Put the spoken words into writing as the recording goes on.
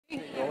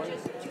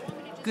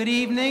Good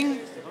evening.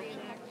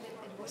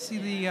 See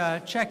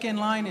the check-in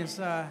line is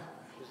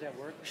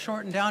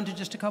shortened down to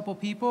just a couple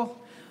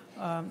people.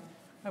 I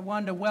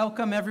wanted to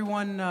welcome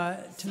everyone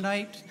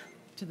tonight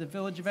to the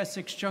Village of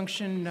Essex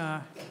Junction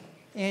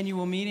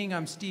annual meeting.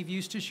 I'm Steve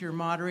Eustace, your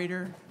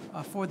moderator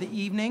for the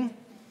evening.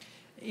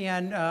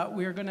 And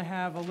we're going to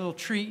have a little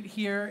treat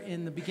here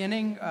in the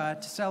beginning to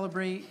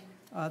celebrate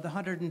the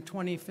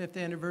 125th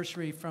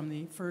anniversary from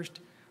the first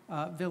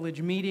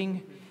village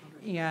meeting.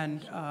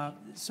 And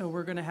so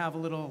we're going to have a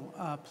little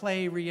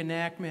play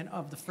reenactment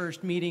of the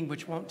first meeting,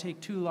 which won't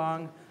take too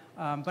long.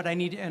 But I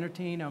need to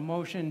entertain a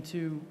motion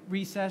to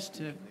recess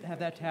to have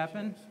that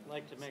happen. I'd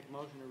like to make a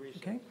motion to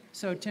recess. Okay.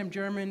 So Tim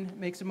German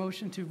makes a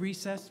motion to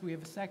recess. We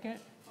have a second?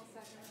 I'll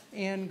second.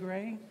 Ann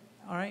Gray.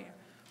 All right.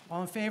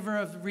 All in favor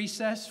of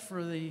recess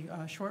for the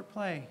short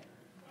play?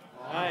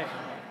 Aye.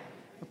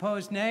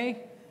 Opposed, nay?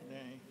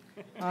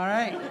 Nay. All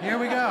right. Here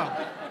we go.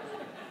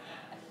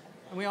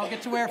 And we all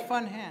get to wear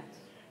fun hats.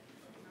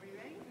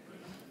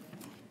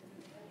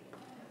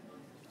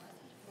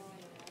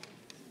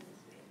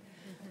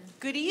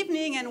 Good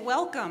evening and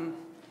welcome.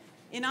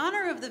 In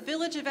honor of the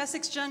Village of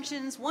Essex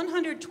Junction's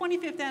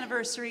 125th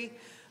anniversary,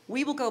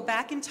 we will go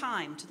back in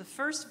time to the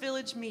first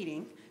village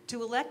meeting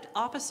to elect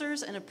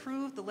officers and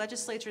approve the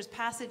legislature's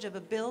passage of a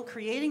bill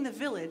creating the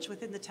village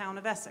within the town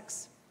of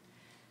Essex.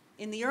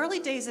 In the early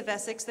days of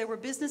Essex, there were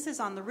businesses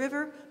on the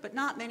river, but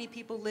not many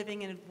people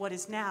living in what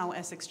is now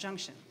Essex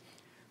Junction.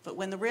 But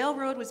when the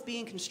railroad was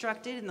being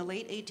constructed in the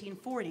late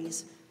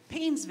 1840s,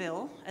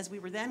 Painesville, as we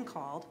were then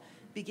called,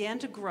 began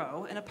to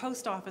grow, and a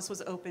post office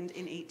was opened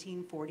in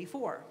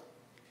 1844.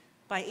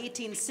 By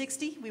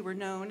 1860, we were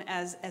known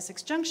as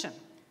Essex Junction,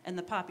 and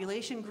the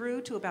population grew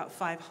to about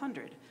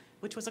 500,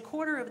 which was a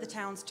quarter of the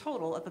town's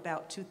total of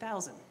about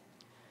 2,000.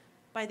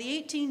 By the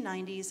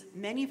 1890s,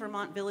 many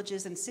Vermont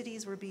villages and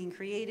cities were being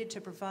created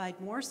to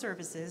provide more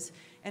services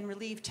and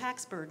relieve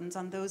tax burdens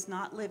on those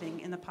not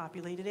living in the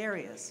populated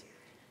areas.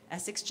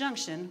 Essex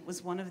Junction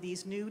was one of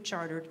these new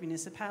chartered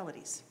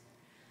municipalities.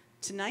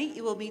 Tonight,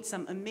 you will meet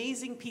some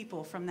amazing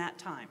people from that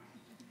time.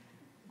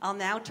 I'll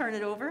now turn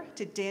it over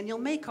to Daniel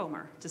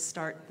Maycomer to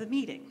start the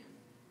meeting.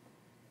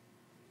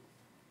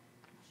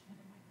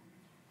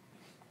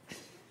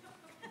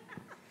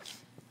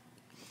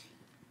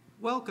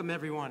 Welcome,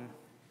 everyone.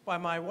 By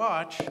my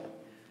watch,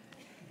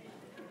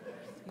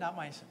 not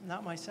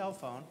my cell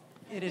phone,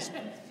 it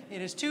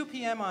is 2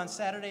 p.m. on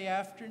Saturday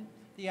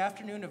the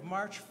afternoon of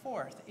March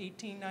 4th,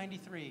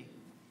 1893.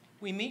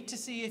 We meet to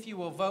see if you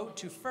will vote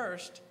to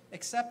first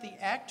accept the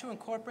act to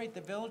incorporate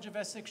the Village of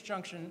Essex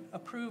Junction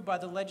approved by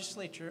the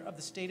legislature of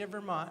the state of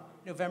Vermont,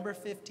 November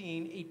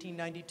 15,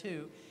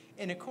 1892,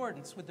 in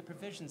accordance with the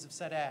provisions of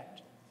said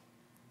act.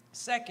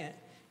 Second,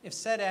 if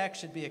said act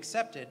should be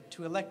accepted,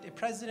 to elect a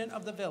president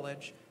of the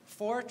village,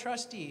 4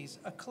 trustees,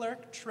 a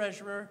clerk,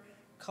 treasurer,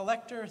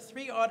 collector,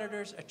 3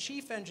 auditors, a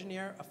chief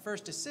engineer, a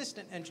first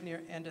assistant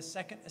engineer, and a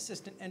second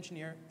assistant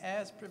engineer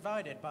as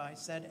provided by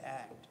said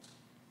act.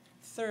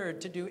 Third,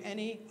 to do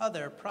any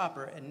other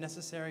proper and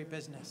necessary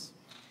business.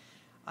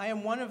 I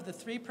am one of the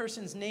 3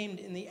 persons named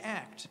in the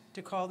act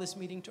to call this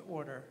meeting to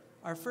order.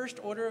 Our first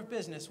order of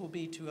business will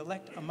be to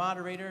elect a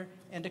moderator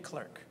and a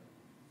clerk.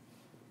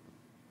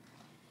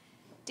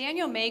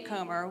 Daniel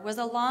Maycomer was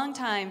a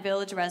longtime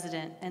village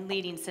resident and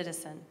leading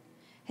citizen.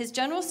 His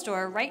general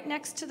store right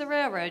next to the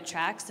railroad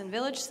tracks and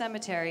village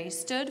cemetery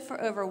stood for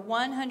over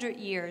 100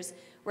 years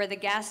where the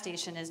gas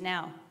station is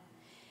now.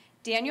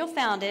 Daniel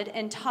founded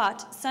and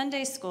taught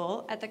Sunday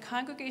school at the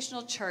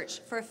Congregational Church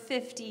for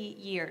 50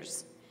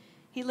 years.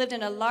 He lived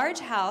in a large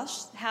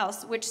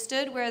house which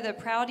stood where the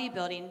Prouty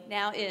building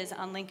now is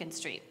on Lincoln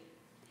Street.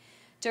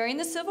 During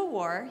the Civil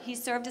War, he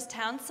served as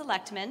town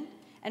selectman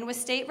and was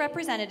state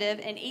representative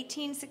in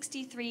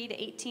 1863 to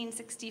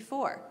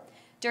 1864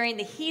 during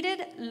the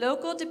heated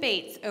local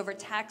debates over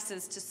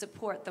taxes to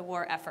support the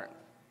war effort.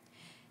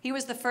 He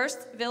was the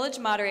first village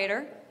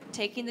moderator,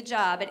 taking the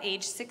job at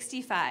age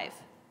 65.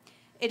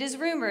 It is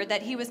rumored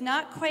that he was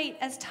not quite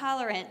as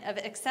tolerant of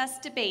excess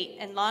debate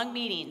and long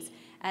meetings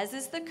as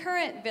is the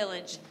current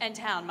village and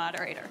town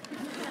moderator.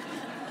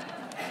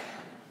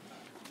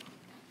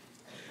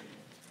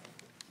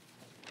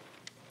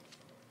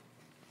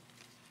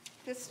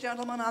 This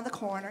gentleman on the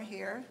corner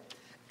here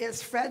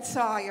is Fred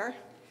Sawyer.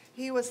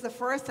 He was the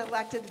first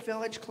elected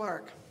village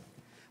clerk.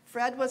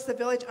 Fred was the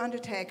village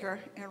undertaker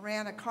and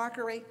ran a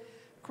crockery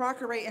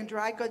and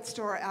dry goods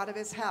store out of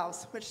his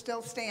house, which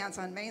still stands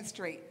on Main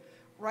Street,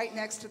 right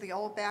next to the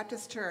old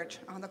Baptist church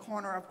on the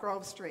corner of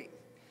Grove Street.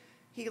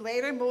 He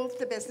later moved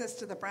the business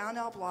to the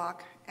Brownell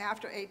block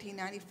after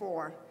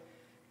 1894,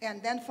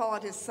 and then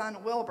followed his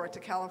son Wilbur to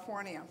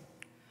California.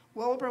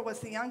 Wilbur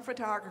was the young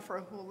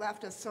photographer who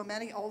left us so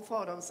many old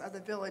photos of the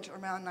village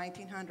around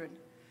 1900.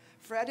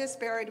 Fred is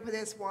buried with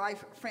his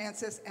wife,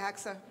 Frances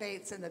Axa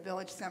Bates, in the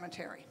village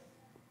cemetery.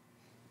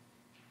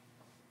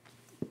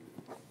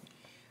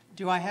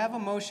 Do I have a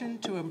motion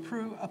to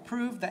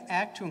approve the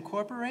act to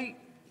incorporate?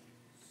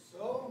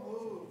 So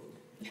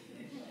moved.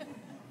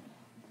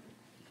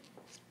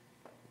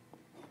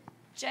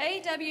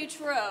 J.W.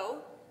 Trudeau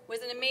was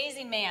an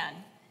amazing man.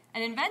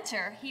 An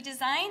inventor, he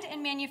designed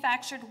and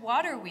manufactured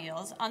water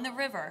wheels on the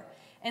river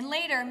and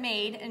later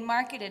made and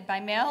marketed by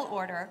mail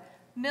order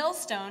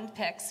millstone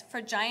picks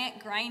for giant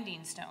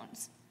grinding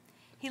stones.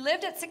 He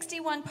lived at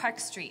 61 Park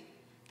Street.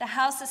 The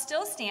house is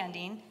still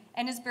standing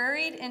and is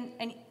buried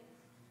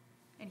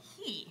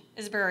he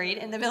is buried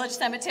in the village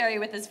cemetery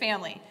with his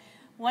family.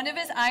 One of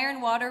his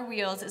iron water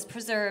wheels is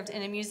preserved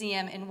in a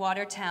museum in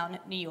Watertown,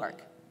 New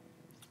York.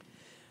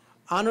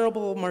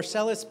 Honorable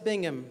Marcellus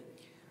Bingham,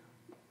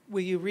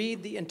 will you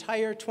read the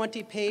entire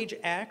 20-page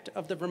act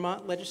of the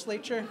Vermont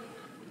Legislature?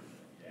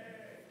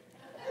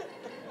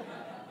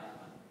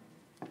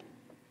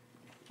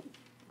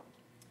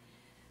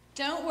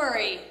 Don't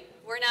worry,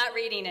 we're not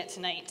reading it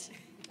tonight,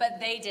 but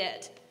they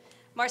did.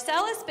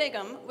 Marcellus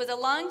Bingham was a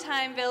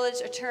longtime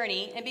village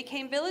attorney and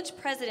became village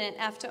president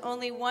after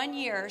only 1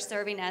 year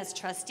serving as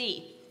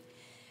trustee.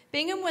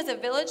 Bingham was a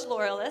village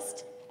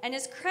loyalist and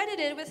is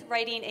credited with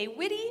writing a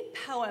witty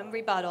poem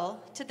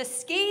rebuttal to the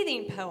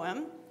scathing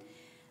poem,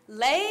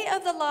 Lay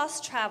of the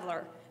Lost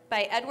Traveler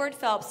by Edward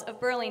Phelps of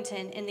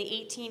Burlington in the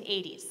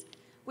 1880s,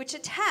 which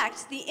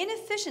attacked the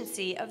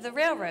inefficiency of the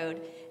railroad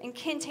and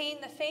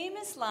contained the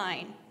famous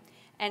line,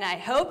 "And I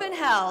hope in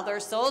hell their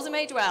souls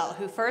may dwell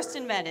who first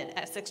invented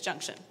Essex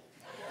Junction."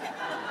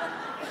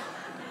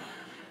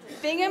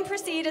 Bingham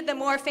preceded the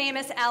more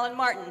famous Alan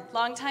Martin,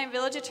 longtime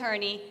village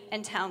attorney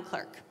and town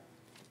clerk.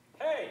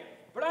 Hey,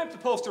 but I'm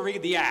supposed to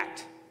read the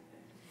act.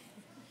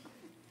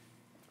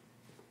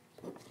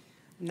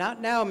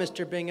 Not now,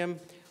 Mr. Bingham.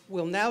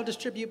 We'll now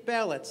distribute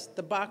ballots.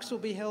 The box will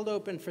be held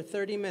open for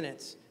 30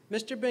 minutes.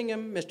 Mr.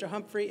 Bingham, Mr.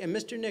 Humphrey, and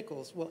Mr.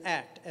 Nichols will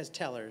act as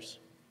tellers.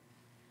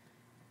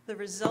 The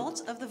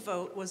result of the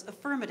vote was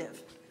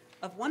affirmative.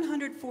 Of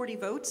 140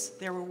 votes,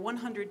 there were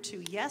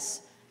 102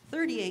 yes,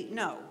 38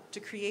 no, to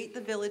create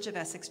the Village of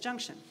Essex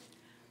Junction.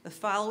 The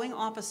following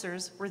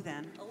officers were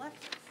then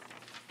elected.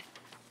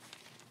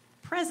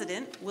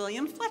 President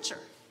William Fletcher.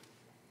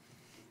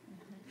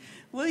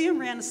 William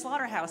ran a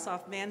slaughterhouse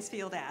off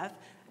Mansfield Ave,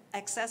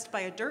 accessed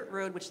by a dirt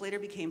road which later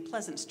became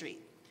Pleasant Street.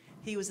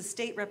 He was a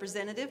state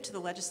representative to the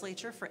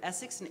legislature for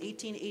Essex in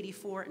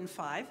 1884 and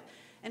 5,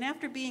 and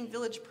after being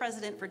village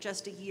president for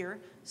just a year,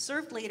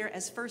 served later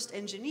as first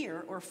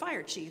engineer or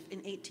fire chief in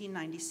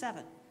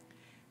 1897.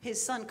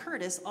 His son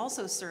Curtis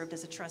also served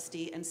as a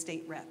trustee and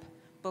state rep.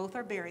 Both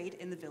are buried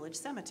in the village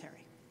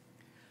cemetery.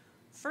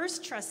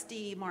 First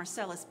trustee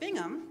Marcellus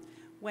Bingham,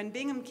 when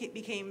Bingham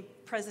became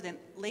president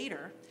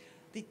later,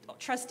 the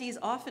trustees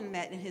often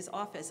met in his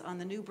office on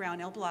the new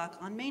Brownell Block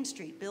on Main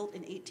Street, built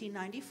in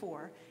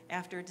 1894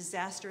 after a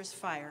disastrous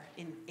fire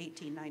in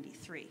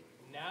 1893.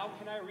 Now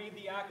can I read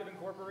the act of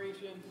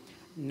incorporation?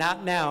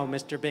 Not now,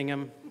 Mr.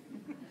 Bingham.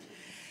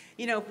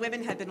 You know, if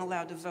women had been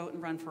allowed to vote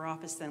and run for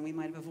office then, we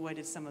might have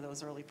avoided some of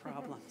those early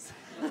problems.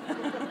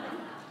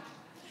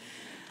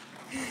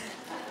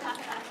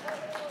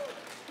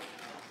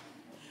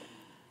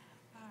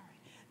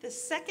 The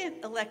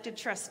second elected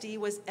trustee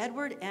was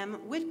Edward M.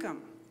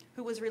 Whitcomb,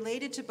 who was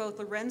related to both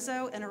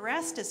Lorenzo and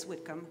Erastus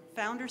Whitcomb,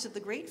 founders of the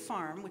Great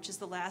Farm, which is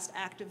the last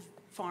active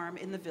farm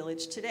in the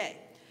village today.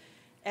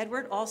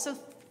 Edward also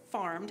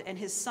farmed, and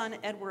his son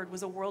Edward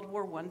was a World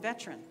War I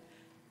veteran.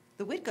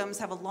 The Whitcombs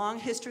have a long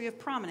history of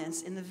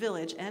prominence in the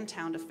village and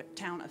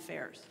town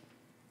affairs.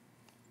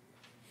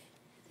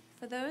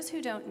 For those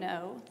who don't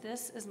know,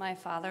 this is my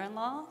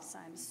father-in-law, so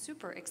I'm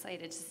super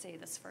excited to say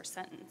this first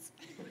sentence.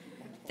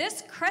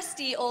 This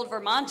crusty old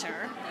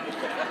Vermonter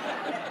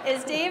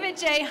is David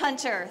J.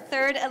 Hunter,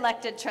 third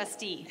elected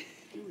trustee.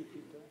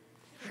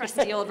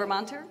 Crusty old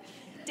Vermonter.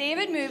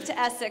 David moved to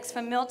Essex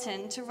from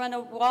Milton to run a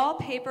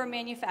wallpaper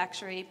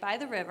manufactory by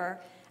the river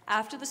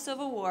after the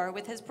Civil War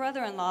with his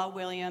brother-in-law,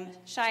 William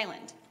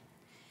Shyland.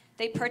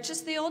 They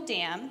purchased the old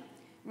dam,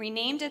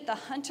 renamed it the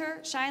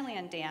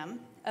Hunter-Shyland Dam,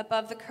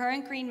 above the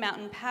current Green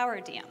Mountain Power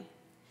Dam.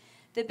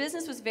 The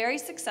business was very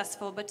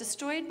successful, but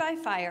destroyed by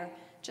fire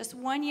just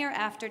 1 year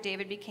after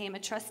David became a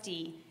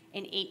trustee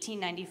in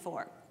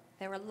 1894.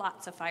 There were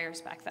lots of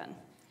fires back then.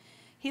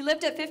 He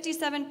lived at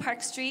 57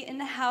 Park Street in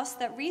the house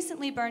that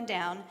recently burned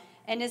down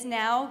and is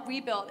now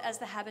rebuilt as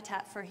the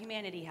Habitat for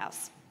Humanity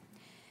house.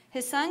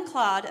 His son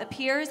Claude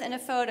appears in a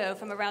photo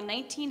from around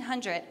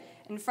 1900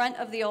 in front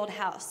of the old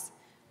house.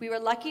 We were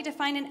lucky to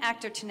find an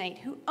actor tonight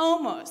who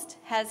almost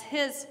has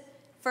his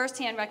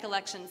firsthand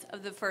recollections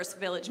of the first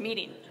village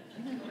meeting.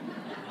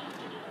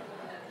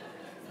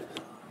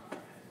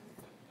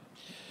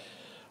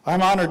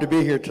 I'm honored to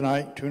be here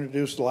tonight to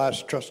introduce the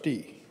last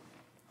trustee.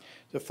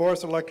 The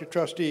fourth elected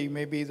trustee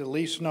may be the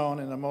least known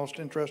and the most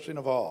interesting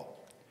of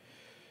all.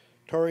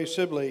 Torrey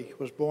Sibley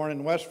was born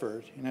in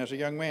Westford and as a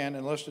young man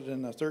enlisted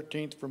in the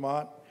 13th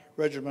Vermont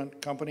Regiment,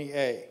 Company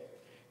A.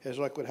 As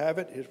luck would have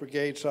it, his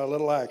brigade saw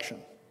little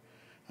action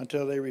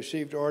until they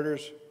received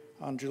orders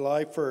on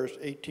July 1st,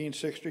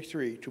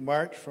 1863, to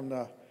march from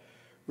the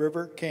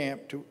river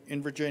camp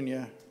in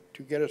Virginia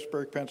to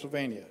Gettysburg,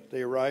 Pennsylvania.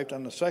 They arrived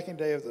on the second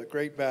day of the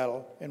Great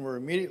Battle and were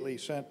immediately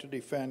sent to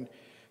defend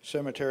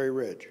Cemetery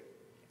Ridge.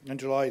 On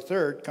July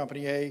 3rd,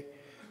 Company A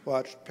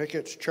watched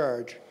Pickett's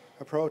charge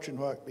approach in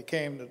what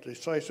became the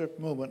decisive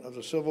movement of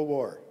the Civil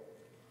War.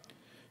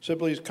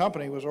 Sibley's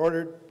company was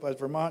ordered by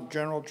Vermont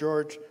General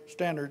George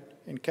Stannard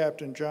and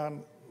Captain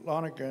John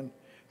Lonergan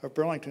of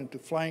Burlington to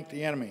flank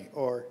the enemy,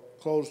 or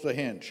close the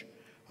hinge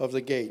of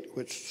the gate,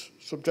 which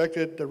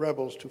subjected the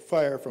rebels to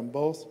fire from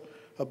both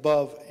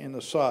above and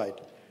the side.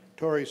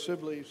 Torrey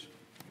Sibley's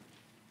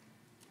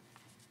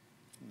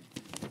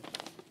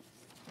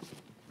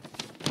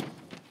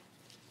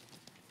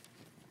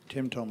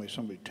Tim told me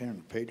somebody turned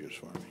the pages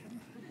for me.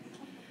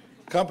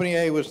 Company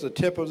A was the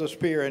tip of the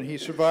spear, and he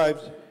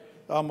survived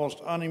the almost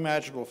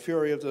unimaginable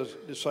fury of the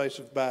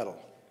decisive battle.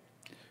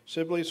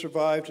 Sibley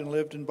survived and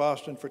lived in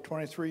Boston for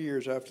 23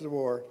 years after the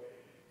war,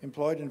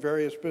 employed in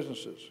various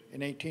businesses.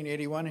 In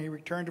 1881, he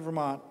returned to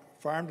Vermont,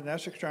 farmed in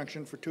Essex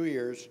Junction for 2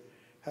 years,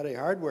 had a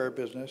hardware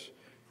business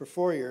for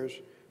 4 years,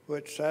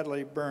 which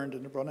sadly burned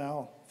in the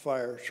Brunel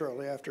fire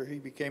shortly after he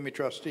became a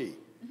trustee.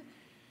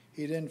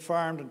 He then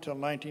farmed until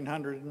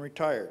 1900 and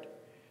retired.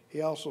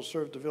 He also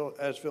served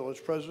as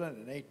village president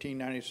in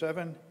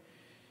 1897.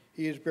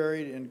 He is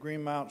buried in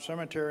Greenmount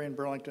Cemetery in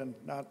Burlington,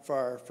 not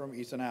far from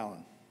Ethan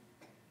Allen.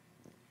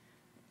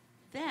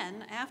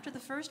 Then, after the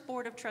first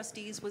board of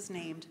trustees was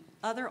named,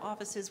 other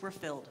offices were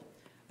filled: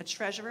 a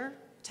treasurer,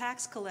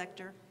 tax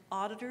collector,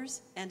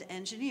 auditors, and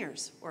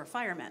engineers, or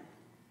firemen.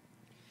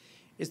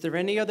 Is there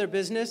any other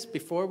business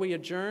before we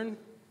adjourn?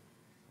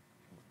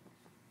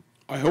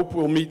 I hope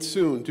we'll meet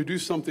soon to do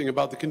something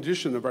about the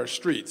condition of our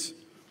streets.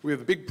 We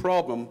have a big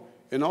problem,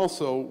 and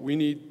also we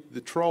need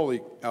the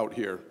trolley out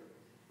here.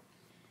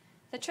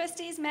 The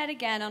trustees met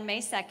again on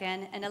May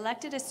 2nd and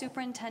elected a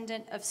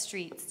superintendent of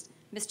streets,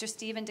 Mr.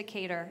 Stephen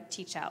Decatur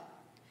Teachout,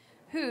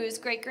 whose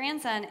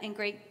great-grandson and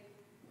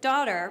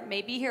great-daughter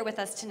may be here with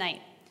us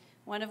tonight,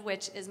 one of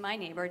which is my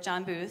neighbor,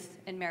 John Booth,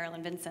 and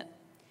Marilyn Vincent.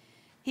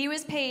 He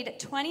was paid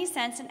 20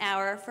 cents an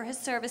hour for his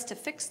service to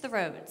fix the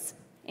roads.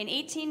 In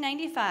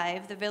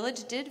 1895, the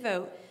village did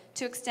vote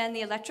to extend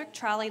the electric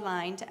trolley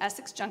line to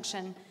Essex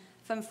Junction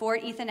from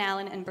Fort Ethan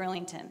Allen and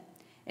Burlington.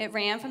 It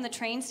ran from the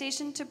train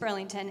station to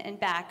Burlington and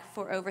back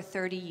for over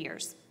 30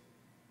 years.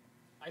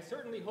 I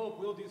certainly hope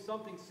we'll do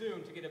something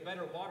soon to get a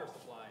better water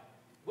supply.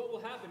 What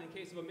will happen in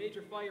case of a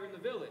major fire in the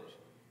village?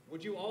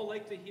 Would you all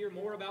like to hear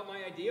more about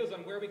my ideas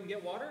on where we can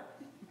get water?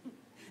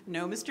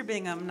 No, Mr.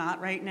 Bingham,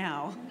 not right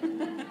now.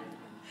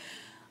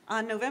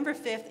 On November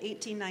 5th,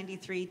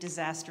 1893,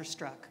 disaster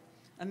struck.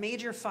 A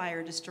major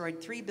fire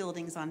destroyed 3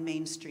 buildings on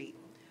Main Street.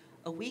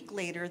 A week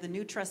later, the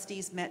new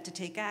trustees met to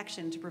take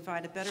action to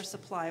provide a better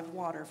supply of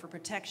water for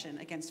protection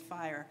against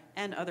fire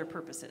and other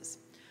purposes.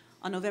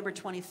 On November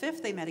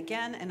 25th, they met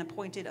again and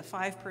appointed a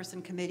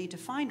 5-person committee to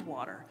find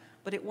water,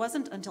 but it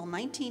wasn't until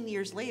 19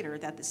 years later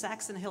that the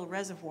Saxon Hill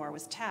Reservoir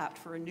was tapped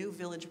for a new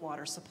village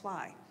water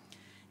supply.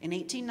 In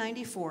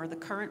 1894, the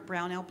current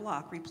Brownell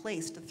block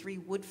replaced the 3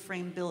 wood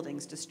frame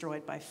buildings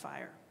destroyed by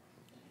fire.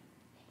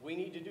 We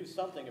need to do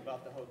something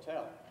about the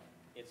hotel.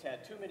 It's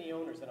had too many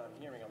owners, and I'm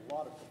hearing a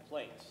lot of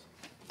complaints.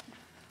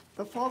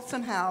 The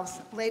Folsom House,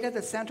 later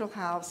the Central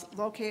House,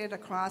 located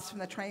across from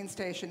the train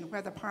station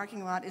where the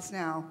parking lot is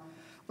now,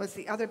 was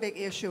the other big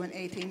issue in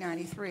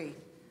 1893.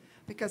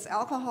 Because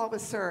alcohol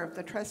was served,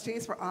 the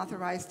trustees were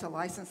authorized to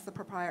license the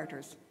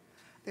proprietors.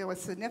 There was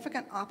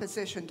significant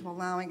opposition to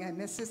allowing a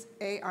Mrs.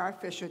 A.R.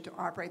 Fisher to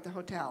operate the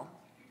hotel,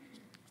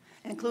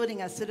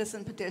 including a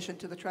citizen petition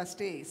to the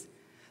trustees.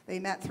 They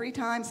met 3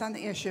 times on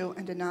the issue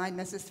and denied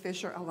Mrs.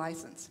 Fisher a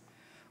license.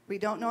 We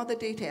don't know the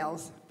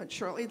details, but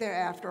shortly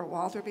thereafter,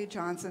 Walter B.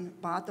 Johnson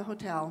bought the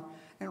hotel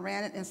and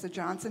ran it as the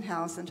Johnson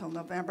House until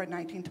November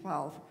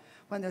 1912,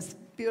 when this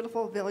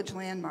beautiful village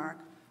landmark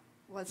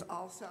was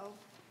also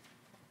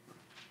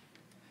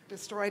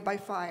destroyed by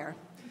fire.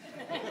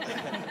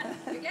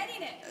 You're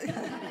getting it.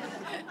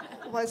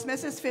 Was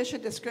Mrs. Fisher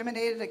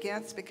discriminated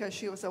against because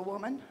she was a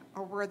woman,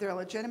 or were there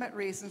legitimate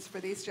reasons for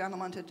these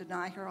gentlemen to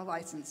deny her a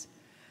license?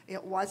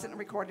 It wasn't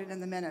recorded in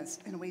the minutes,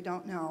 and we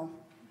don't know.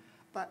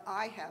 But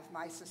I have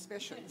my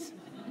suspicions.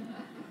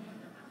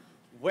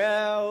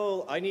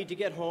 Well, I need to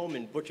get home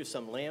and butcher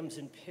some lambs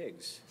and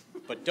pigs.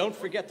 But don't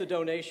forget the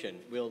donation.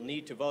 We'll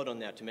need to vote on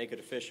that to make it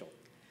official.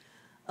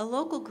 A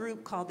local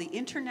group called the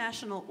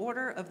International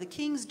Order of the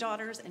King's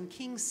Daughters and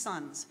King's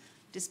Sons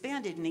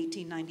disbanded in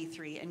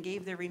 1893 and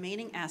gave their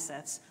remaining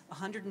assets,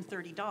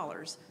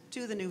 $130,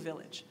 to the new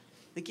village.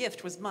 The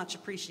gift was much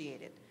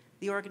appreciated.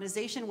 The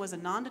organization was a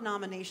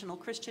non-denominational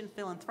Christian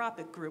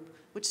philanthropic group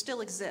which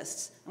still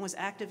exists and was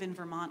active in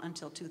Vermont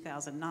until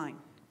 2009.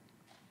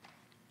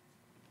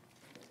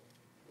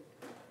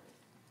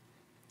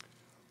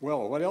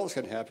 Well, what else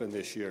had happened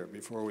this year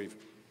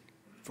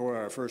for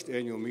our first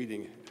annual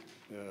meeting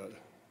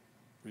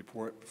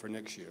report for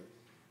next year?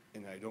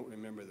 And I don't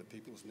remember the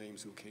people's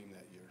names who came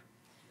that year.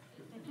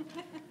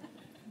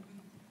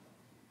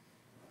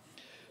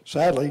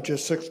 Sadly,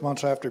 just 6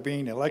 months after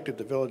being elected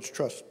the village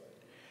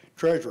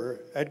treasurer,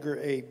 Edgar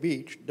A.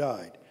 Beach,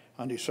 died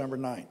on December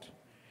 9th.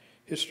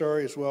 His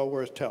story is well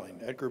worth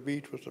telling. Edgar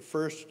Beach was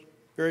the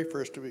very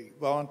first to be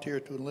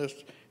volunteered to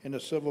enlist in the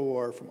Civil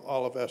War from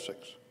all of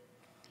Essex.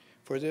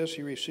 For this,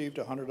 he received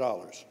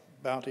 $100,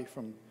 bounty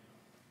from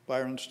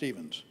Byron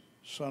Stevens,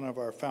 son of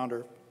our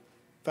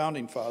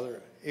founding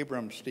father,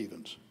 Abram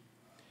Stevens.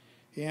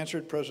 He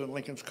answered President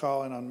Lincoln's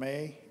call and on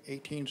May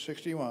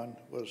 1861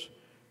 was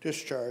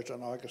discharged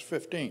on August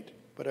 15th,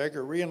 but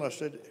Edgar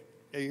reenlisted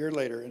a year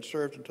later and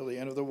served until the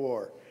end of the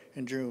war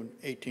in June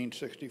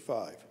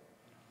 1865.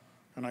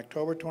 On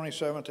October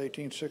 27,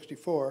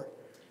 1864,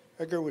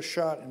 Edgar was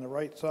shot in the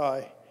right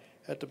thigh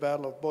at the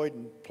Battle of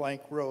Boyden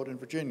Plank Road in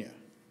Virginia.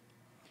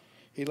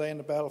 He lay in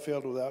the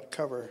battlefield without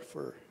cover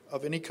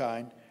of any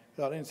kind,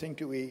 without anything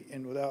to eat,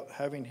 and without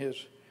having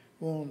his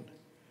wound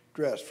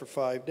dressed for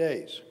 5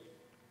 days.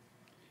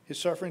 His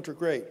sufferings were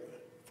great,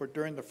 for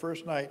during the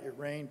first night it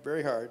rained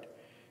very hard.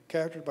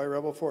 Captured by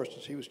rebel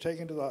forces, he was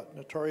taken to the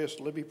notorious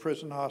Libby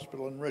Prison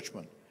Hospital in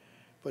Richmond,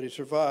 but he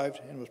survived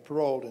and was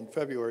paroled in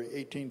February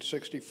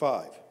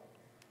 1865.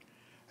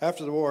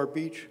 After the war,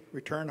 Beach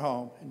returned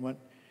home and went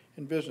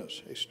in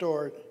business, a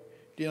store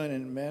dealing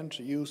in men's,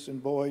 youth,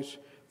 and boys'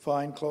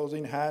 fine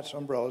clothing, hats,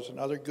 umbrellas, and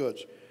other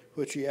goods,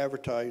 which he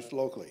advertised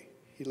locally.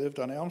 He lived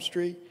on Elm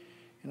Street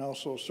and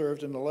also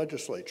served in the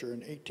legislature in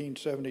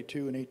 1872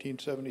 and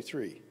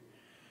 1873.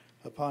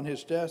 Upon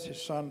his death,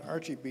 his son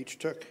Archie Beach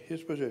took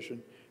his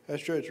position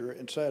as treasurer,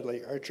 and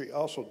sadly, Archie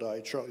also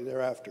died shortly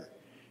thereafter.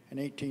 In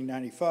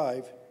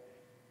 1895,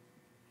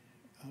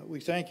 we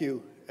thank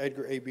you,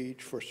 Edgar A.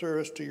 Beach, for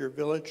service to your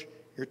village,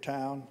 your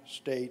town,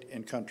 state,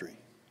 and country.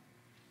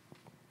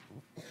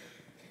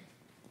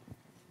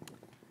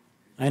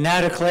 I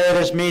now declare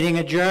this meeting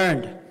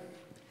adjourned.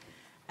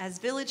 As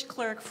village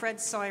clerk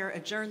Fred Sawyer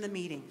adjourned the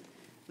meeting,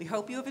 we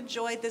hope you have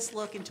enjoyed this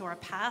look into our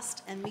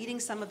past and meeting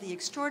some of the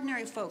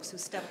extraordinary folks who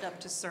stepped up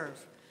to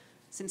serve.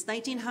 Since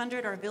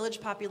 1900, our village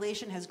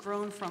population has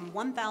grown from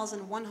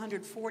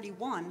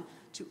 1,141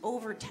 to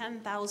over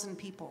 10,000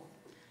 people.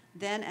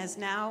 Then, as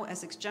now,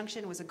 Essex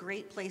Junction was a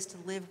great place to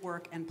live,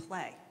 work, and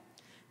play.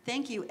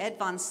 Thank you, Ed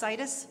Von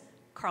Citus,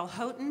 Carl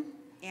Houghton,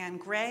 Ann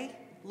Gray,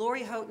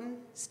 Lori Houghton,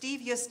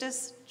 Steve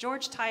Eustace,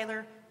 George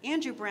Tyler,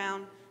 Andrew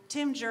Brown,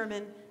 Tim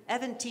German,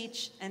 Evan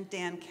Teach, and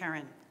Dan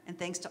Karen. And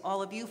thanks to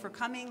all of you for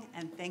coming,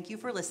 and thank you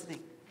for listening.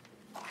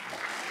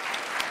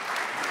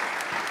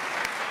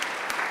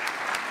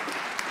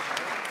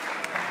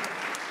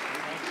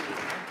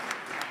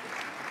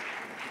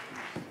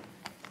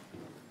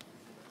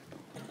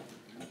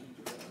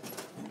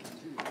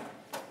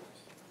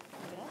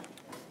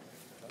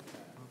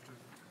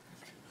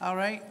 All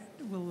right,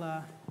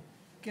 we'll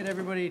get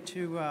everybody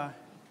to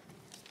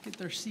get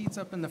their seats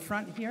up in the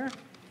front here.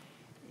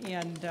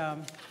 And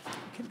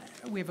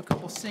we have a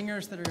couple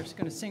singers that are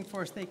going to sing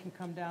for us. They can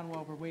come down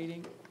while we're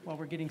waiting, while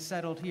we're getting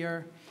settled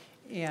here.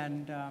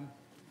 And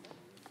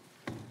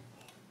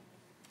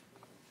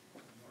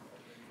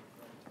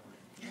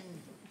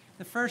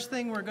the first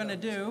thing we're going to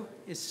do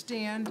is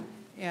stand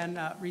and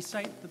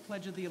recite the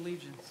Pledge of the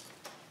Allegiance.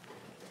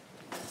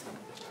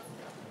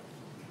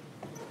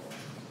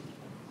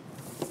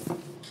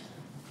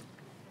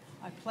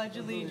 I pledge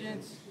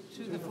allegiance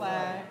to the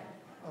flag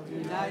of the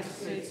United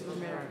States of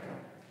America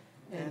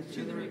and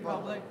to the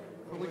republic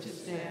for which it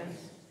stands,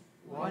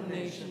 one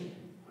nation,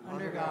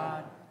 under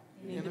God,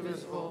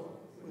 indivisible,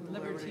 with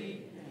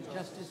liberty and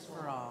justice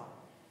for all.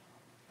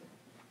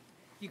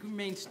 You can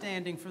remain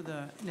standing for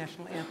the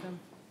national anthem.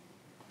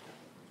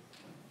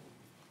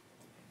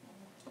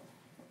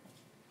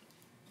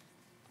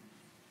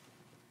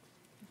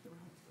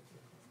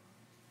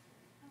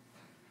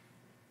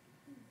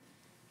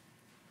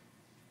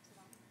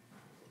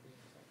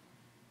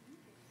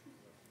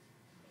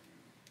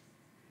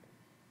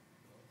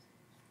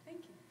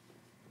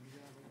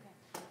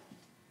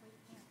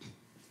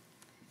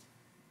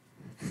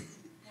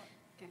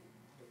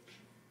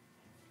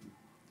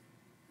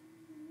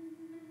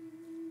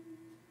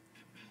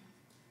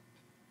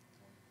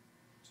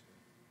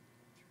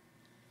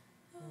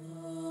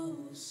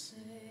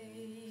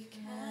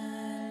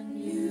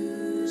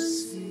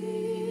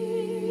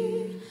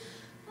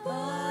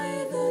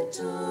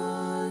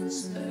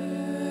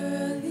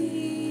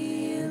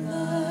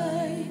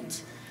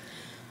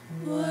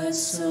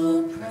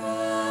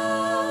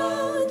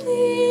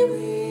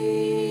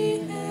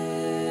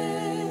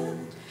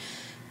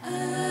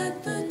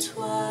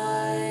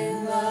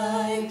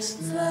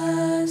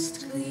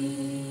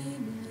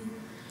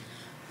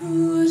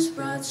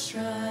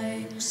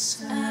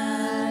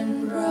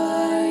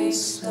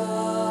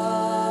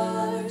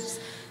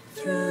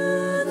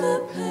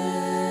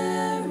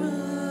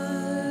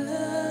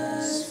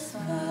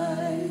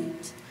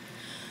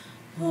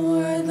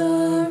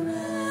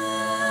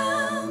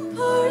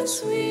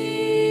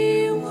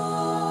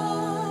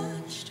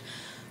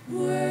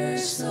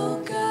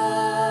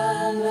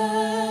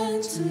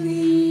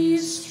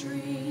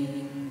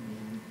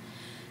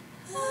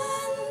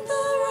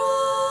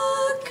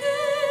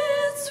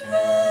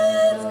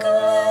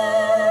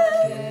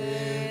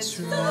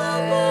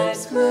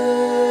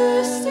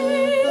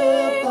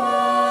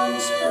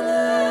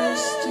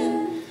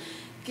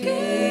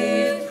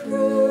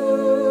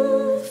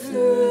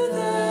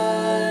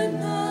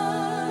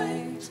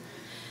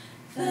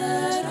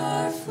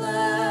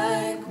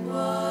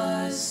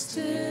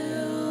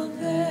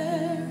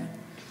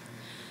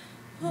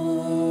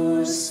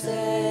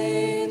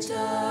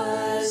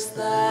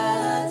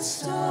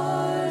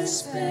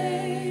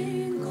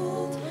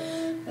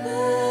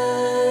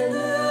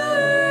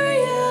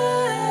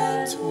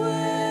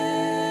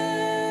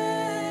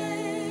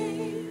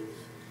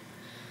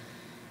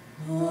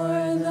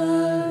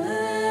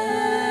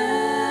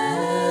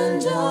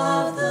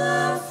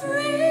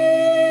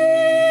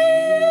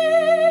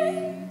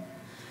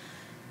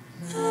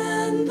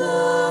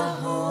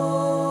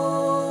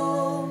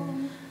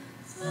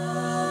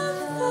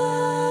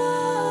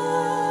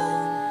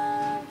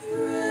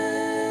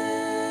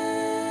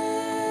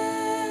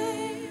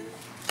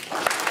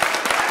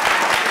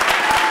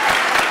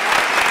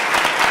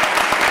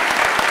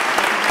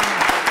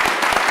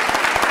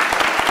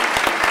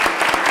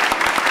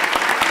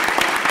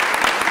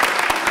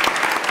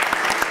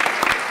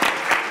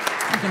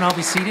 can all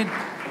be seated.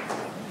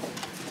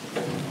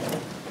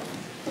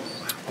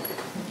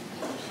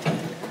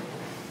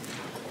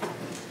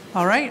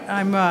 All right,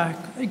 I'm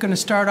going to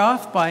start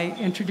off by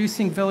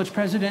introducing Village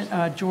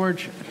President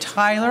George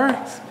Tyler,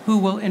 who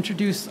will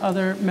introduce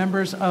other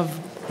members of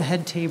the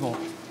head table.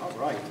 All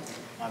right.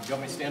 Do you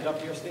want me to stand up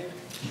here, Steve?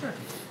 Sure.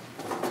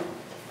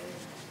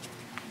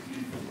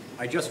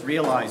 I just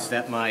realized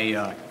that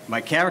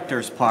my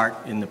character's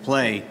part in the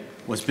play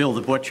was Bill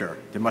the Butcher.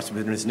 That must have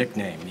been his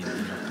nickname.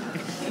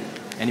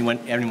 Anyone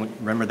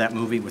remember that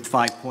movie with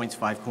 5 points,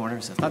 5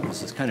 corners? I thought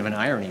this was kind of an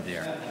irony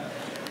there.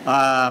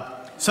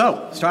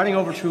 So, starting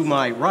over to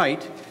my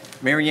right,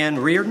 Marianne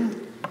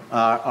Reardon,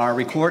 our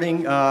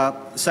recording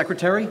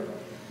secretary,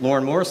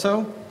 Lauren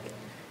Morrisseau,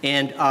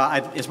 and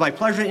it's my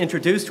pleasure to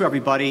introduce to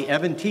everybody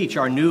Evan Teach,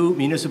 our new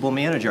municipal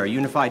manager, our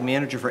unified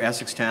manager for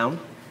Essex Town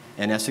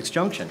and Essex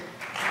Junction.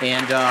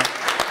 And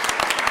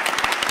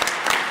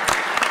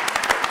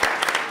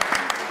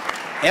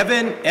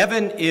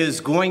Evan is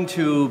going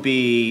to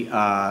be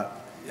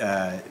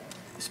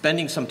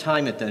spending some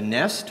time at the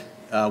Nest.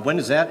 When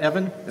is that,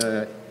 Evan?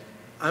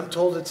 I'm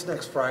told it's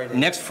next Friday.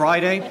 Next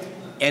Friday.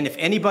 And if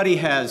anybody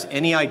has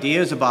any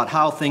ideas about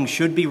how things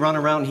should be run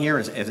around here,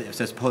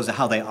 as opposed to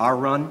how they are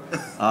run,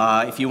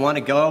 if you want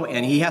to go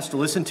and he has to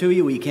listen to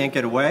you, you can't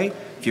get away.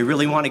 If you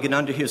really want to get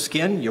under his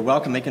skin, you're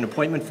welcome. Make an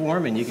appointment for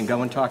him, and you can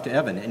go and talk to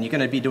Evan. And you're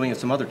going to be doing it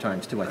some other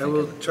times, too, I think. I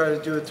will try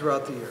to do it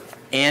throughout the year.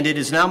 And it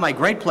is now my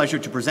great pleasure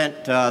to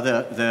present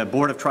the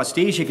Board of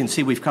Trustees. You can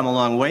see we've come a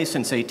long way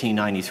since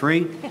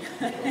 1893.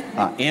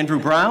 Andrew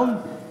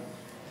Brown,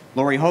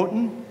 Lori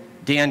Houghton,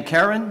 Dan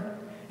Karen,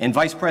 and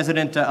Vice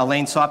President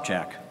Elaine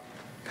Sopchak.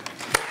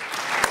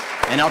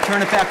 And I'll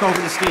turn it back over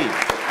to Steve.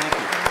 Thank you.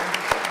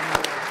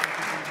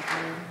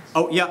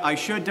 Oh, yeah, I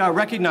should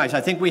recognize, I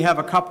think we have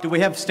a couple, do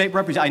we have state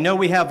representative? I know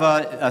we have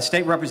a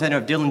state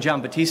representative, Dylan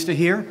Giambattista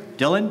here.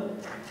 Dylan?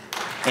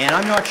 And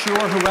I'm not sure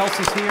who else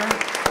is here.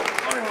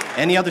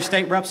 Any other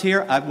state reps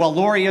here? Well,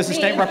 Lori is a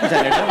state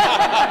representative.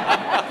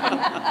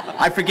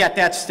 I forget,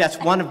 that's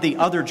one of the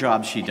other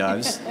jobs she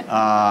does.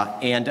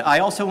 And I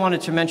also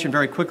wanted to mention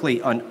very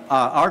quickly on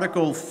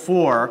Article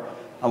 4,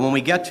 when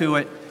we get to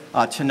it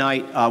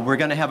tonight, we're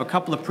going to have a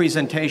couple of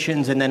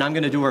presentations, and then I'm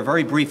going to do a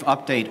very brief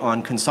update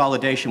on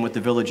consolidation with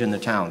the village and the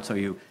town.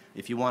 So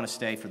if you want to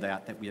stay for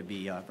that, that would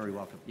be very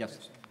welcome.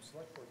 Yes.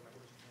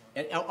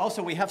 And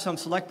also, we have some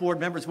select board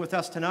members with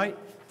us tonight.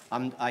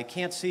 I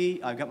can't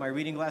see. I've got my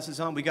reading glasses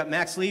on. We got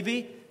Max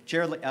Levy,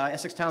 Chair of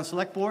Essex Town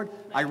Select Board.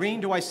 Irene,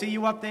 do I see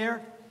you up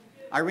there?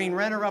 Irene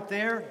Renner up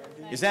there.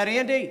 Is that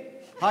Andy?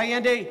 Hi,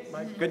 Andy.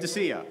 Good to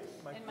see you.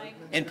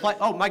 And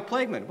Mike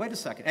Plagman. Wait a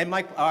second. And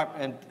Mike.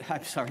 And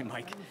I'm sorry,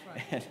 Mike.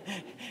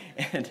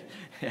 And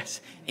yes,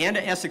 and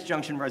an Essex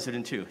Junction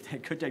resident too.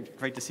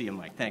 Great to see you,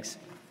 Mike. Thanks.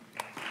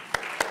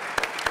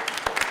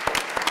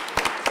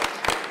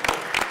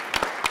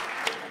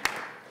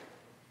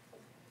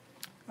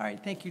 All right,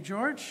 thank you,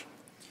 George.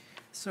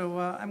 So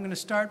I'm going to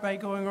start by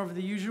going over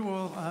the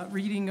usual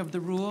reading of the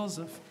rules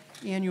of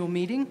annual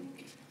meeting.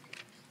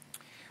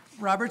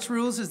 Robert's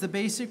Rules is the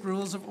basic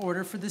rules of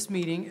order for this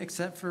meeting,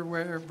 except for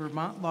where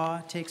Vermont law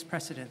takes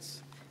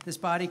precedence. This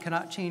body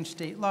cannot change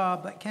state law,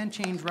 but can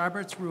change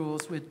Robert's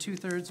Rules with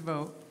 2/3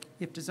 vote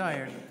if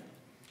desired.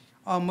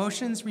 All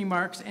motions,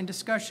 remarks, and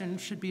discussion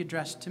should be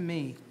addressed to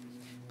me.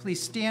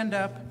 Please stand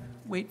up,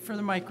 wait for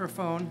the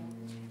microphone,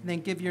 and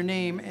then give your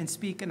name and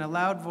speak in a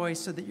loud voice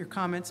so that your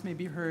comments may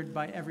be heard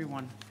by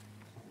everyone.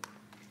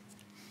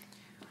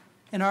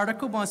 An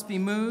article must be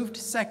moved,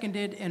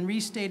 seconded, and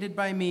restated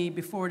by me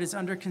before it is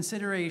under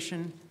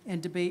consideration,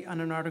 and debate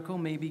on an article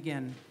may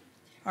begin.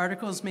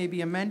 Articles may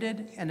be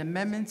amended, and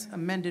amendments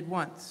amended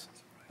once.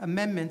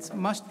 Amendments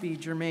must be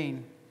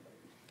germane.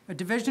 A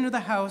division of the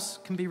House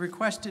can be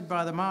requested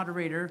by the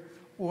moderator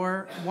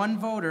or one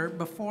voter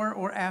before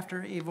or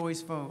after a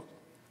voice vote.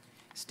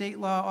 State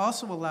law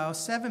also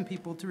allows 7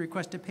 people to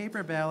request a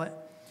paper ballot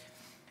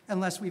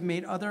unless we've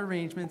made other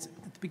arrangements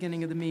at the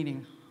beginning of the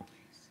meeting.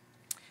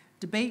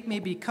 Debate may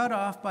be cut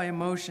off by a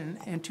motion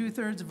and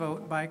 2/3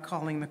 vote by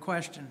calling the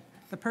question.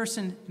 The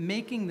person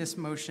making this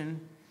motion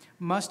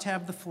must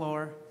have the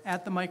floor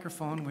at the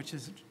microphone, which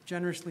is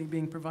generously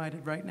being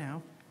provided right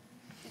now.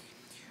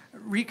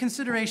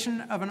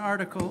 Reconsideration of an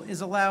article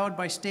is allowed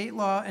by state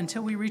law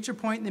until we reach a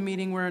point in the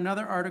meeting where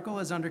another article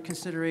is under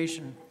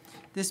consideration.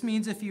 This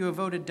means if you have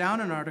voted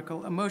down an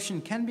article, a motion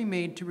can be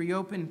made to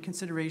reopen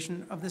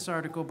consideration of this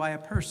article by a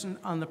person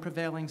on the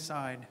prevailing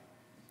side.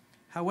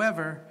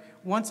 However,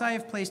 once I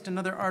have placed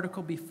another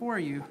article before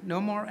you, no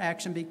more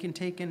action can be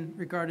taken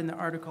regarding the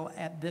article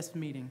at this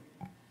meeting.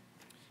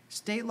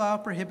 State law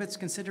prohibits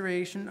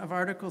consideration of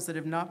articles that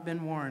have not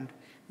been warned.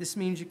 This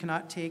means you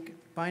cannot take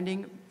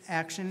binding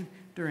action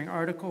during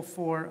Article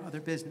 4,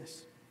 other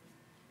business.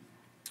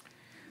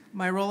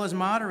 My role as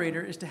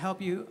moderator is to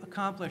help you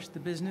accomplish the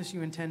business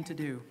you intend to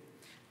do.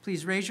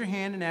 Please raise your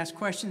hand and ask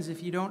questions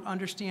if you don't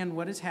understand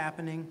what is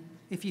happening,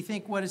 if you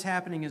think what is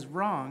happening is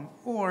wrong,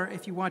 or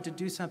if you want to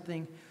do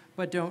something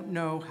but don't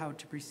know how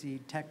to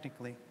proceed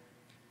technically.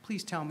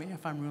 Please tell me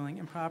if I'm ruling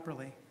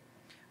improperly.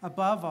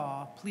 Above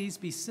all, please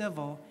be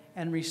civil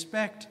and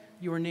respect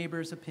your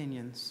neighbors'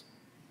 opinions.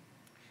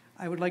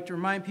 I would like to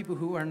remind people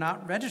who are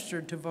not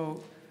registered to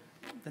vote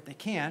that they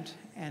can't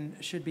and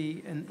should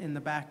be in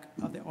the back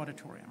of the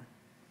auditorium.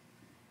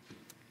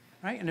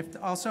 Right, and if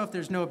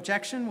there's no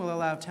objection, we'll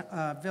allow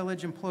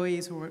village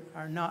employees who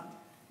are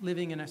not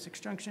living in Essex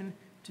Junction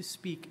to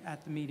speak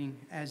at the meeting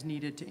as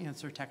needed to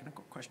answer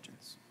technical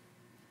questions.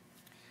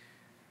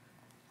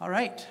 All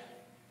right,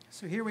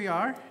 so here we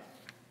are,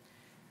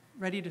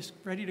 ready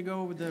to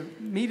go with the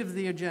meat of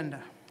the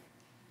agenda.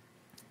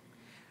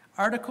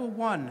 Article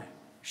 1,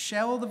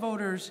 shall the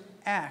voters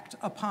act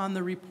upon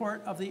the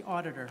report of the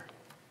auditor?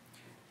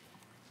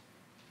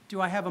 Do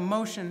I have a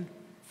motion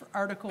for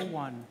Article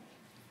 1?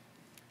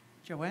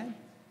 Joanne?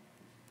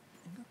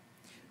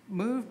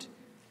 Moved.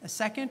 A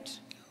second?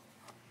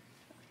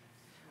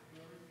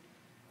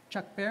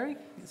 Chuck Berry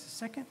is a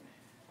second.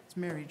 It's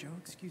Mary Jo,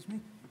 excuse me.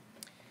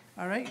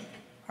 All right.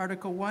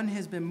 Article 1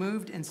 has been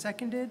moved and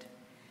seconded.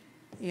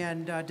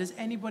 And does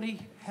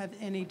anybody have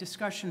any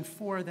discussion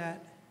for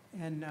that?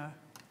 And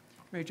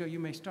Mary Jo, you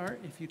may start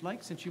if you'd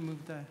like, since you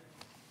moved the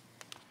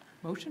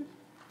motion.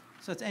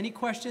 So it's any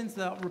questions?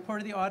 The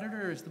report of the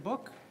auditor is the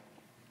book.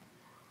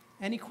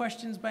 Any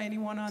questions by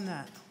anyone on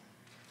that?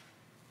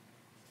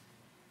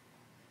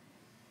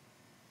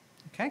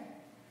 Okay.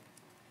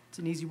 It's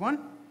an easy one.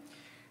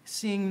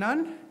 Seeing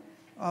none,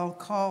 I'll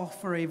call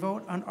for a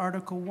vote on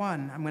Article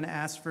 1. I'm going to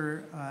ask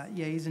for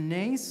yeas and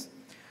nays.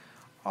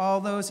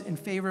 All those in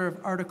favor of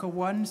Article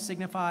 1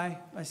 signify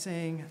by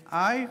saying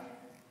aye.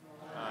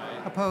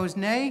 Aye. Opposed,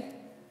 nay.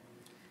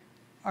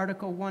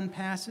 Article 1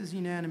 passes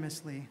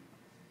unanimously.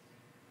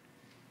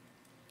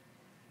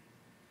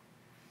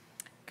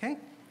 Okay,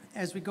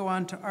 as we go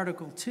on to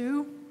Article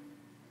 2.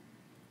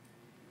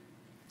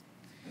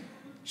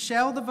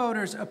 Shall the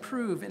voters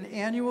approve an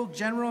annual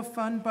general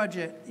fund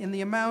budget in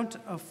the amount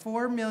of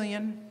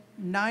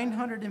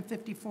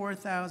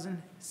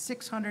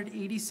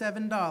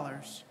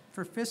 $4,954,687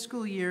 for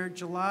fiscal year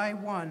July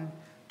 1,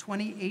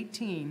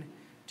 2018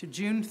 to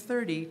June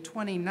 30,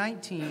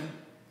 2019,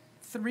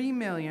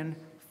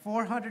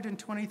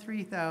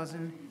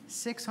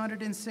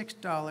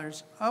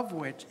 $3,423,606 of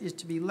which is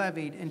to be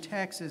levied in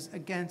taxes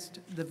against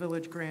the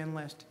village grand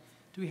list?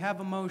 Do we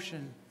have a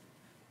motion?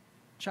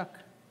 Chuck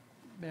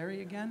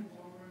Berry again?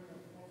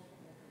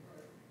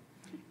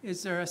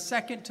 Is there a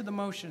second to the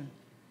motion?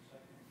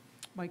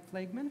 Mike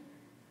Flagman?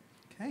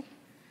 Okay.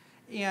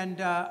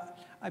 And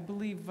I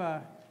believe,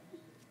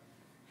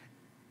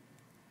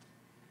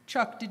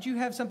 Chuck, did you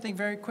have something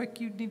very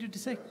quick you needed to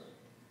say?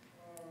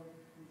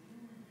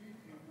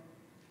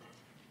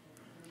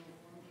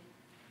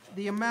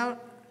 The amount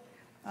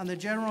on the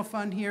general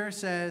fund here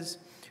says,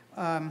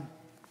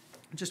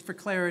 just for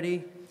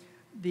clarity,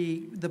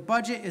 the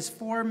budget is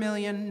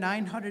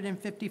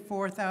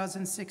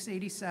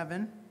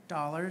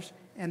 $4,954,687,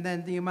 and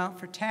then the amount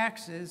for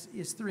taxes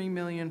is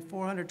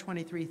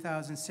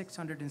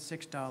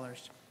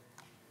 $3,423,606.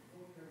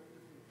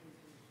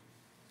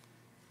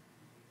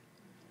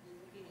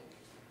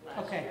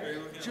 Okay.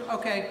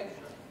 Okay.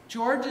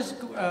 George is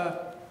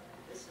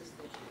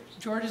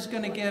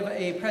going to give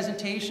a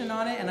presentation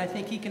on it, and I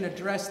think he can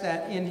address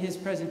that in his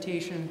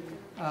presentation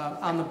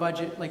on the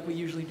budget like we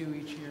usually do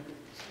each year.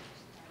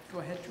 Go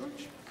ahead,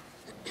 George.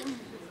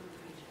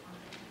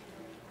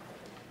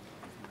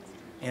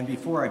 And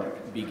before I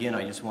begin,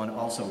 I just want to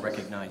also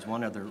recognize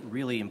one other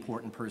really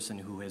important person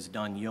who has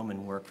done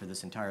yeoman work for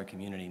this entire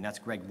community, and that's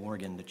Greg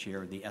Morgan, the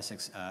chair of the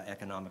Essex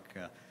Economic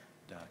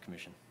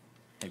Commission.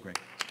 Hey, Greg.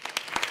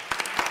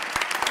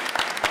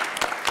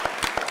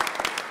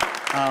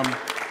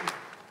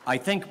 I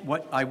think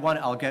what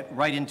I'll get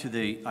right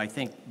into I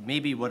think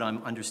maybe what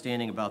I'm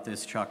understanding about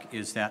this, Chuck,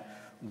 is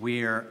that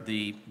where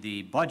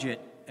the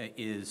budget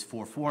is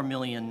for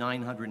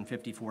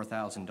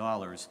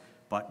 $4,954,000,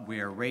 but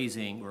we're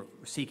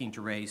seeking to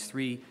raise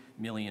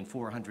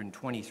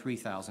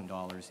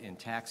 $3,423,000 in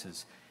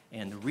taxes.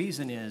 And the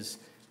reason is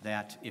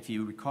that, if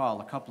you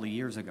recall, a couple of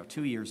years ago,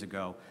 2 years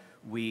ago,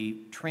 we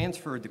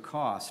transferred the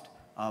cost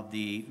of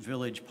the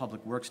village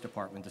public works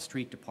department, the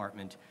street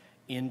department,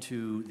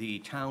 into the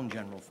town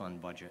general fund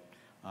budget.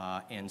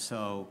 And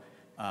so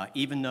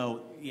even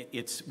though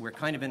we're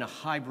kind of in a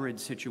hybrid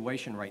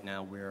situation right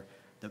now where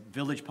the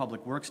village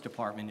public works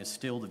department is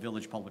still the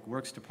village public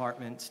works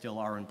department, still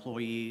our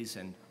employees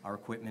and our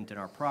equipment and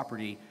our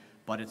property,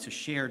 but it's a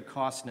shared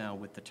cost now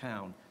with the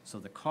town. So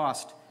the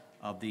cost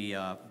of the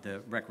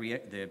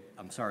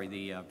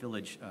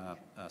village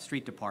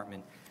street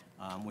department,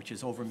 which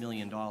is over $1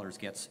 million,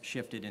 gets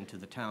shifted into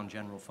the town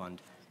general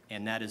fund,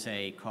 and that is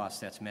a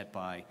cost that's met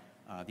by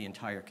the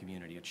entire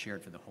community. It's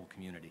shared for the whole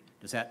community.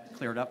 Does that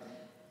clear it up?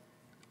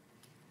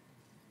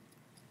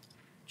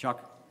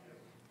 Chuck?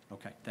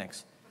 Okay,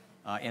 thanks.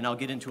 And I'll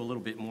get into a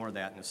little bit more of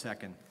that in a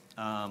second.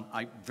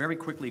 I very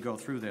quickly go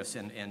through this,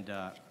 and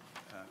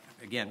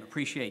again,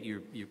 appreciate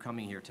you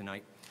coming here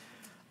tonight.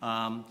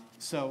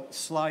 So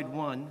slide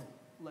 1,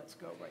 let's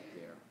go right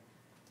there.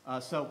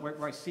 So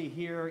where I see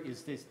here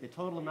is the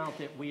total amount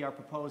that we are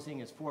proposing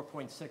is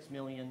 $4.6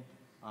 million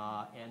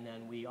And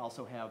then we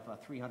also have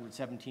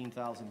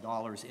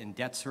 $317,000 in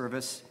debt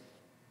service.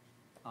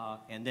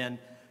 And then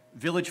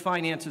village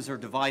finances are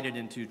divided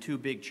into two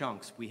big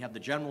chunks. We have the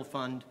general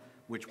fund,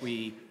 which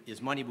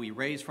is money we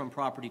raise from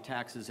property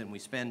taxes and we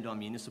spend on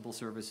municipal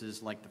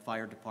services like the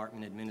fire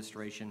department,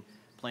 administration,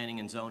 planning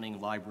and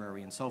zoning,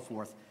 library, and so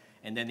forth.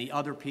 And then the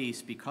other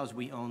piece, because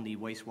we own the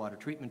wastewater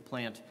treatment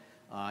plant,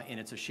 and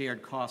it's a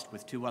shared cost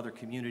with two other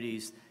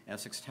communities,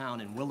 Essex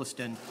Town and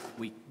Williston,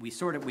 we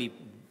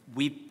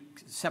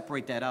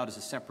separate that out as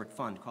a separate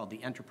fund called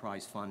the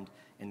enterprise fund,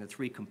 and the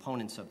three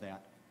components of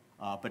that.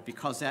 But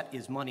because that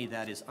is money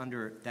that is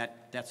under,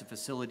 that's a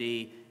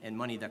facility and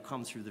money that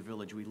comes through the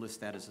village, we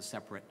list that as a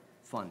separate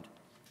fund.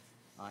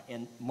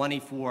 And money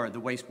for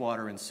the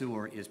wastewater and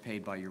sewer is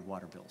paid by your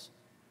water bills.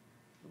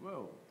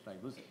 Whoa, did I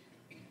lose it?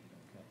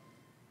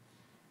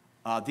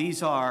 Okay.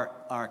 These are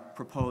our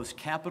proposed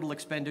capital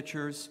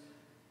expenditures.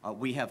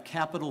 We have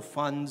capital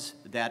funds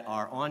that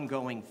are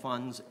ongoing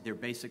funds. They're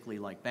basically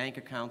like bank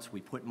accounts. We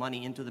put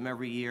money into them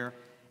every year.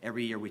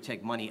 Every year we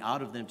take money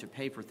out of them to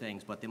pay for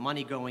things, but the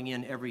money going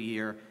in every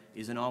year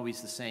isn't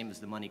always the same as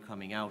the money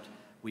coming out.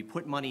 We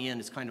put money in,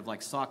 it's kind of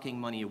like socking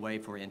money away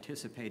for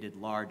anticipated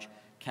large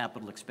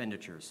capital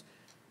expenditures.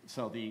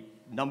 So the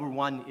number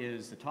one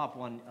is, the top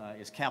one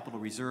is capital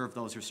reserve.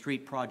 Those are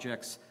street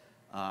projects,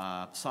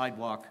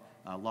 sidewalk,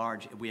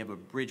 large. We have a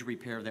bridge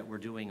repair that we're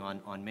doing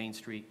on Main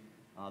Street.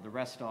 The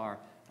rest are,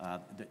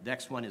 the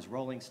next one is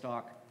rolling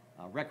stock.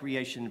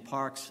 Recreation and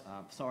parks,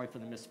 sorry for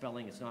the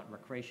misspelling, it's not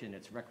recreation,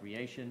 it's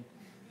recreation.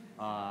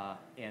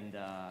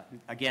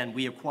 Again,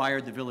 we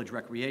acquired the village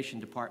recreation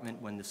department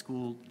when the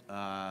school,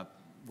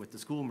 with the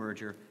school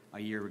merger a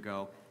year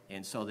ago,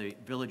 and so the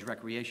village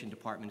recreation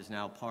department is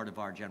now part of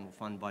our general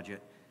fund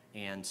budget,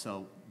 and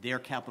so their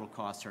capital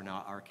costs are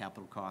now our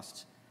capital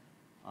costs.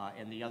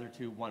 And the other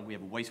two, one, we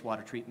have a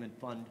wastewater treatment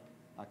fund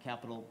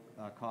capital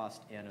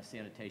cost and a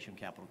sanitation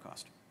capital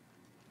cost.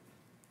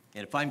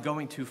 And if I'm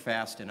going too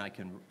fast and I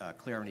can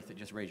clear anything,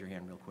 just raise your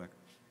hand real quick.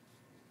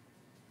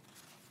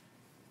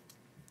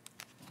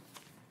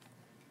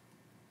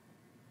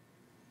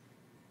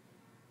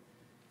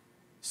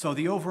 So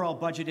the overall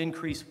budget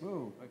increase,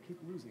 whoa, I keep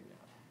losing that.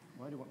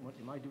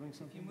 Am I doing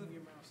something? You move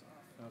your mouse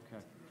off.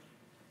 Okay.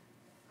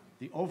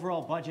 The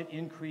overall budget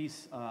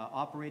increase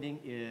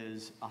operating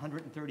is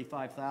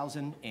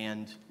 $135,000,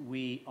 and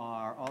we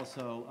are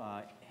also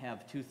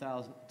have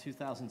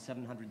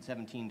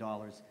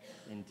 $2,717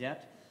 in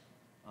debt.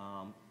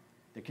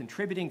 The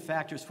contributing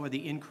factors for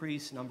the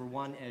increase, number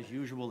one, as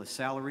usual, is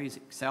salary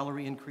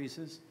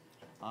increases.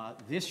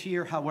 This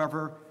year,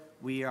 however,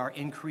 we are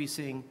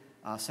increasing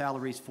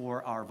salaries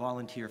for our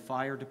volunteer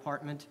fire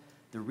department.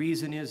 The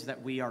reason is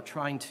that we are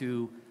trying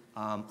to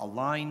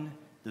align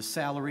the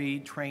salary,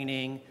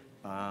 training,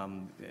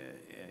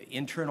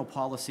 internal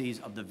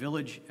policies of the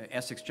village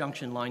Essex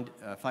Junction line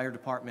fire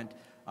department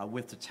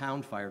with the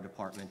town fire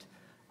department.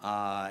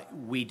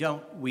 We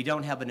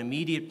don't have an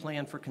immediate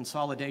plan for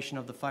consolidation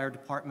of the fire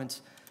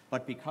departments,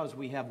 but because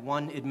we have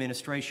one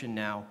administration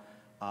now,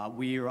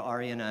 we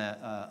are in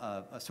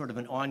a sort of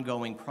an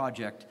ongoing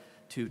project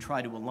to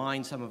try to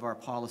align some of our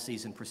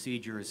policies and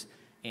procedures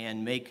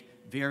and make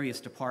various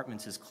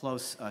departments as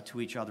close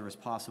to each other as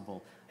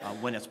possible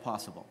when it's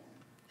possible.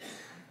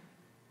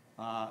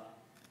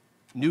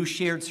 New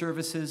shared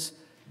services.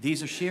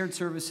 These are shared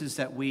services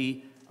that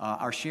we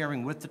are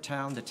sharing with the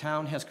town. The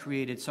town has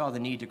saw the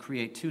need to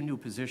create two new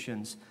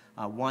positions,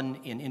 one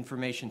in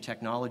information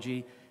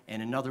technology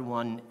and another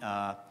one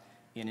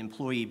in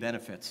employee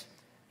benefits.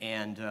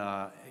 And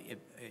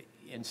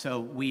so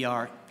we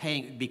are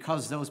paying,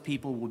 because those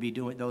people will be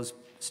doing, those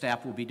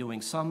staff will be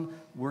doing some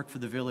work for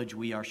the village,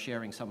 we are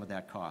sharing some of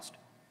that cost.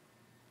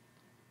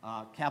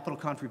 Capital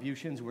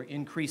contributions, we're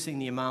increasing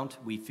the amount.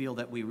 We feel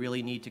that we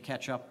really need to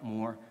catch up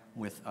more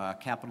with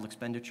capital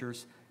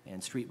expenditures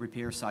and street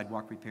repair,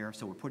 sidewalk repair.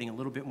 So we're putting a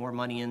little bit more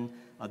money in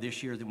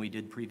this year than we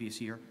did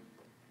previous year.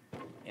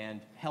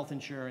 And health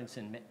insurance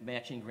and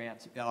matching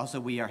grants. Also,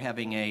 we are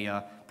having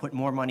put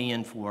more money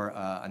in for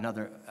an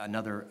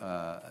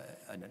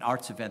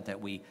arts event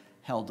that we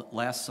held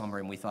last summer,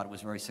 and we thought it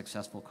was very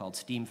successful, called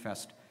Steam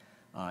Fest,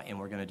 and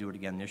we're going to do it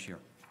again this year.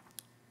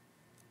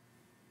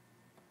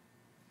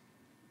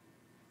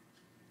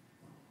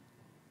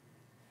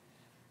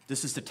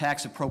 This is the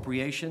tax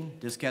appropriation.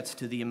 This gets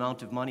to the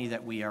amount of money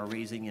that we are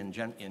raising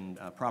in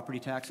property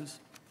taxes.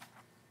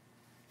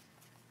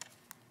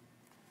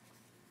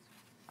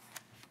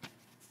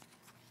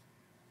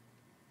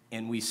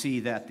 And we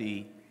see that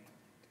the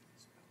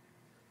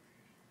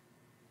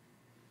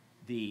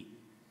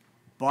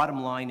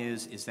bottom line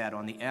is that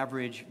on the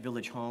average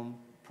village home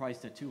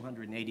priced at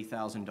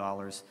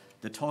 $280,000,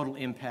 the total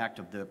impact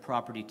of the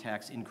property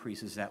tax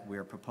increases that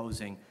we're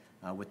proposing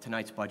with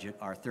tonight's budget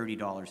are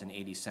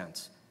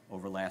 $30.80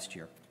 over last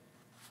year.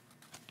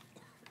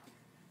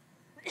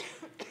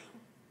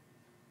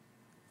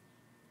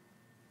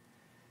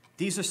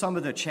 These are some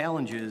of the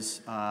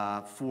challenges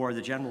for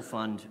the general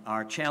fund.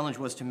 Our challenge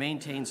was to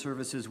maintain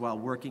services while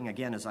working,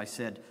 again, as I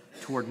said,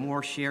 toward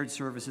more shared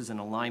services and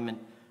alignment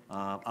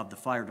of the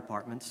fire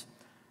departments.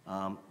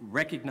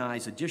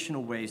 Recognize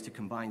additional ways to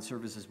combine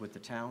services with the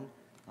town.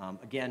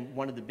 Again,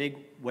 one of the big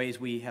ways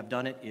we have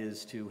done it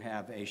is to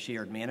have a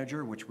shared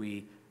manager, which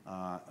we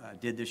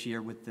did this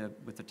year with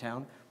the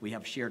town. We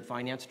have shared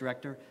finance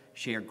director,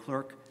 shared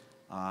clerk,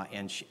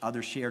 and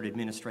other shared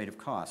administrative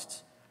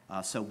costs.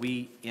 So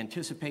we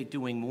anticipate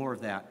doing more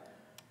of that,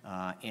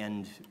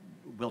 and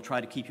we'll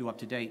try to keep you up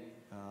to date.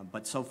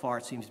 But so far,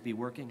 it seems to be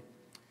working.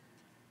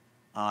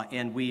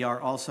 And we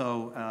are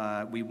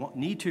also,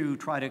 need to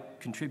try to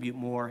contribute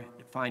more,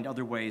 find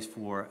other ways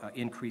for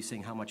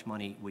increasing how much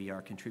money we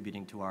are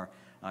contributing to our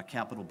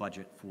capital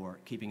budget for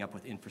keeping up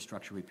with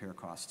infrastructure repair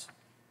costs.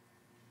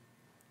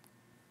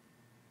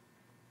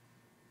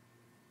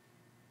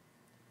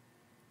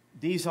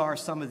 These are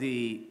some of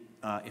the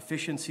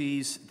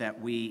efficiencies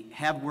that we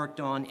have worked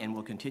on and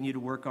will continue to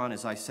work on.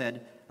 As I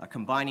said,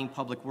 combining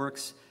public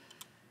works.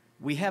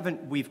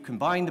 We've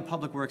combined the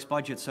public works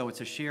budget, so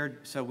it's a shared,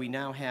 so we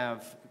now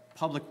have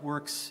public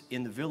works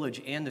in the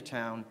village and the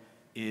town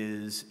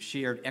is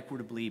shared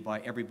equitably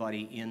by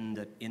everybody in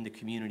the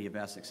community of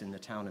Essex, in the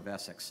town of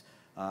Essex.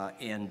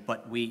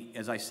 But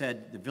as I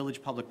said, the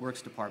village public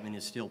works department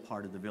is still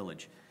part of the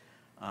village.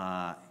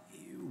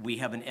 We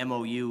have an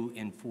MOU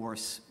in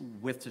force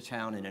with the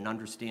town and an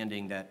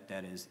understanding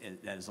that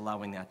is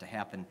allowing that to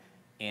happen.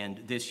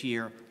 And this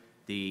year,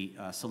 the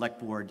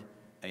select board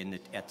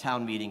at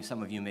town meeting,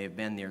 some of you may have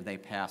been there, they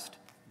passed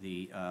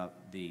the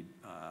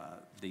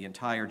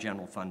entire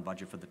general fund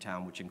budget for the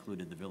town, which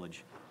included the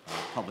village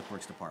public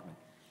works department.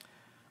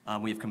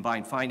 We have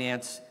combined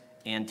finance,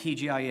 and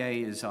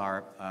TGIA is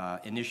our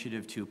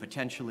initiative to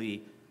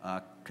potentially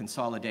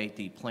consolidate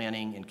the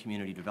planning and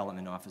community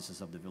development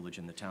offices of the village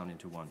and the town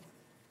into one.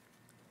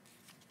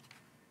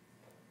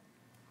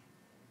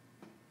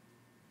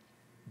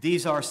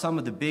 These are some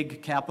of the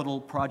big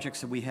capital projects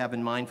that we have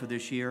in mind for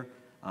this year.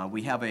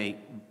 We have a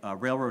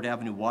Railroad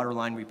Avenue water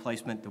line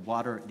replacement.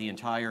 The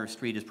entire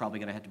street is probably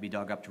going to have to be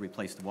dug up to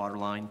replace the water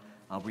line.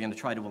 We're going to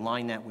try to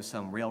align that with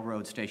some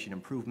railroad station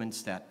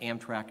improvements that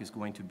Amtrak is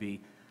going to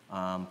be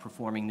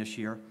performing this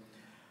year.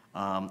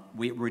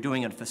 We're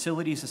doing a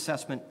facilities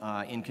assessment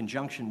in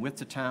conjunction with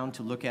the town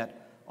to look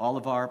at all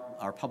of our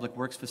public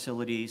works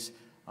facilities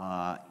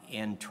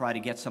and try to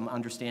get some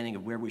understanding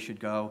of where we should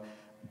go.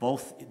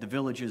 Both the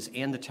villages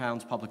and the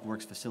town's public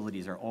works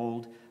facilities are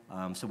old,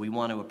 so we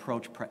want to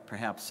approach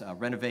perhaps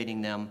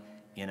renovating them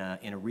in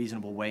a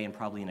reasonable way and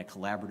probably in a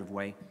collaborative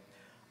way.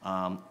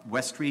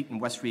 West Street and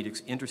West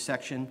Street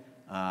intersection,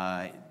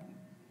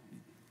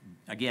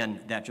 again,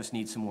 that just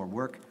needs some more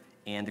work.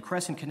 And the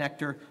Crescent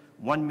Connector,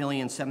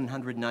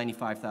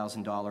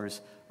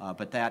 $1,795,000,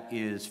 but that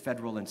is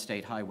federal and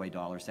state highway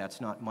dollars. That's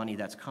not money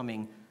that's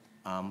coming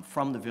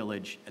from the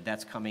village.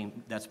 That's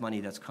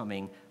money that's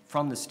coming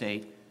from the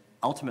state,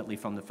 ultimately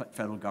from the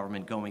federal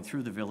government, going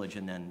through the village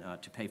and then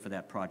to pay for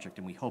that project,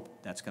 and we hope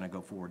that's going to go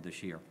forward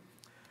this year.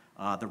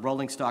 The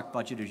rolling stock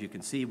budget, as you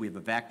can see, we have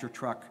a Vector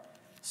truck,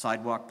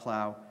 sidewalk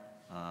plow,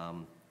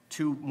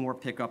 2 more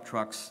pickup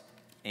trucks,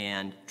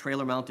 and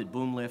trailer-mounted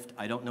boom lift.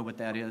 I don't know what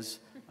that is,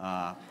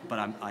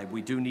 but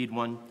we do need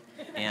one,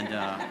 and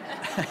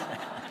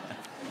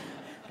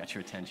got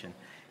your attention.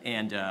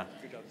 And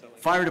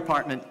fire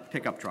department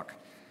pickup truck.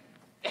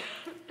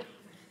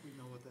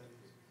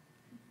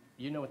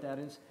 You know what that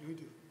is? We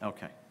do.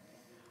 Okay.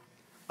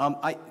 I'm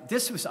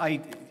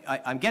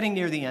getting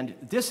near the end.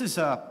 This is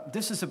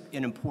an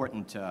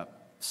important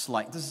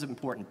slide. This is an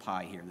important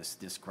pie here,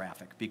 this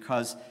graphic,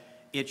 because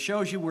it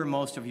shows you where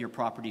most of your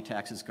property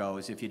taxes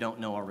goes, if you don't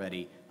know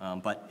already.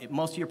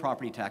 Most of your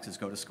property taxes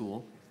go to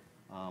school,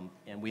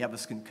 and we have a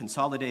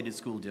consolidated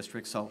school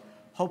district. So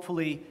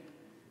hopefully,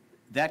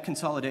 that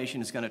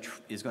consolidation is going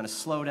to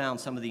slow down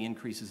some of the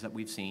increases that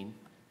we've seen.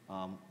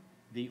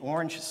 The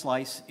orange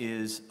slice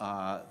is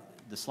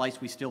the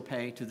slice we still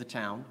pay to the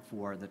town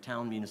for the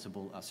town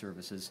municipal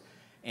services,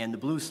 and the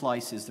blue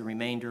slice is the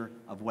remainder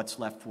of what's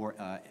left for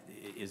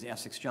is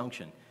Essex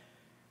Junction.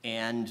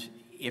 And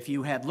if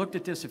you had looked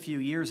at this a few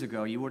years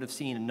ago, you would have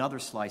seen another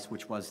slice,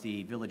 which was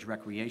the village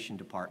recreation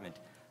department.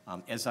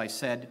 As I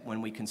said,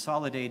 when we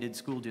consolidated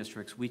school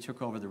districts, we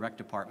took over the rec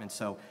department,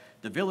 so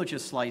the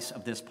village's slice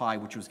of this pie,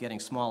 which was getting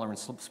smaller and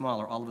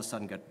smaller, all of a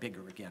sudden got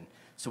bigger again.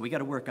 So we got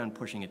to work on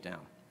pushing it down.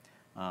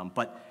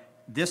 But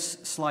this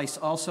slice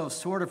also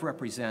sort of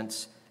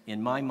represents,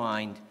 in my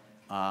mind,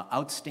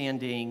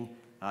 outstanding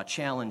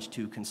challenge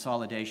to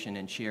consolidation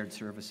and shared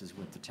services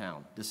with the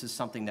town. This is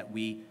something that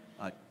we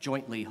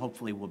jointly,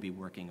 hopefully, will be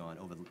working on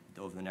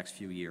over the next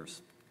few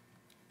years.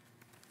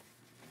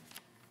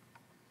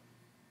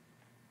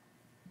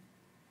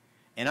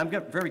 And I'm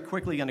very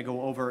quickly going to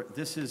go over,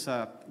 this is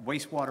a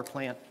wastewater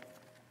plant.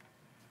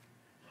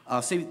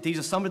 See, these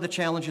are some of the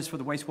challenges for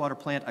the wastewater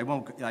plant. I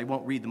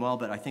won't read them all,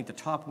 but I think the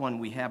top one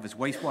we have is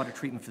wastewater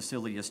treatment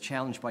facility is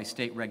challenged by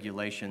state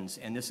regulations,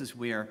 and this is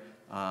where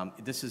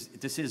this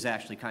is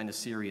actually kind of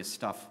serious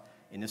stuff,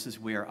 and this is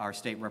where our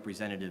state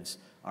representatives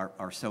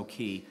are so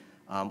key.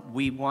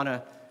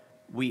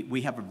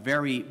 We have a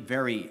very,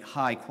 very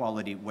high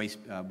quality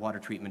water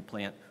treatment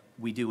plant.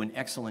 We do an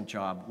excellent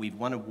job. We've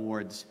won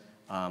awards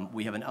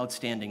We have an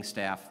outstanding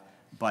staff,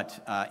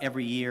 but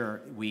every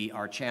year we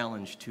are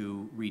challenged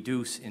to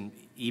reduce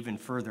even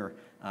further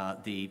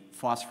the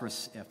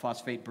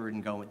phosphate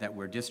burden that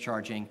we're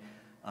discharging,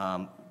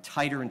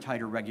 tighter and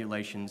tighter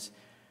regulations,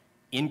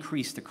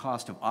 increase the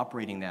cost of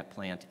operating that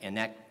plant, and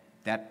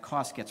that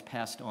cost gets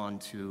passed on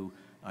to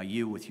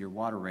you with your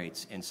water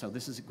rates. And so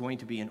this is going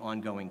to be an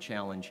ongoing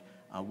challenge.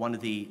 One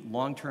of the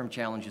long-term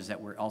challenges that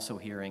we're also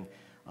hearing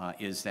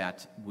is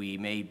that we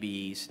may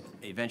be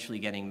eventually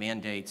getting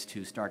mandates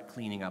to start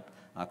cleaning up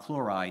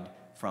chloride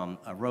from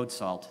road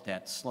salt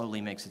that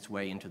slowly makes its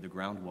way into the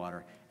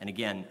groundwater. And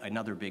again,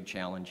 another big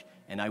challenge.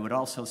 And I would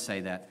also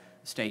say that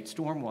state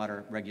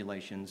stormwater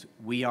regulations,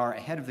 we are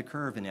ahead of the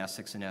curve in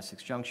Essex and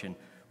Essex Junction.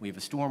 We have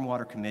a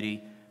stormwater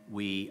committee.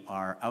 We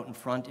are out in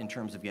front in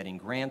terms of getting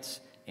grants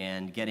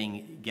and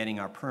getting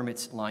our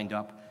permits lined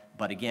up.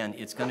 But again,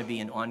 it's going to be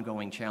an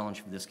ongoing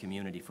challenge for this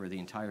community, for the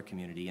entire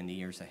community in the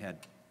years ahead.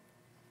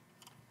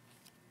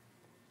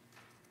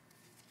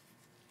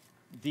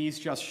 These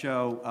just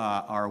show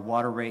our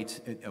water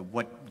rates,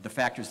 what the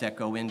factors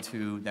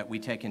that we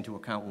take into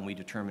account when we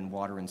determine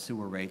water and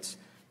sewer rates.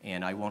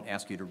 And I won't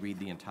ask you to read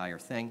the entire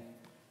thing.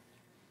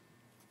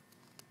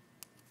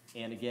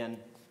 And again,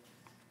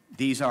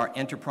 these are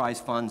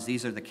enterprise funds.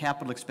 These are the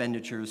capital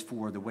expenditures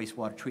for the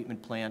wastewater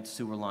treatment plant,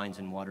 sewer lines,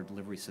 and water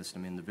delivery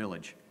system in the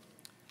village.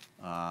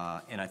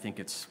 And I think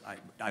it's,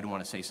 I don't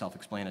want to say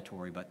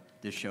self-explanatory, but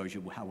this shows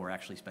you how we're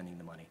actually spending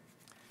the money.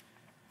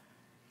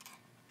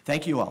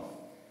 Thank you all.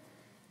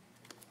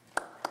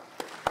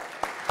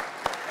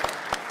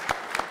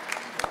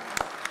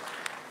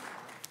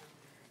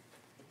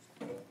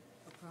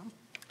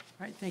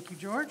 All right, thank you,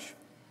 George.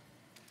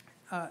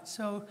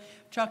 So,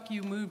 Chuck,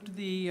 you moved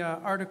the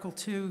Article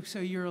 2, so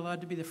you're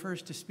allowed to be the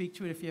first to speak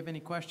to it if you have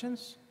any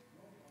questions.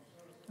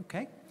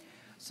 Okay.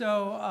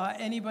 So,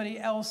 anybody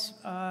else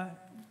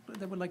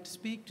that would like to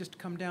speak, just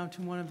come down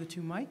to one of the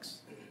two mics.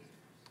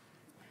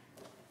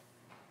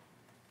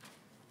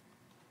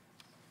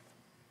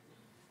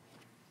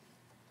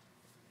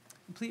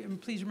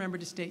 Please remember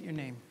to state your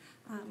name.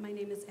 My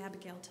name is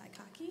Abigail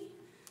Taikaki,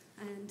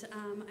 and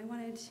I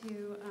wanted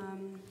to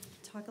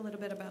talk a little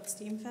bit about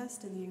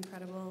SteamFest and the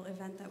incredible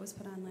event that was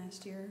put on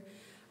last year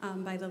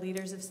by the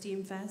leaders of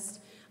SteamFest.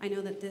 I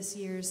know that this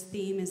year's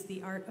theme is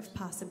the art of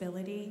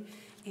possibility,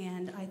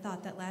 and I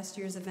thought that last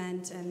year's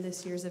event and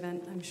this year's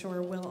event, I'm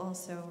sure, will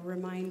also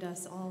remind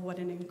us all what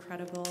an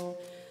incredible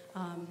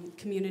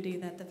community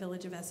that the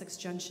Village of Essex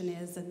Junction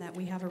is, and that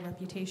we have a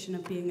reputation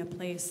of being a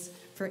place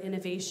for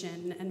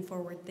innovation and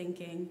forward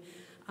thinking.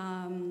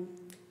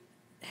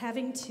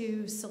 Having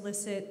to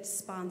solicit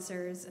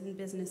sponsors and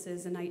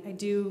businesses, and I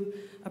do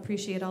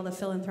appreciate all the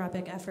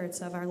philanthropic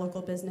efforts of our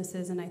local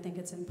businesses, and I think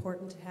it's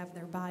important to have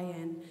their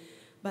buy-in.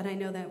 But I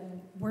know that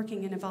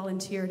working in a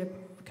volunteer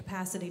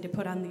capacity to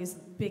put on these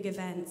big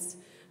events,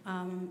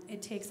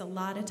 it takes a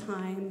lot of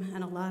time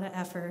and a lot of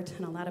effort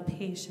and a lot of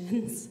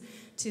patience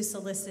to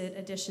solicit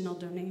additional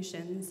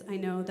donations. I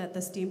know that the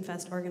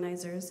SteamFest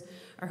organizers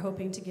are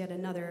hoping to get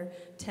another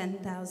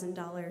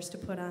 $10,000 to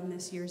put on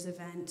this year's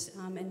event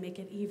and make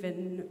it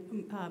even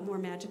more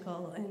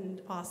magical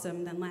and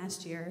awesome than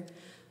last year.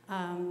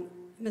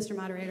 Mr.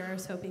 Moderator, I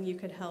was hoping you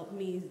could help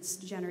me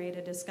generate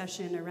a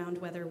discussion around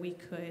whether we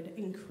could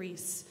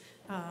increase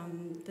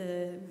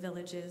the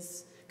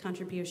village's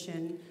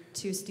contribution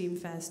to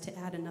SteamFest to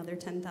add another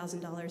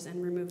 $10,000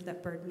 and remove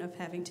that burden of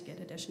having to get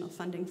additional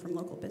funding from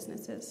local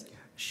businesses.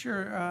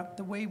 Sure.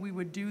 The way we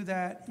would do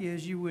that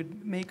is you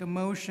would make a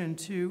motion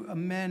to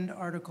amend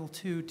Article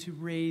 2 to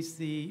raise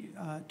the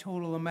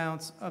total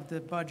amounts of the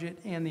budget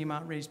and the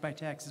amount raised by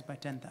taxes by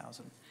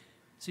 $10,000.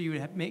 So you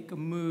would make a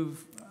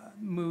move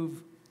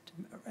to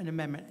an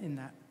amendment in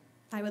that.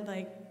 I would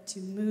like to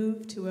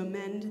move to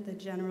amend the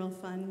general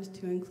fund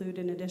to include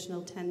an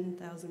additional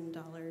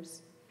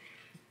 $10,000.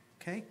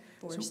 Okay.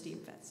 For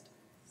SteamFest.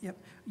 Yep.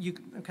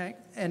 Okay.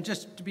 And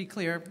just to be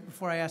clear,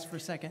 before I ask for a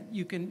second,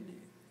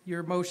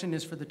 your motion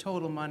is for the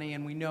total money,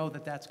 and we know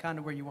that that's kind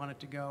of where you want it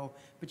to go,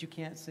 but you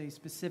can't say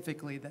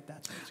specifically that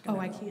that's where it's going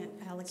to go. Oh, I can't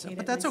allocate it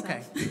but that's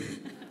myself. okay.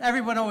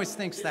 Everyone always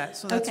thinks that,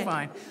 so that's Okay.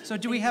 fine. So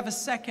do we have a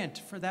second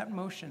for that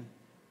motion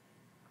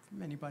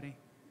from anybody?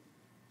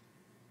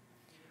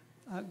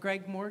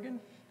 Greg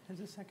Morgan has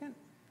a second?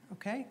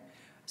 Okay.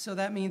 So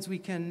that means we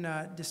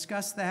can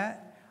discuss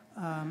that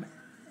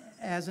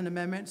as an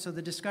amendment. So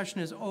the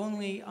discussion is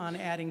only on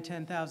adding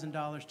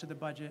 $10,000 to the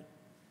budget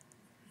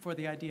for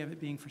the idea of it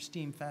being for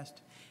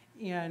SteamFest.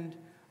 And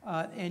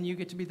you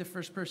get to be the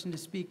first person to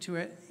speak to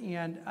it.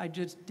 And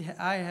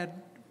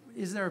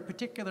is there a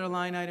particular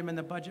line item in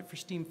the budget for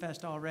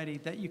SteamFest already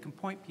that you can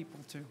point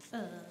people to?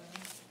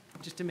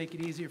 Just to make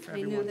it easier for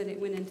everyone. I know that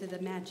it went into the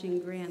matching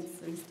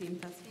grants and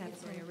SteamFest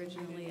category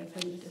originally of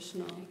an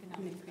additional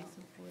increase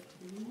of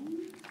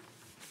 14.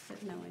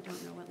 But no, I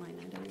don't know what line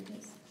item it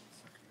is.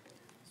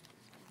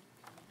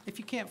 If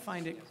you can't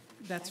find it,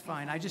 that's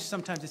fine.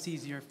 Sometimes it's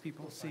easier if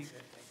people see.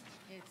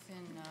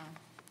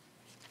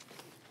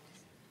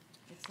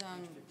 It's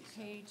on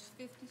page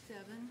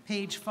 57.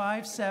 Page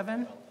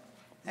 57.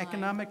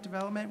 Economic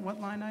development, what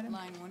line item?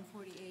 Line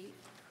 148.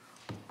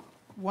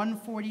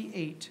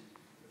 148.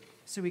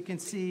 So we can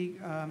see,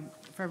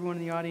 for everyone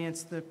in the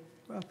audience, the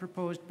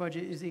proposed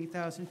budget is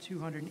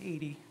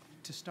 $8,280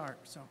 to start.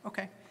 So,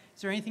 okay.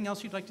 Is there anything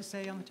else you'd like to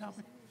say on the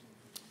topic?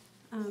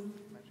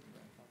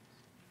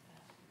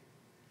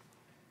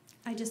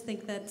 I just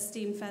think that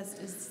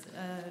Steamfest is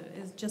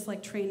just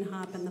like Train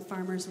Hop and the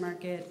Farmers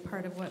Market,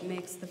 part of what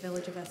makes the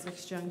Village of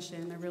Essex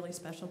Junction a really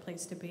special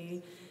place to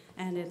be.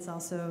 And it's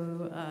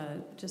also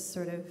just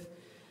sort of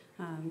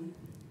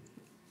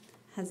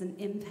has an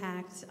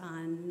impact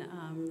on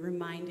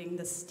reminding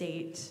the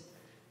state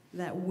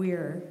that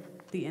we're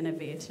the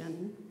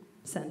innovation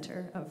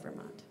center of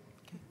Vermont.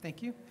 Okay,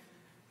 thank you.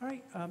 All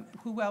right,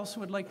 who else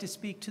would like to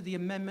speak to the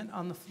amendment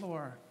on the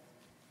floor?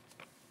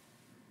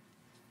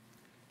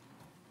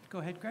 Go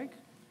ahead, Greg.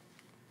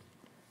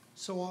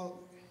 So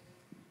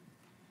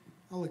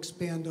I'll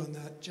expand on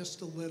that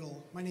just a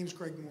little. My name's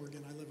Greg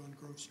Morgan. I live on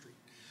Grove Street.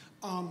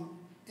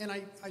 And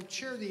I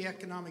chair the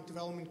Economic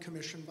Development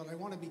Commission, but I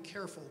want to be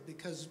careful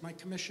because my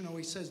commission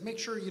always says, make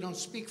sure you don't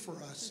speak for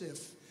us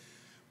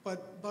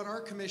but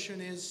our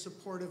commission is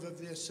supportive of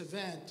this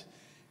event.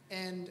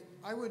 And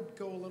I would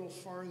go a little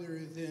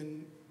farther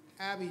than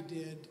Abby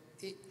did.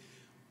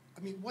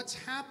 I mean, what's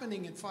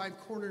happening at Five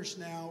Corners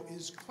now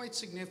is quite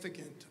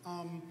significant.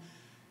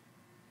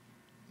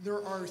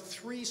 There are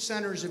 3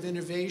 centers of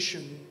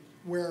innovation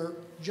where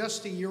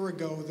just a year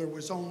ago there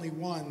was only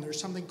one. There's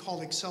something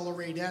called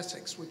Accelerate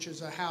Essex, which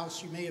is a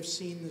house. You may have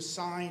seen the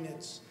sign.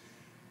 It's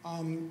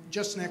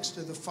just next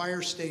to the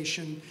fire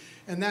station.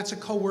 And that's a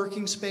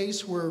co-working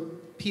space where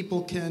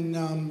people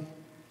can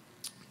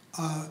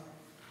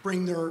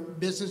bring their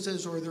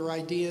businesses or their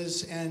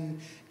ideas and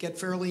get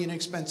fairly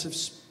inexpensive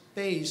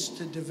space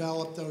to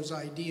develop those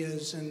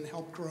ideas and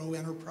help grow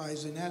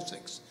enterprise in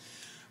Essex.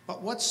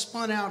 But what's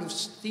spun out of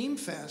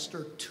Steamfest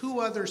are 2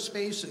 other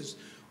spaces.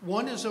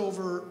 One is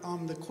over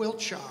the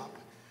quilt shop.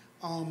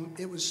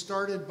 It was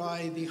started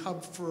by the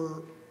Hub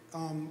for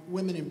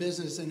Women in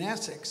Business in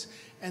Essex.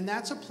 And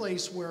that's a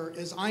place where,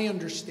 as I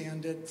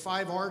understand it,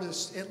 5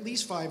 artists, at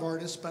least 5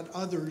 artists, but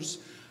others,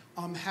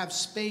 have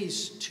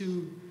space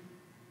to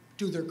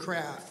do their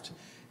craft.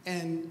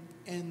 And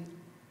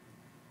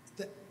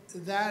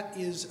that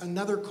is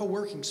another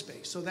co-working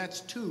space. So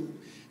that's 2.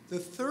 The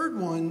third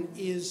one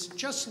is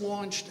just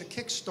launched a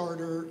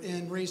Kickstarter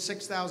and raised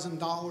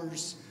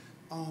 $6,000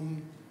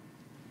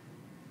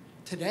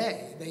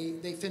 today.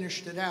 They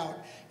finished it out,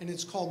 and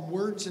it's called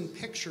Words and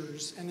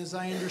Pictures. And as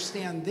I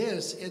understand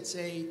this, it's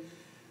a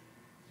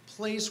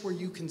place where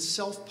you can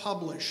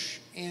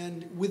self-publish,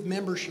 and with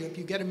membership,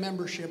 you get a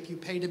membership, you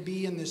pay to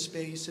be in this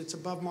space, it's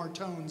above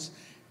Martone's,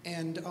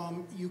 and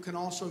you can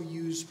also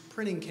use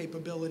printing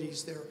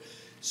capabilities there.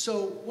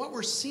 So what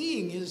we're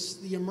seeing is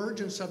the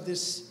emergence of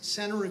this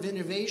center of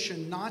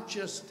innovation, not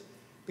just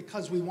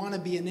because we want to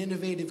be an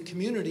innovative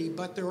community,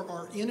 but there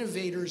are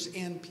innovators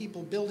and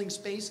people building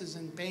spaces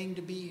and paying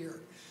to be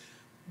here.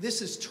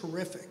 This is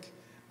terrific.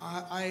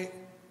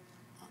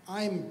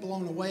 I'm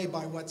blown away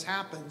by what's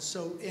happened.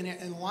 So, and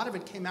a lot of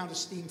it came out of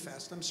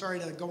Steamfest. I'm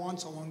sorry to go on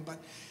so long, but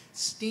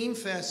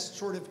Steamfest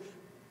sort of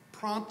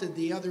prompted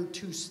the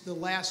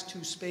last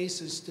 2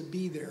 spaces to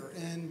be there.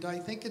 And I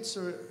think it's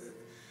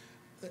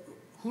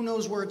who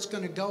knows where it's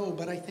going to go,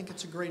 but I think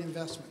it's a great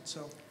investment.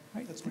 So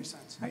that's my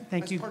sense. All right,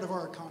 thank you. As part of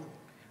our economy.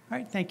 All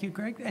right, thank you,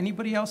 Greg.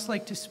 Anybody else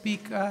like to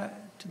speak to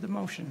the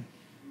motion?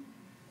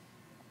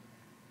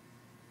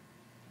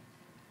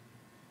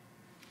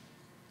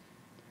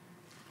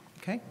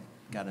 Okay,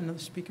 got another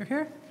speaker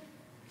here.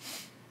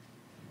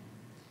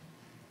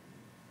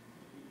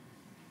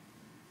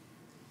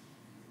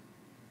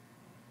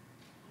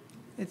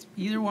 It's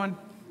either one.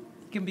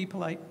 You can be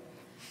polite.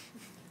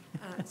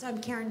 So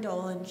I'm Karen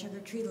Dolan, Sugar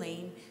Tree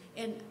Lane,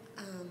 and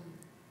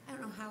I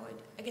don't know how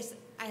I guess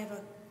I have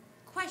a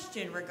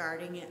question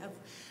regarding it.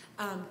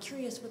 I'm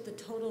curious what the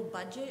total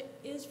budget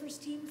is for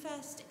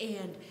Steamfest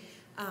and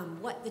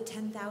what the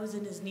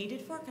 $10,000 is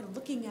needed for. Kind of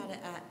looking at it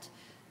at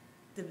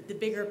the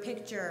bigger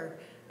picture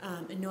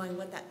and knowing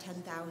what that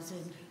 $10,000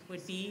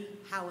 would be,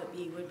 how it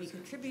would be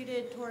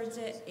contributed towards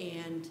it,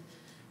 and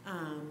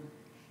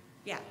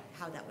yeah,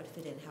 how that would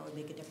fit in, how it would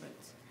make a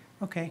difference.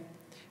 Okay,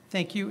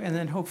 thank you, and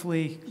then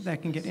hopefully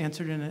that can get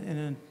answered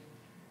in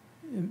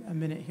a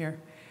minute here.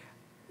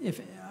 If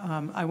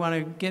I want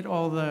to get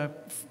all the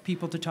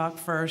people to talk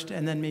first,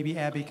 and then maybe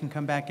Abby can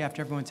come back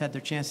after everyone's had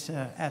their chance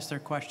to ask their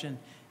question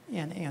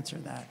and answer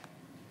that.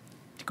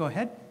 Go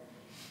ahead.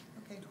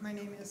 Okay, my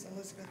name is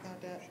Elizabeth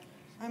Audette.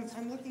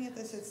 I'm looking at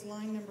this, it's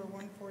line number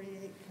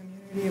 148,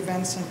 community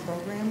events and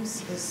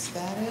programs. Is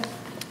that it?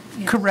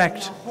 Yes.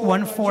 Correct,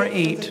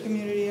 148. The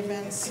community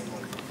events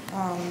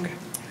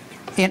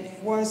and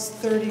was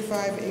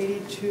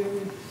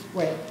 3582,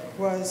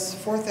 was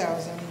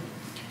 4,000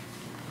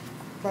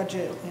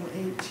 budget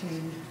in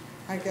 18.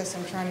 I guess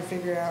I'm trying to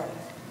figure out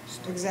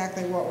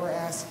exactly what we're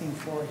asking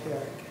for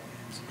here.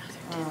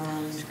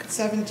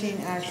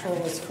 17 actual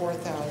was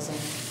 4,000.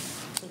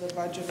 So the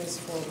budget is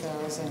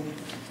 4,000,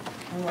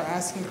 and we're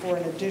asking for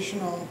an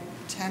additional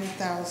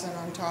 10,000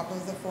 on top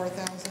of the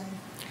 4,000?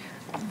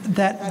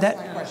 That's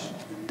my question.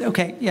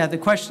 Okay, yeah, the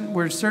question,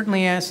 we're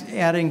certainly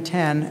adding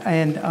 10,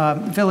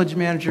 and village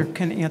manager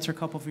can answer a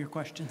couple of your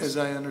questions. As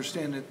I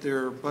understand it,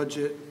 their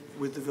budget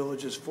with the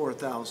village is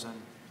 4,000,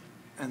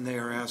 and they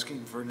are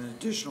asking for an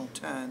additional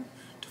 10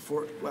 to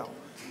 4, well,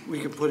 we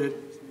could put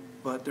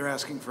it, but they're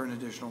asking for an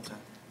additional 10.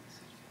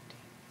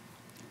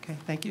 Okay,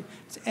 thank you.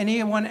 Does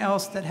anyone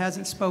else that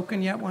hasn't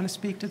spoken yet want to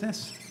speak to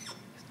this?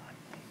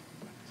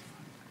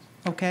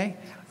 Okay.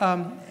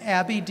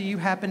 Abby, do you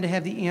happen to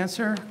have the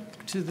answer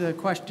to the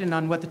question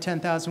on what the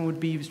 10,000 would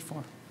be used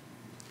for?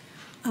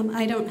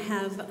 I don't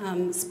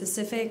have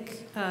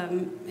specific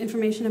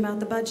information about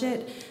the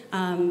budget,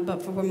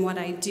 but from what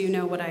I do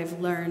know, what I've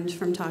learned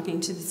from talking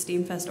to the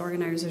Steamfest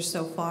organizers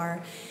so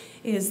far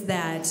is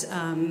that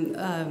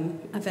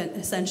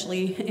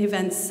essentially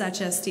events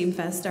such as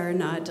Steamfest are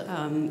not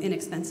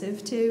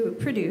inexpensive to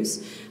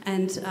produce,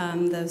 and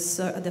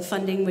the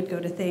funding would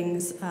go to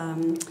things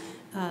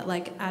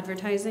like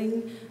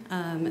advertising,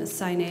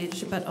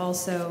 signage, but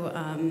also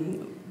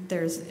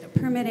there's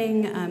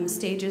permitting,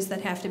 stages that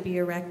have to be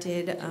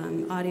erected,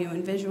 audio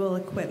and visual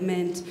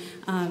equipment.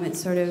 It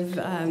sort of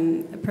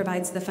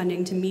provides the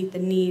funding to meet the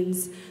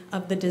needs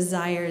of the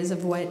desires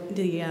of what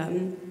the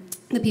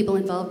people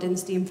involved in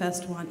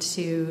Steamfest want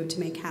to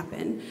make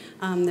happen.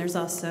 There's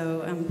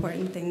also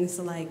important things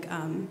like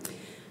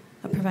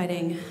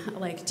providing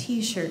like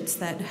T-shirts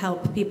that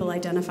help people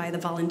identify the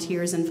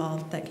volunteers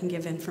involved that can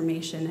give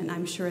information, and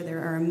I'm sure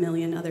there are a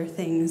million other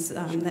things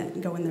that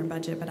go in their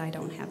budget, but I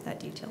don't have that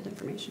detailed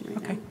information right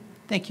now. Okay,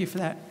 thank you for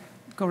that.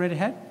 Go right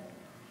ahead.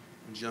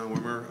 I'm John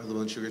Wimmer. I live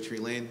on Sugar Tree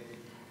Lane.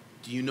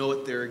 Do you know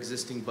what their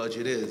existing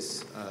budget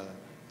is?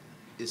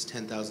 Is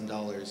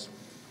 $10,000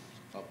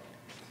 a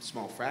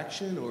small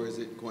fraction, or is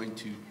it going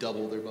to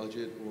double their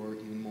budget or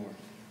even more?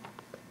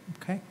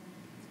 Okay.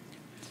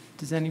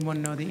 Does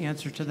anyone know the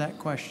answer to that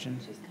question?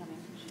 She's coming.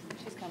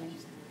 She's coming.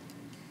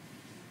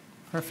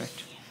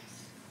 Perfect.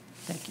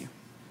 Thank you.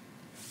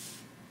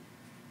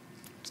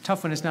 It's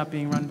tough when it's not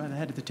being run by the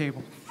head of the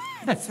table.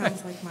 It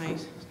sounds like my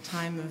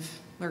time of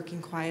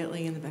lurking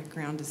quietly in the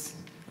background is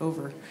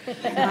over.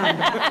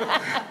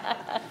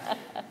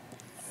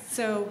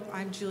 So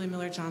I'm Julie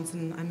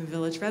Miller-Johnson. I'm a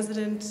village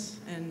resident,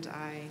 and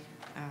I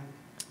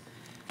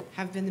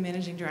have been the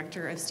managing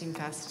director of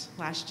Steamfest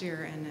last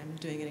year, and I'm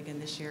doing it again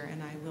this year.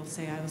 And I will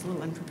say I was a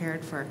little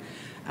unprepared for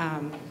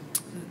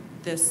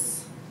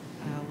this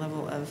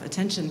level of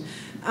attention.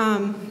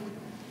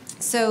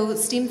 So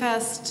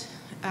Steamfest,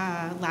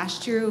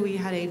 last year we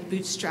had a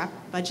bootstrap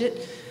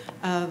budget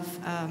of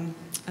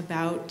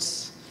about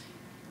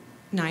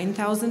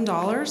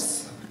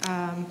 $9,000,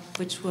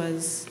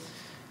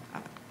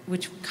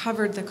 which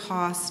covered the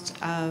cost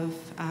of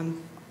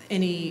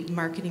any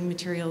marketing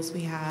materials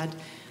we had,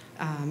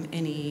 I'm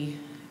trying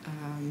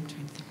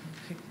to think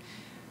real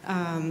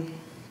quick.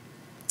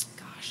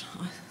 Gosh,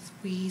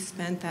 we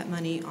spent that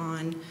money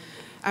on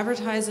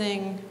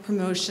advertising,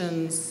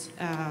 promotions,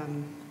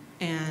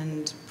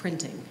 and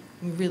printing.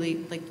 We really,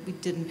 we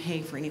didn't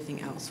pay for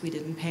anything else. We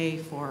didn't pay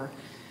for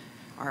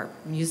our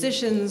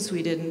musicians.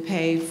 We didn't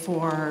pay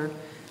for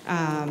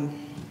our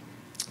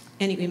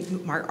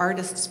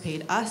artists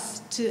paid us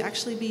to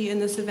actually be in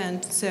this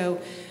event.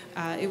 So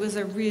it was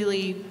a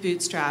really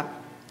bootstrap,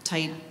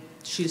 tight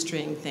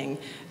shoestring thing.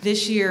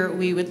 This year,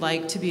 we would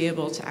like to be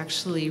able to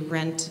actually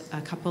rent a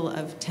couple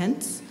of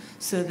tents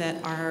so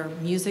that our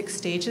music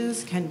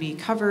stages can be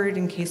covered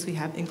in case we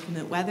have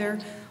inclement weather.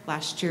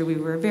 Last year, we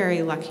were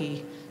very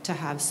lucky to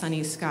have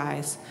sunny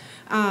skies.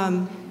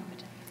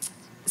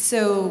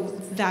 So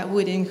that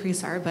would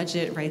increase our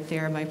budget right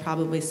there by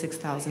probably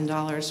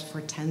 $6,000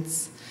 for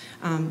tents.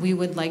 We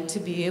would like to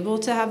be able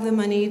to have the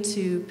money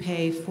to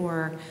pay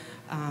for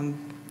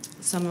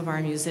some of our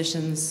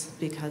musicians,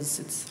 because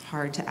it's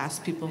hard to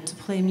ask people to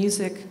play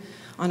music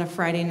on a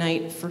Friday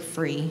night for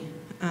free.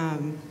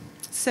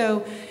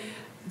 So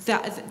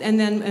that, and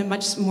then a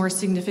much more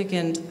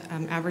significant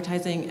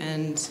advertising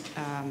and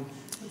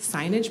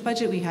signage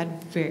budget. We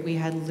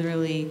had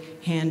literally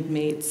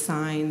handmade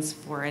signs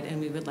for it, and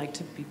we would like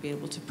to be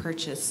able to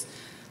purchase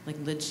like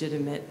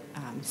legitimate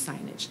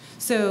signage.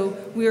 So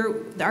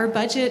our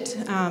budget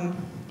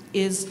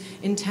is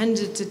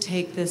intended to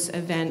take this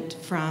event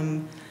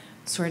from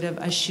sort of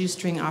a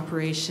shoestring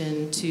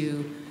operation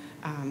to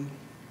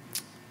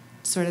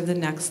sort of the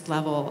next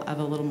level of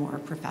a little more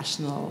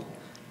professional,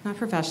 not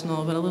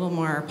professional, but a little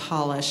more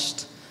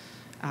polished,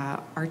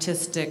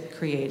 artistic,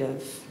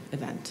 creative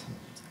event.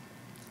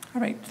 All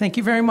right, thank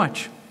you very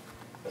much.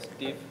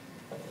 Steve,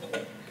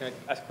 can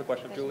I ask a quick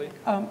question of Julie?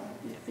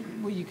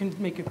 Well, you can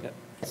make a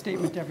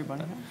statement to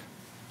everybody.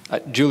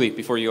 Julie,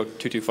 before you go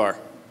too far.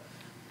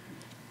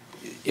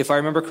 If I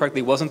remember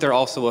correctly, wasn't there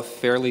also a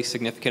fairly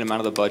significant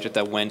amount of the budget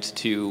that went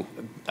to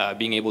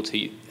being able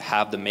to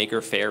have the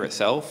maker fair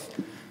itself,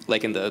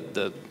 like in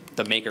the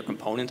maker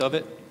component of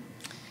it?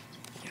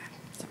 Yeah,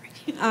 sorry.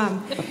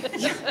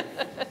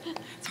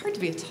 It's hard to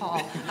be tall,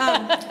 so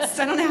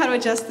I don't know how to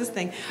adjust this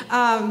thing.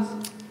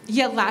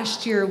 Yeah,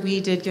 last year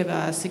we did give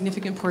a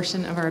significant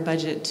portion of our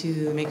budget to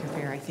the Maker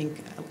Faire. I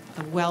think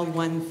well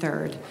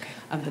 1/3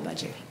 of the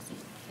budget.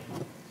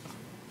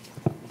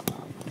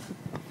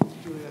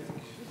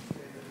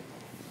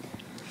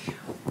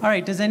 All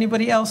right, does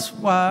anybody else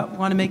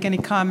want to make any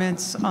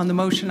comments on the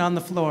motion on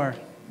the floor?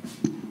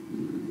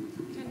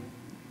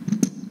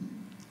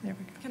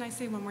 Can I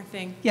say one more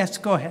thing? Yes,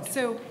 go ahead.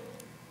 So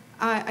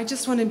I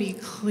just want to be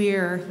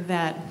clear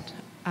that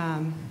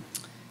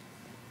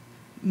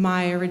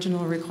my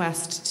original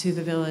request to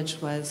the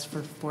village was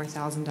for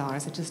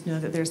 $4,000. I just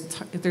know that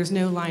there's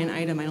no line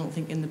item, I don't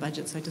think, in the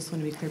budget, so I just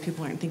want to be clear.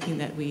 People aren't thinking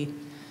that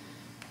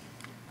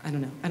I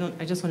don't know.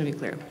 I just want to be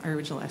clear. Our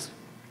original ask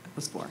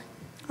was 4. All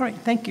right,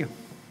 thank you.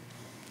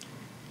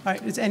 All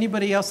right, is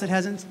anybody else that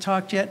hasn't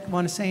talked yet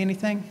want to say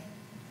anything?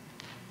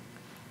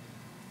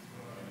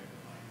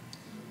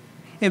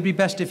 It would be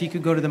best if you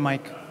could go to the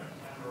mic.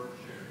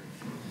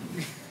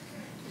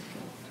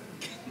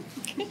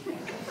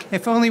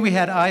 If only we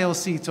had aisle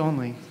seats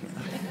only.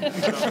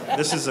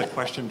 This is a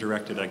question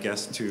directed, I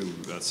guess, to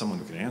someone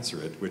who can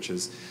answer it, which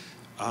is,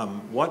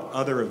 what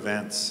other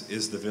events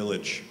is the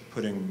village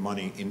putting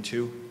money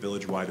into,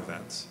 village-wide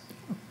events?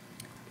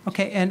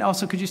 Okay, and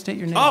also could you state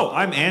your name? Oh,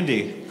 I'm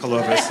Andy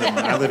Kolovis, and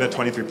I live at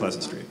 23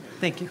 Pleasant Street.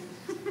 Thank you.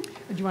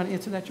 Do you want to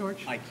answer that,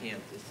 George? I can.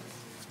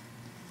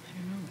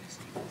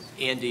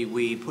 Andy,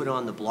 we put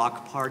on the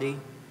block party.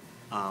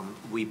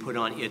 We put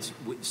on,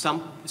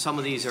 some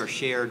of these are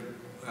shared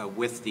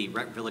with the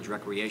Village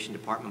Recreation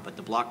Department, but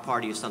the block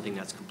party is something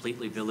that's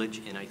completely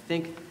village. And I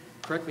think,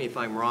 correct me if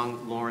I'm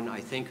wrong, Lauren,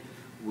 I think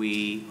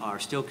we are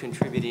still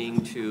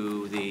contributing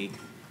to the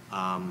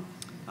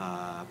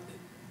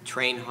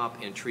train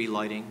hop and tree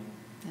lighting.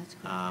 That's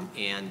great.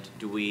 And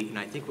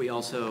I think we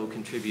also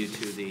contribute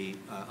to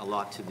a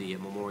lot to the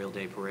Memorial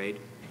Day Parade.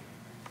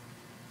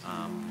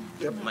 Am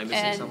I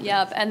missing something?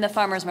 Yep, and the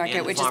farmer's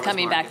market, which is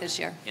coming back this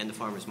year. And the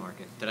farmer's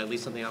market. Did I leave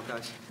something out,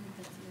 guys?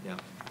 Yeah.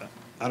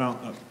 I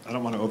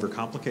don't want to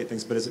overcomplicate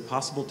things, but is it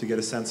possible to get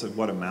a sense of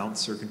what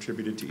amounts are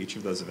contributed to each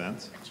of those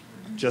events?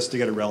 Just to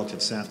get a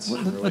relative sense.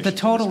 But the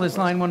total is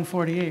line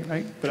 148,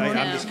 right? But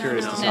I'm just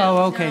curious to see.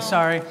 Oh, okay,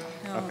 sorry.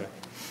 Okay.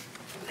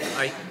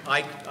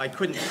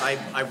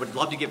 I would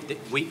love to give,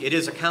 it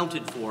is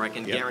accounted for, I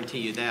can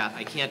guarantee you that.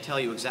 I can't tell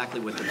you exactly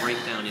what the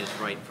breakdown is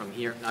right from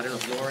here. I don't know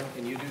if Lauren,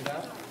 can you do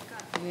that?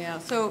 Yeah,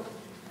 so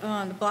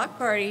the block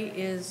party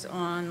is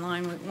on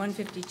line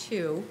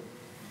 152,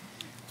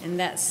 and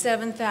that's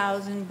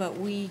 7,000, but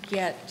we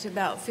get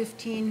about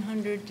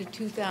 1,500 to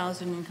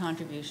 2,000 in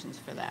contributions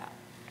for that.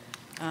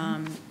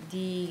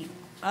 The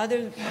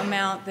other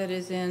amount that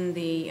is in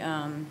the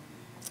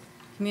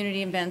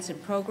community events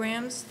and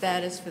programs,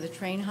 that is for the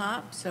train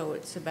hop, so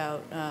it's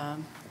about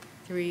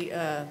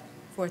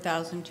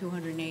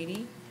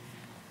 4,280.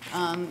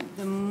 The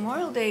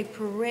Memorial Day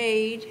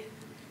Parade,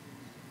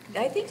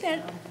 I think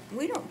that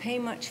we don't pay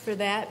much for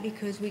that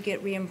because we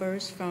get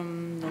reimbursed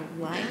from the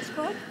Lions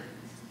Club.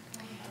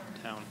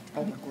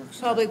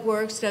 Public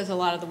Works does a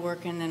lot of the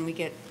work, and then we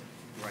get,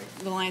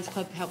 the Lions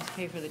Club helps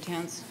pay for the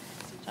tents.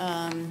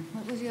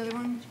 What was the other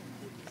one?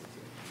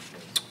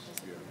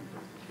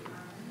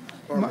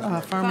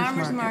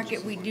 Farmers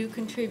Market, we do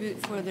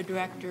contribute for the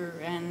director,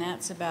 and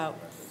that's about,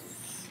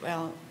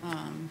 well,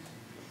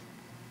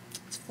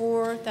 it's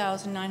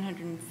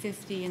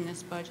 $4,950 in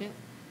this budget.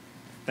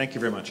 Thank you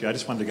very much. Yeah, I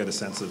just wanted to get a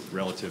sense of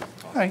relative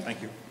cost. All right.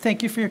 Thank you.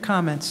 Thank you for your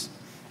comments.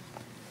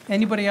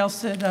 Anybody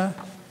else that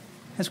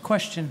has a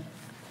question?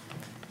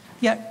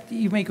 Yeah,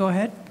 you may go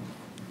ahead.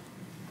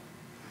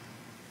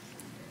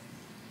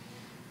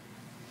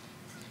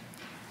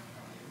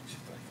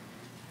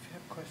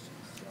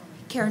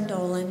 Karen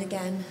Dolan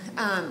again.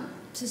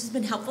 So this has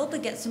been helpful to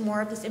get some more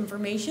of this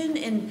information,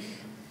 and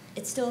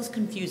it still is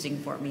confusing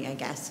for me, I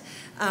guess.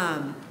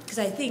 Because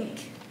I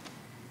think,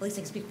 at least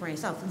I can speak for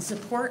myself, in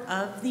support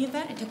of the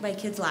event. I took my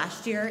kids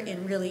last year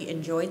and really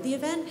enjoyed the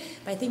event.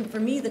 But I think for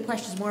me, the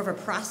question is more of a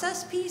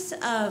process piece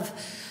of,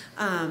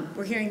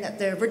 we're hearing that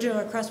the original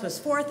request was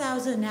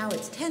 4,000, now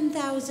it's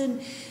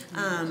 10,000.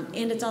 And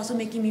it's also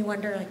making me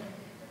wonder, like,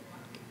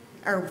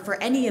 or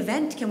for any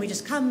event, can we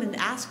just come and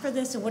ask for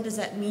this, and what does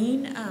that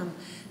mean?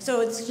 So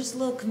it's just a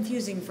little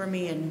confusing for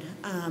me, and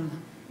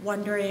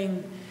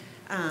wondering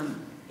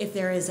if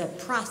there is a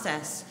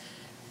process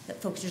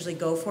that folks usually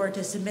go for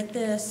to submit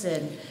this,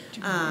 and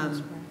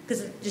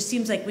because it just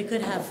seems like we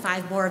could have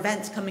 5 more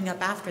events coming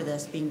up after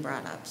this being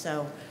brought up.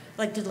 So I'd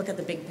like to look at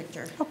the big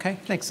picture. Okay,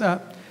 thanks.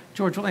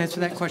 George will answer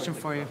that question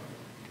for you.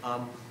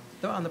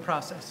 On the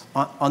process.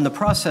 On the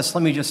process,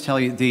 let me just tell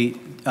you, the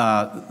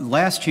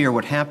last year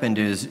what happened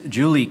is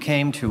Julie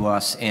came to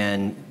us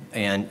and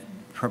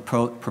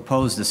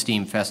proposed the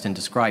Steam Fest and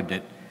described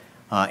it,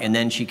 and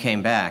then she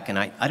came back, and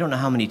I don't know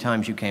how many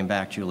times you came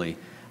back, Julie,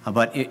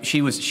 but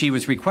she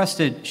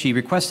requested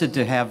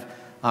to have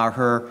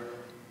her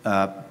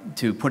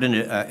to put in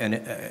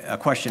a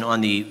question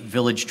on the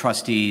village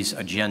trustees'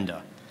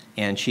 agenda,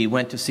 and she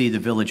went to see the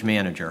village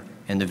manager,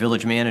 and the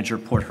village manager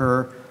put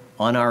her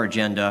on our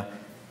agenda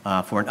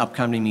for an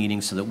upcoming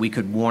meeting so that we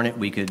could warn it,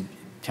 we could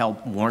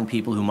warn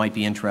people who might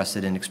be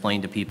interested and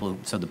explain to people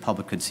so the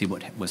public could see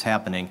what was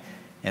happening.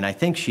 And I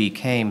think she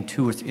came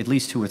at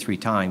least 2 or 3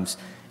 times,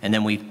 and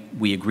then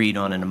we agreed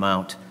on an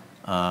amount.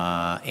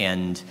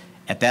 And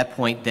at that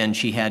point, then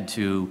she had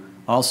to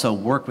also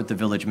work with the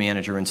village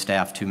manager and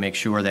staff to make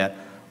sure that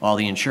all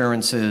the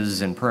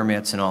insurances and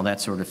permits and all that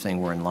sort of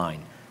thing were in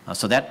line.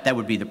 So that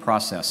would be the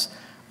process.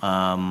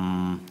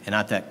 And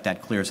not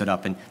that clears it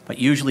up. But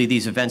usually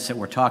these events that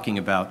we're talking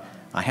about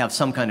have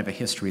some kind of a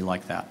history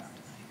like that.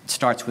 It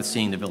starts with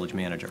seeing the village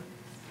manager.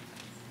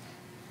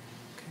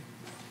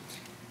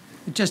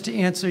 Just to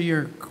answer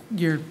your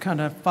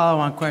kind of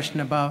follow-on question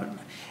about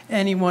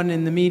anyone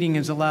in the meeting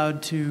is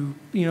allowed to,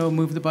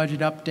 move the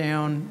budget up,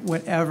 down,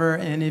 whatever,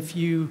 and if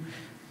you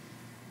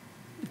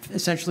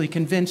essentially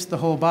convince the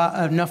whole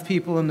enough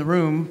people in the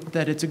room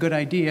that it's a good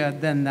idea,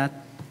 then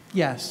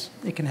yes,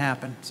 it can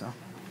happen. So,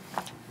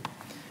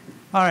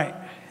 all right.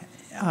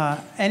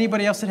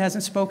 Anybody else that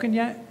hasn't spoken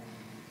yet?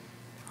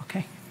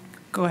 Okay,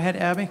 go ahead,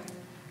 Abby.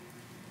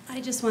 I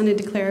just wanted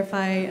to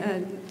clarify,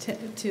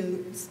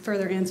 to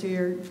further answer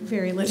your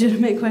very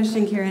legitimate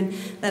question, Karen,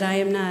 that I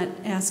am not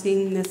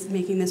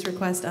making this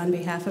request on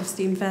behalf of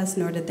Steamfest,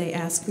 nor did they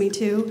ask me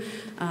to.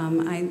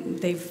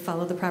 They've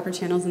followed the proper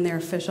channels, and their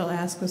official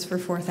ask was for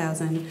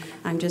 $4,000.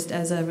 I'm just,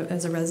 as a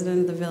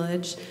resident of the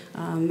village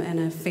and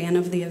a fan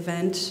of the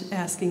event,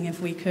 asking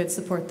if we could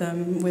support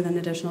them with an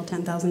additional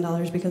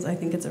 $10,000 because I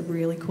think it's a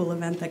really cool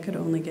event that could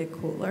only get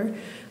cooler.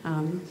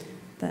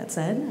 That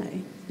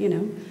said,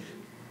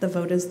 the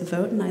vote is the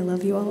vote, and I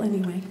love you all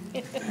anyway.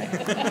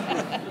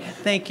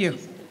 Thank you.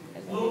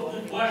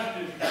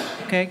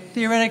 Okay,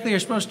 theoretically, you're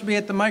supposed to be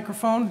at the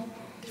microphone,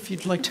 if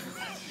you'd like to.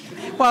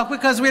 Well,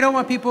 because we don't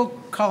want people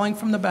calling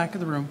from the back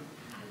of the room.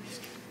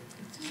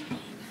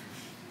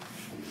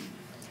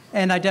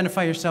 And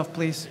identify yourself,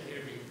 please.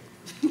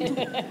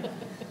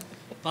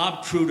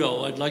 Bob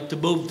Trudeau, I'd like to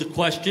move the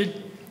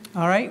question.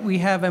 All right, we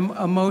have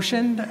a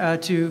motion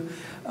to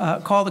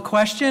call the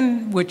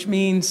question, which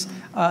means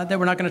that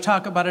we're not going to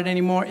talk about it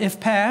anymore.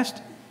 If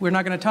passed, we're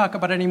not going to talk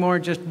about it anymore,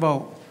 just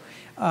vote.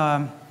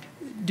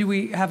 Do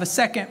we have a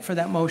second for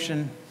that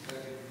motion?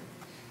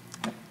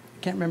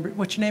 Can't remember.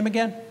 What's your name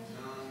again?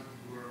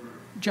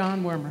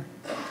 John Wormer.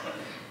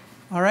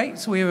 All right,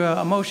 so we have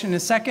a motion and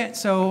a second.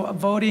 So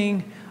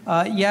voting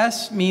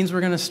yes means we're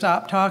going to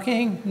stop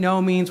talking.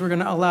 No means we're going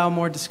to allow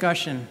more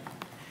discussion.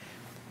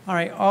 All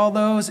right, all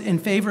those in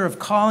favor of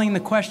calling the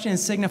question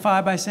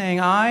signify by saying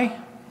aye.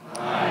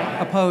 Aye.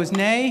 Opposed,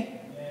 nay.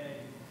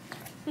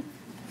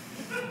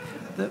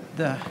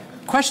 The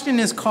question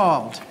is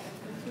called.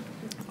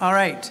 All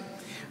right,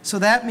 so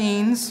that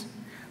means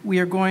we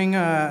are going,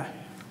 let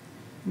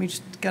me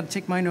just got to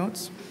take my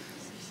notes.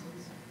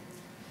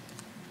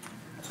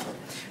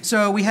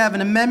 So we have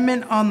an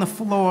amendment on the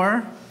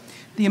floor.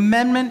 The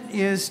amendment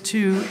is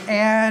to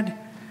add,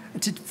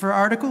 for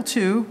Article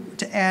 2,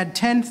 to add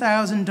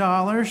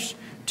 $10,000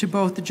 to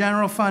both the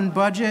general fund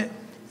budget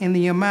and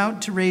the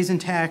amount to raise in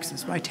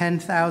taxes by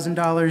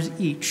 $10,000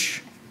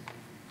 each.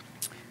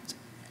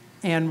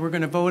 And we're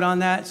going to vote on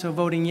that. So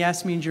voting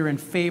yes means you're in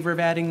favor of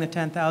adding the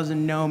 $10,000.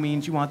 No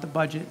means you want the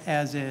budget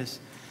as is.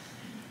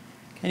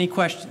 Any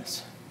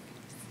questions?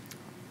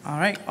 All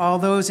right. All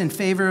those in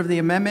favor of the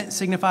amendment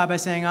signify by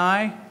saying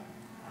aye.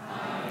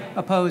 Aye.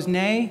 Opposed,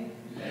 nay.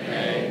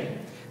 Nay.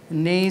 The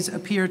nays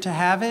appear to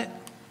have it.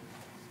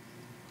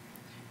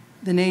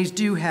 The nays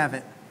do have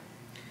it.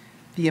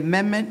 The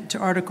amendment to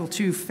Article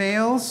 2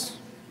 fails.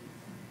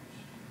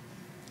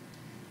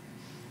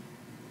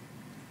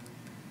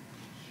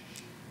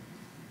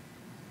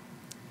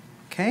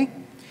 Okay,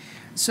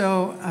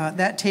 so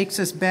that takes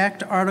us back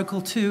to Article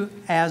 2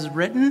 as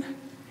written,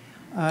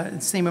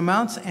 same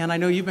amounts, and I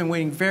know you've been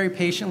waiting very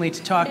patiently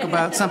to talk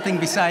about something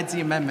besides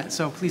the amendment,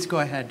 so please go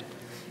ahead.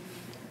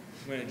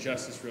 I'm going to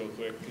adjust this real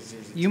quick because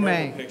there's a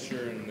terrible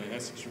picture in the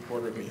Essex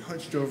Reporter of me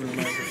hunched over the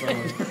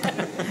microphone.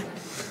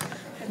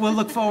 We'll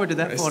look forward to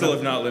that photo. I still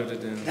have not lived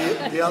it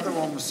down. The other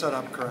one was set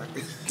up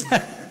correctly.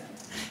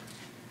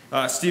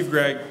 Steve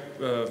Gregg,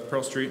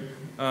 Pearl Street.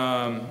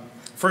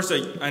 First,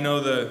 I know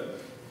the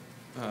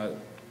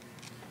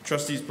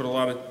trustees put a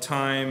lot of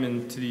time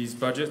into these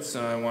budgets.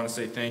 I want to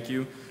say thank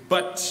you,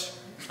 but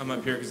I'm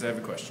up here because I have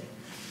a question.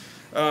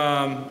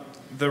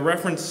 The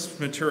reference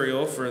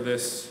material for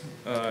this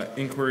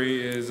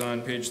inquiry is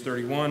on page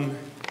 31,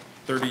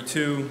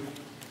 32,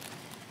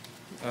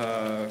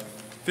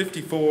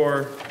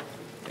 54,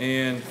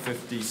 and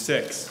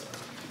 56.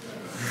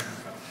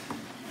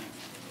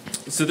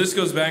 So this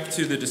goes back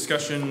to the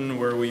discussion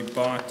where we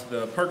bought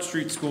the Park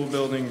Street School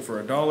building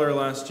for $1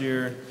 last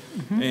year,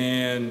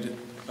 and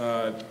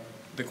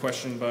the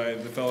question by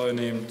the fellow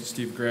named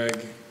Steve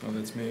Gregg, oh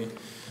that's me,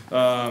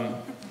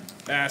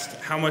 asked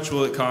how much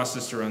will it cost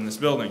us to run this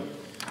building?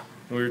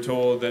 And we were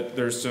told that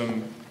there's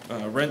some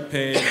rent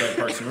paid by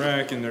Parks and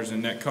Rec, and there's a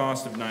net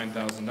cost of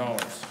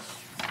 $9,000.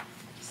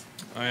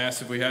 I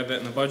asked if we had that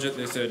in the budget.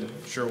 They said,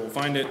 sure, we'll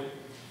find it.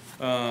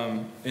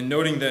 And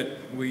noting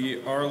that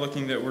we are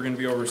looking that we're going to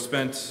be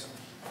overspent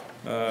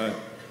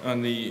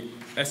on the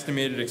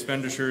estimated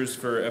expenditures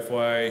for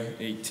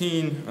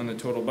FY18 on the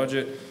total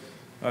budget.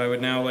 I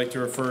would now like to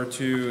refer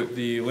to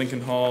the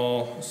Lincoln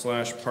Hall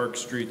 / Park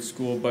Street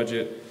School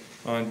budget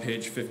on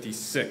page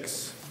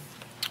 56.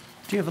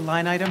 Do you have a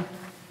line item?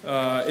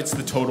 It's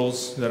the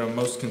totals that I'm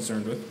most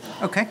concerned with.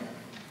 Okay.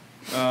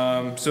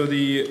 So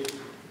the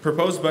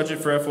proposed budget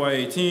for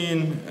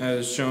FY18,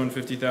 as shown,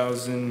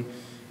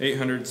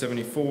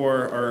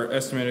 $50,874. Our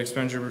estimated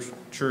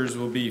expenditures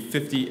will be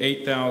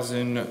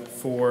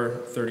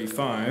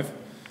 $58,435.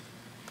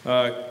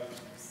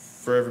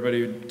 For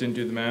everybody who didn't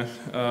do the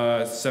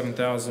math,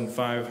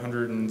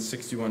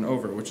 7,561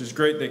 over, which is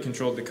great. They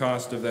controlled the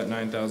cost of that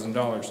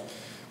 $9,000.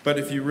 But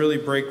if you really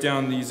break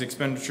down these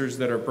expenditures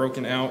that are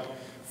broken out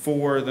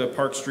for the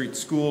Park Street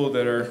School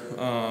that are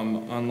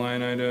on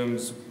line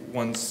items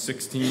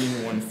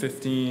 116,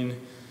 115,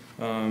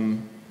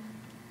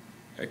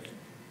 let's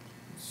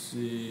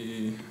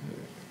see,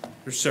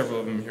 there's several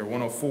of them here,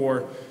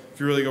 104. If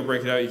you really go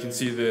break it out, you can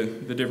see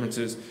the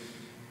differences.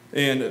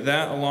 And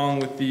that,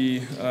 along with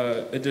the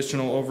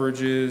additional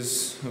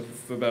overages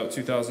of about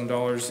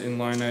 $2,000 in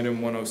line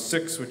item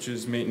 106, which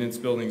is maintenance,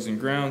 buildings, and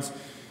grounds,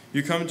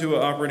 you come to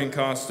an operating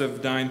cost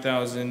of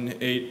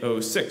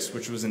 $9,806,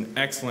 which was an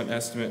excellent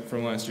estimate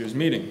from last year's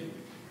meeting.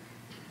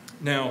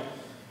 Now,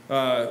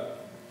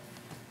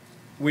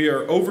 we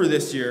are over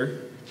this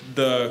year.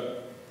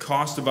 The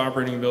cost of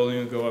operating a building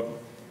will go up,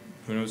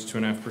 who knows,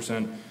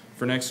 2.5%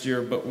 for next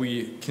year, but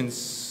we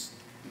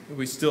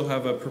still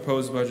have a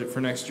proposed budget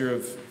for next year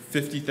of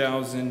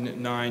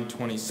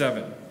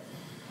 $50,927.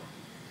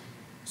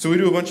 So we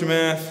do a bunch of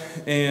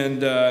math,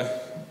 and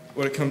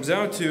what it comes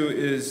out to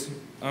is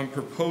I'm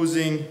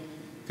proposing,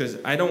 because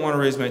I don't want to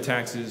raise my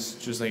taxes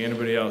just like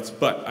anybody else,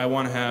 but I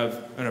want to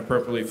have an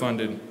appropriately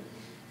funded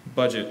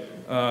budget.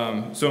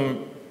 So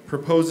I'm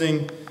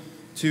proposing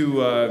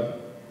to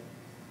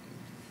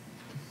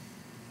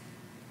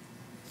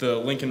the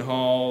Lincoln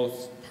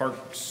Hall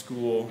Park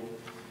School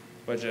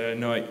budget.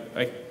 No,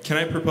 can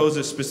I propose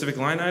a specific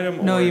line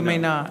item? No, you may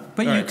not.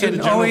 But you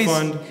can always,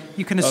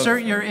 you can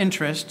assert your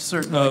interest,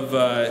 certainly. Of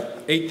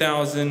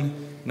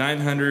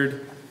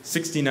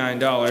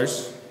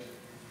 $8,969.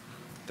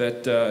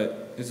 That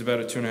is about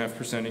a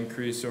 2.5%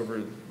 increase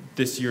over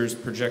this year's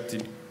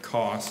projected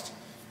cost.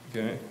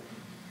 Okay,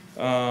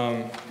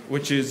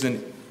 which is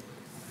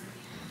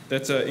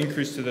that's an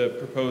increase to the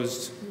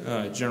proposed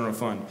general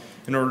fund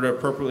in order to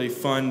appropriately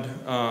fund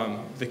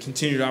the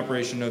continued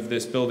operation of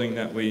this building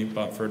that we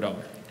bought for $1.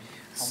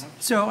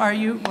 So are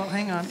you, well,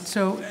 hang on.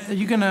 So are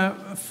you going to,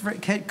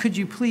 could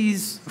you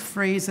please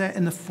phrase that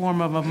in the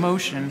form of a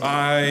motion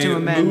to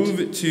amend? I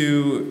move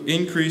to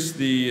increase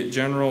the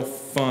general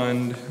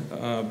fund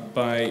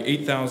by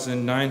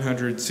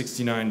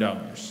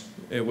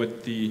 $8,969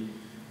 with the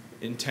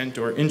intent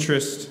or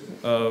interest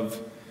of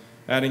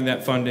adding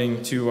that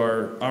funding to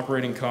our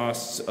operating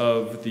costs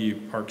of the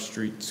Park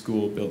Street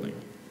School building.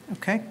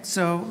 Okay,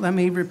 so let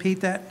me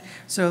repeat that.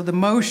 So the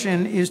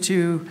motion is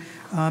to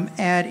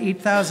add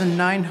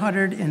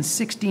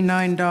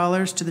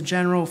 $8,969 to the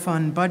general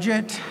fund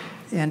budget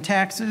and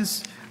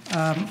taxes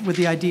with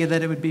the idea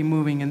that it would be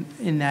moving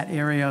in that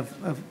area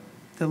of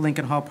the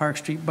Lincoln Hall Park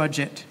Street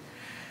budget.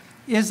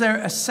 Is there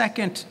a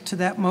second to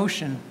that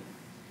motion?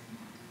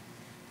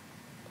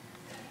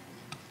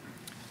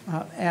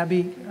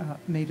 Abby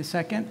made a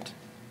second.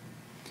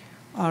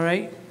 All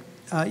right.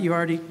 You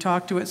already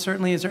talked to it,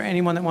 certainly. Is there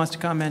anyone that wants to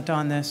comment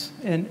on this?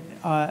 And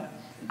do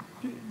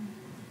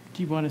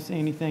you want to say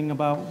anything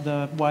about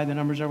why the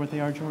numbers are what they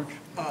are, George?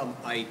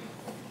 I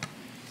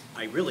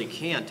really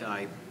can't.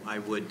 I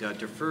would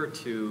defer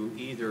to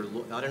either,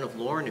 I don't know if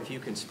Lauren, if you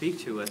can speak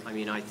to it. I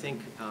mean, I think...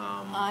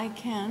 I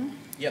can.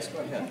 Yes, go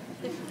ahead.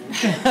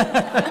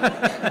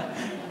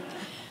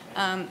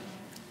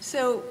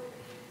 So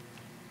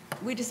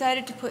we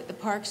decided to put the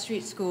Park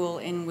Street School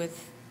in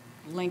with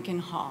Lincoln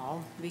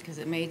Hall because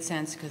it made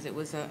sense because it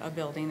was a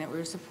building that we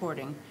were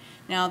supporting.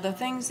 Now, the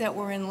things that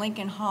were in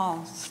Lincoln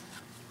Hall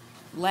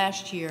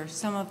last year,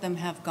 some of them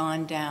have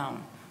gone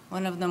down.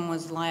 One of them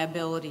was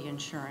liability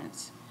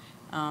insurance.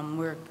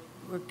 We're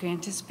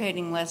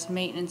anticipating less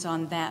maintenance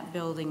on that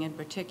building in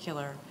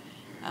particular.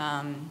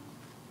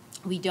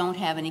 We don't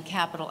have any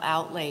capital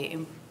outlay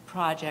in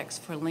projects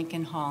for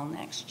Lincoln Hall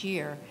next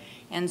year.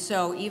 And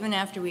so even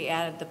after we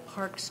added the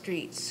Park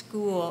Street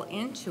School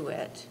into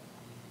it,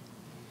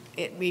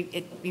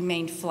 it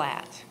remained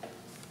flat.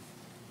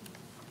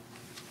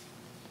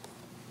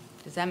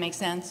 Does that make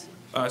sense?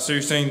 So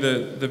you're saying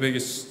the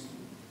biggest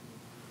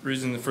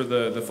reason for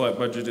the flat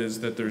budget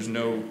is that there's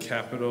no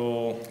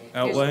capital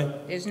outlay?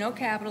 There's no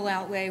capital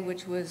outlay,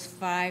 which was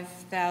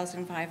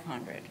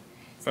 $5,500.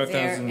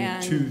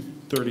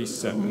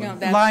 5,237. No,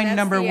 line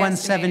number the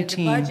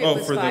 117. Oh,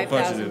 for the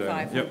budgeted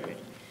item. Yep.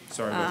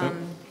 Sorry about that.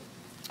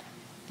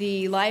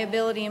 The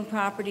liability and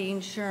property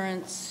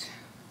insurance,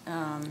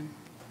 line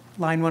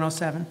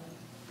 107.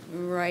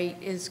 right,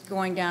 is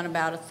going down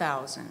about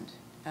 1,000.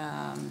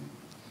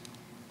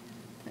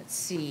 Let's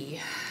see.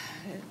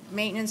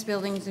 maintenance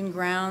buildings and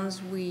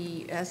grounds,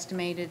 we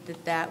estimated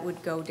that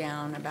would go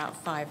down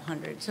about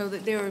 500. So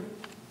that there were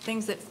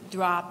things that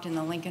dropped in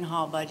the Lincoln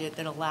Hall budget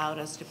that allowed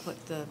us to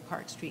put the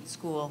Park Street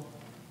School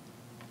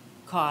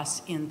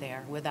costs in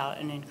there without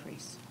an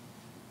increase.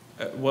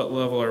 At what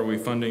level are we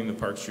funding the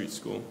Park Street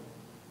School?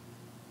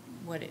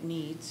 What it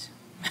needs.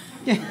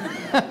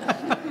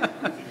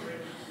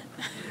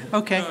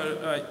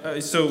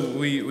 Okay. So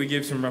we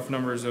gave some rough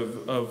numbers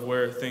of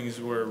where things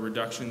were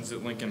reductions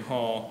at Lincoln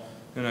Hall,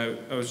 and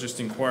I was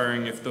just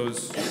inquiring if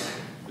those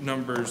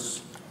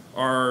numbers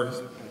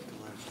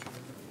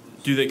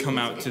do they come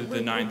out to the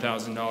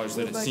 $9,000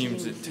 that it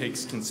seems it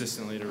takes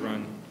consistently to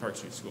run Park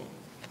Street School?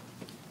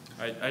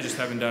 I just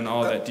haven't done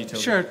all that detail.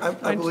 Sure.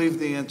 I believe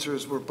the answer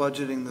is we're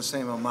budgeting the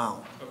same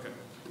amount.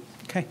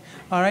 Okay.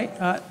 All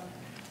right.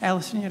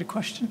 Allison, you had a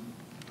question?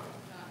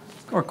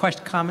 Or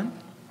question, comment?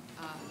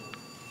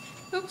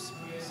 Oops,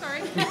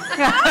 sorry.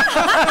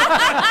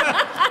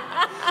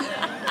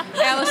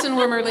 Allison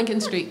Wormer,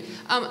 Lincoln Street.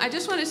 I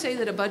just want to say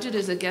that a budget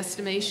is a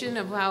guesstimation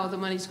of how the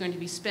money's going to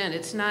be spent.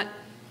 It's not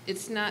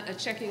a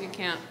checking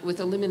account with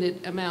a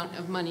limited amount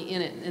of money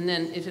in it. And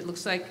then if it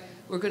looks like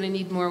we're going to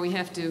need more, we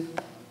have to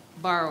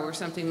borrow or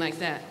something like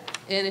that.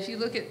 And if you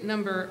look at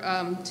number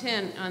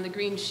 10 on the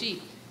green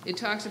sheet, it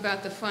talks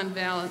about the fund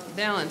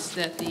balance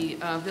that the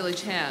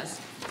village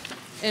has.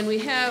 And we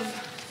have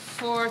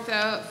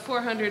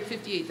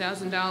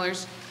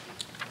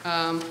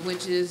 $458,000,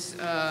 which is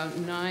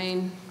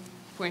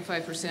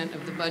 9.5%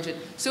 of the budget.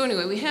 So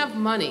anyway, we have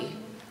money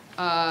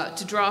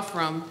to draw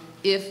from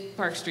if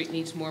Park Street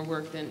needs more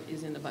work than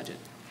is in the budget.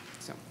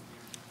 So,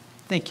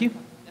 Thank you.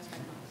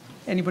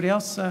 Anybody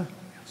else?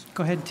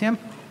 Go ahead, Tim.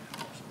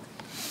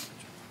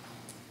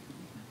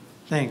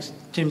 Thanks.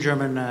 Tim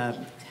German,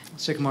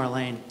 Sycamore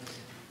Lane.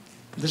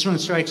 This one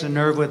strikes a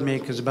nerve with me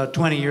because about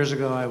 20 years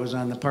ago I was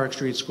on the Park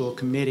Street School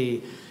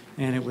Committee,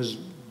 and it was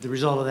the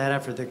result of that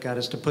effort that got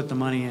us to put the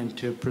money in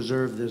to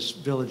preserve this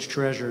village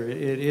treasure.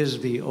 It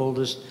is the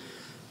oldest,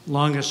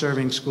 longest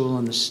serving school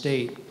in the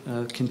state,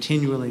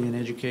 continually in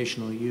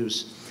educational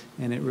use,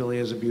 and it really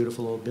is a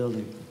beautiful old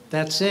building.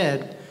 That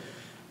said,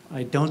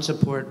 I don't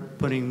support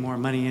putting more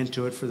money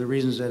into it for the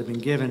reasons that have been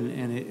given,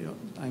 and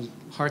I'm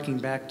harking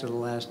back to the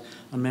last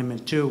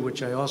Amendment 2,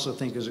 which I also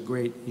think is a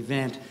great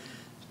event,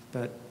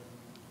 but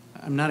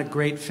I'm not a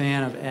great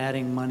fan of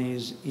adding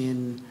monies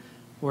in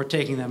or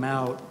taking them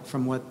out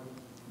from what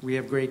we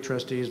have. Great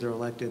trustees, they're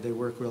elected, they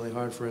work really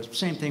hard for us.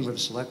 Same thing with the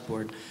select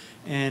board.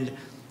 And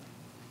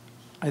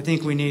I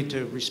think we need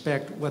to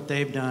respect what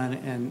they've done,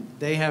 and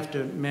they have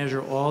to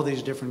measure all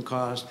these different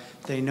costs.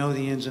 They know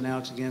the ins and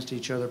outs against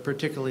each other,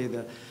 particularly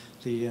the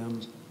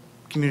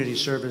community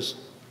service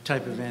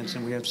type events,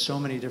 and we have so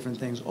many different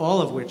things,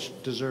 all of which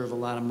deserve a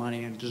lot of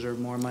money and deserve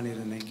more money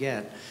than they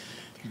get.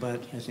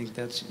 But I think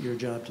that's your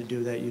job to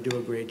do that. You do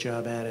a great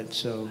job at it,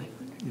 so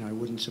I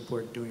wouldn't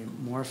support doing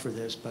more for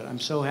this, but I'm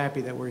so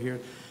happy that we're here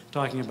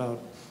talking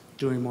about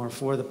doing more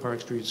for the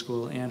Park Street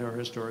School and our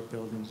historic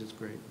buildings. It's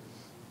great.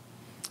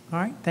 All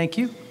right, thank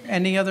you.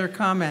 Any other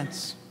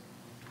comments?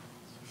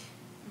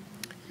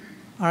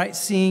 All right,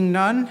 seeing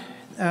none,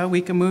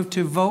 we can move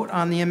to vote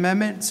on the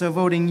amendment. So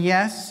voting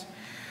yes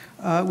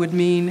would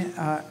mean,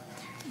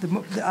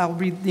 I'll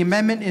read, the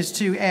amendment is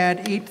to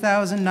add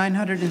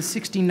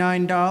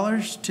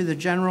 $8,969 to the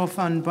general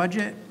fund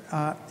budget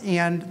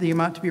and the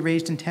amount to be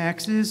raised in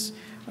taxes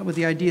with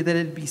the idea that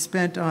it'd be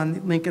spent on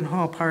the Lincoln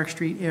Hall Park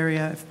Street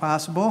area if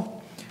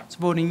possible. So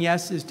voting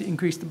yes is to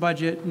increase the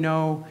budget,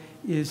 no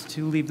is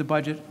to leave the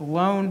budget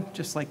alone,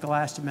 just like the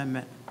last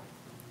amendment.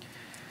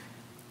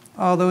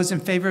 All those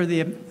in favor of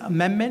the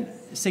amendment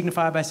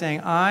signify by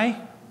saying aye.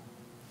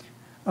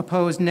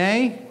 Opposed,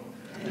 nay.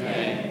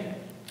 Nay.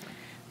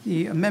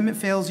 The amendment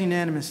fails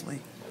unanimously.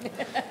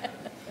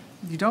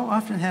 You don't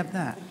often have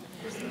that.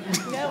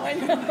 No, I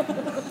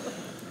know.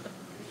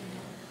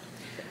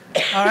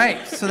 All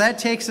right, so that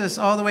takes us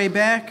all the way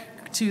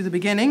back to the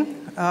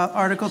beginning,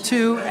 Article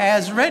 2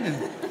 as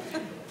written.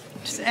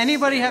 Does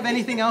anybody have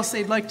anything else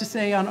they'd like to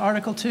say on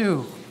Article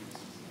 2?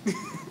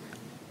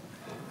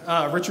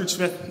 Richard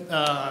Smith,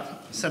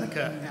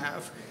 Seneca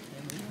Ave.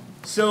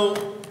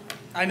 So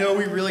I know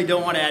we really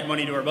don't want to add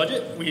money to our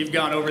budget. We've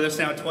gone over this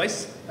now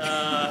twice.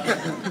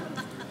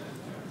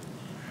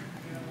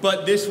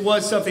 But this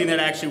was something that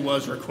actually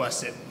was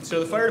requested.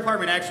 So the fire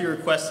department actually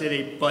requested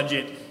a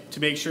budget to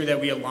make sure that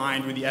we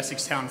aligned with the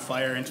Essex Town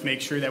Fire and to make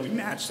sure that we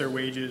matched their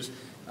wages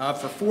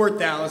for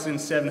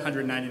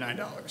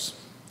 $4,799.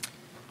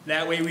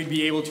 That way we'd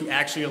be able to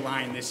actually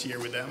align this year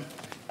with them.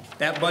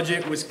 That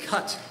budget was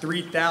cut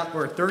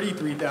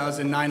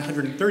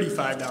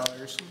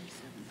 $33,935,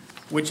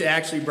 which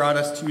actually brought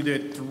us to the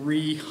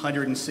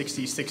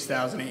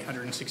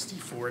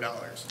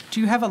 $366,864.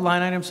 Do you have a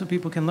line item so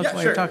people can look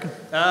while you're talking?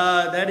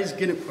 That is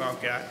gonna, oh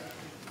God.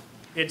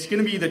 It's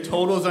gonna be the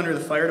totals under the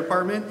fire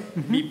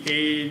department, be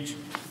page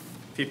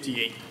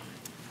 58.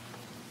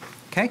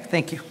 Okay,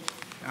 thank you.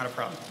 Not a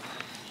problem.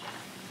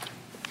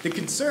 The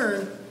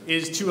concern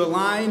is to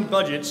align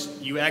budgets,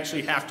 you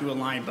actually have to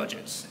align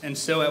budgets. And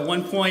so at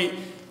one point,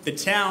 the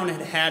town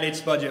had had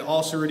its budget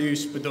also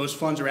reduced, but those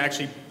funds were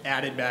actually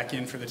added back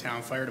in for the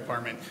town fire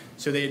department,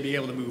 so they'd be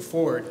able to move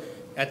forward.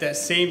 At that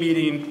same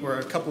meeting, or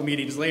a couple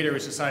meetings later, it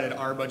was decided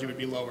our budget would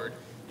be lowered.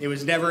 It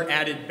was never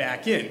added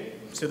back in.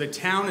 So the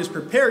town is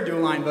prepared to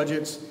align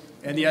budgets,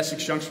 and the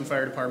Essex Junction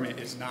Fire Department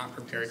is not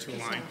prepared to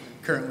align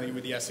currently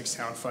with the Essex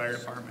Town Fire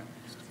Department.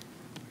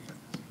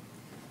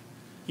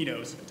 He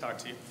knows, I talked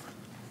to you.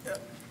 Yeah.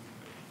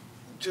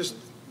 Just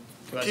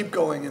keep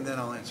going and then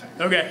I'll answer.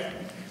 Okay.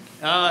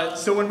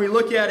 So when we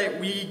look at it,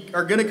 we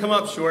are going to come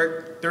up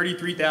short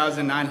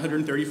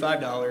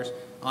 $33,935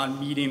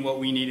 on meeting what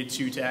we needed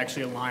to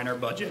actually align our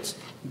budgets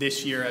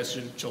this year as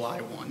of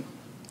July 1.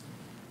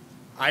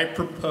 I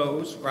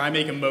propose, or I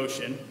make a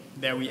motion,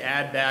 that we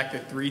add back the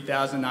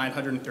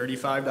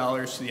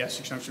 $3,935 to the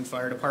Essex Junction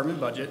Fire Department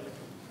budget,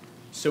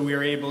 so we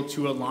are able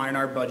to align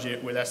our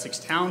budget with Essex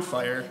Town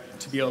Fire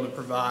to be able to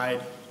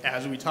provide,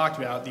 as we talked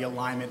about, the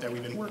alignment that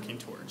we've been working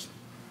towards.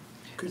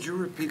 Could you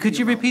repeat? Could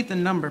you repeat the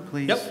number,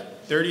 please?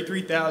 Yep,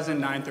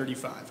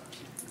 $33,935.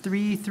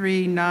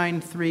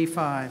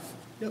 33935.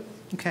 Yep.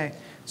 Okay,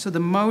 so the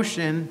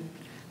motion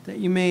that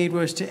you made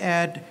was to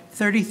add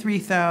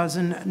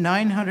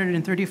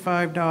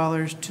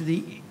 $33,935 to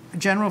the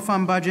general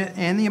fund budget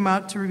and the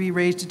amount to be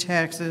raised to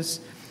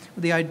taxes,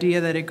 with the idea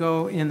that it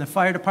go in the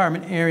fire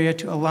department area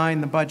to align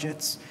the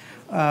budgets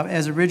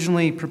as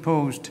originally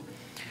proposed.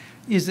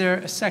 Is there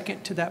a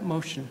second to that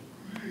motion?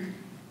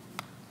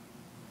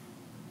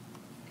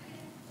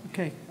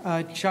 Okay,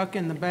 Chuck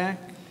in the back.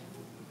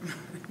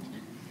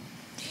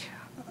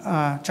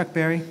 Chuck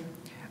Berry.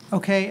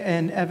 Okay,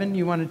 and Evan,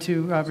 you wanted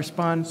to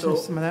respond to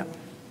some of that?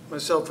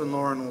 Myself and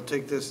Lauren will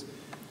take this.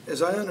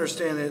 As I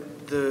understand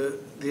it,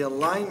 the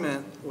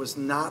alignment was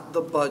not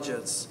the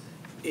budgets.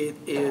 It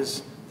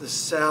is the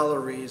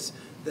salaries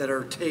that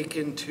are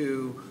taken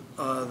to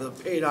the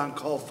paid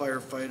on-call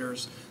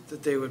firefighters,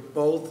 that they would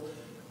both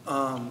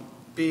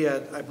be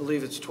at, I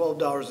believe it's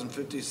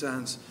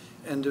 $12.50,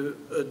 and to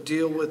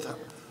deal with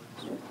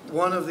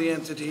one of the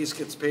entities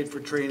gets paid for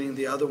training,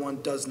 the other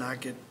one does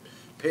not get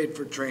paid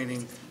for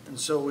training, and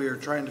so we are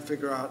trying to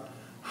figure out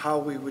how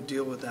we would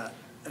deal with that.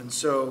 And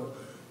so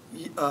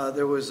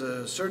there was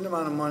a certain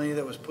amount of money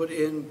that was put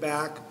in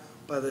back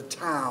by the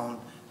town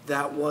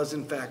that was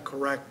in fact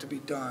correct to be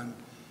done.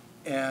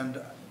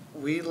 And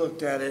we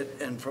looked at it,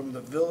 and from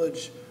the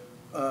village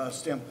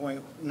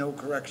standpoint, no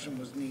correction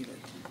was needed.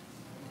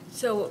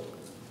 So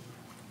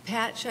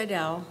Pat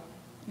Scheidel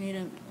made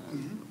a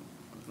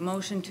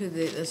motion to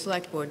the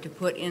select board to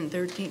put in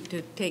to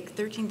take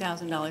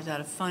 $13,000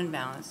 out of fund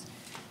balance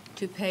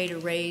to pay to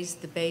raise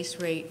the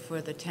base rate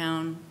for the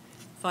town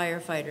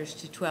firefighters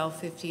to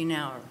 $12.50 an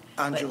hour.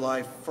 On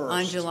July 1st.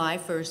 On July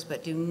 1st,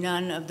 but do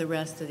none of the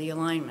rest of the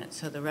alignment.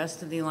 So the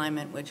rest of the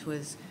alignment, which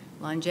was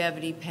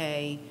longevity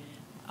pay,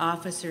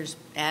 officers'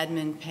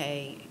 admin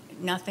pay,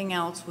 nothing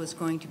else was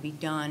going to be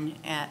done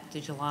at the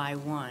July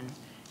 1.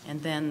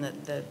 And then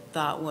the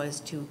thought was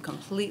to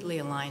completely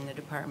align the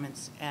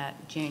departments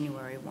at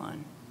January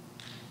 1.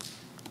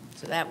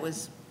 So that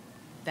was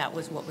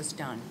what was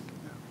done.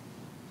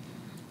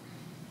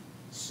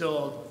 So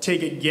I'll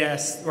take a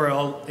guess, or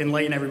I'll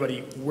enlighten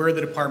everybody. We're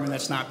the department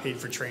that's not paid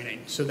for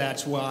training. So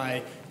that's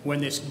why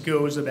when this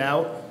goes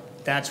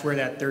about, that's where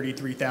that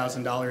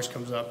 $33,000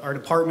 comes up. Our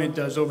department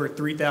does over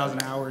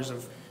 3,000 hours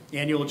of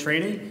annual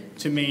training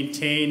to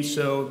maintain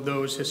so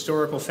those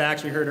historical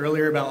facts we heard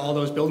earlier about all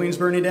those buildings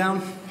burning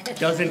down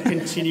doesn't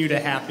continue to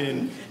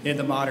happen in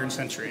the modern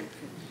century.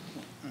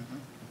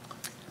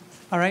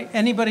 All right,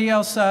 anybody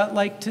else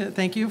like to,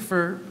 thank you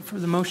for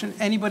the motion.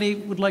 Anybody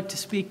would like to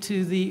speak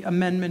to the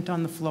amendment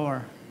on the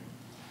floor?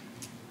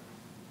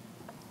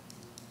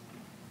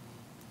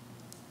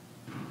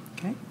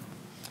 Okay.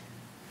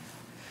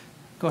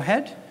 Go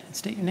ahead and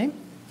state your name.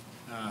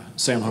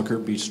 Sam Hooker,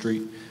 Beach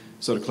Street.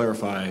 So to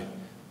clarify,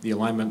 the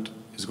alignment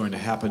is going to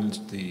happen.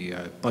 The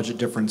budget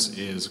difference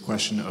is a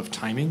question of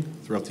timing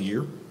throughout the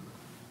year.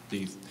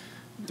 The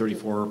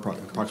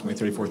approximately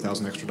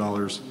 $34,000 extra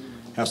dollars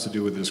has to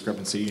do with the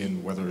discrepancy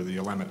in whether the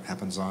alignment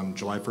happens on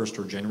July 1st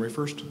or January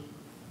 1st?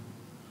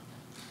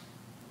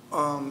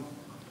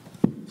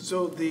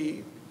 So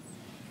the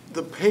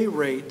pay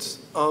rates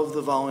of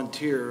the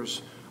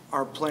volunteers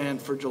are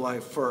planned for July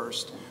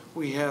 1st.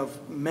 We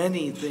have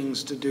many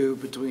things to do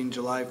between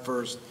July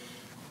 1st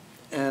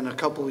and a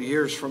couple of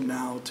years from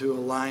now to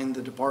align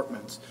the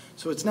departments.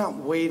 So it's not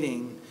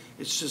waiting,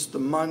 it's just the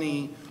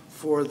money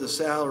for the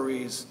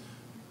salaries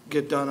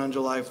get done on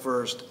July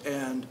 1st,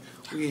 and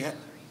we have,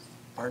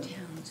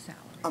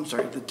 I'm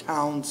sorry, the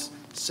town's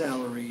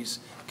salaries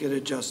get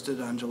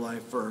adjusted on July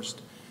 1st.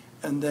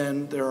 And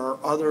then there are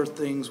other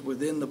things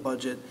within the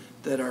budget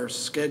that are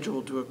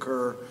scheduled to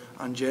occur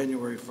on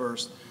January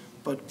 1st,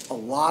 but a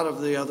lot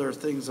of the other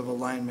things of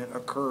alignment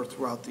occur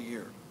throughout the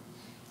year.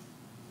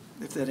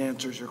 If that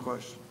answers your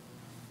question.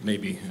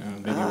 Maybe.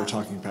 Maybe we're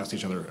talking past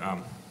each other,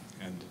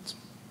 and it's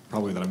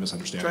probably that I'm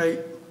misunderstanding. Right.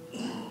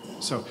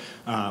 So,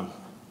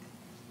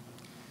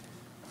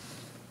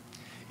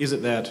 is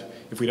it that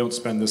if we don't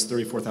spend this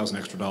 $34,000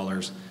 extra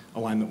dollars,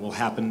 alignment will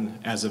happen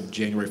as of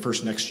January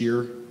 1st next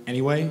year,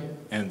 anyway,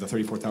 and the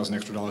 $34,000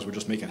 extra would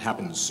just make it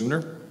happen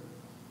sooner?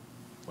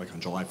 Like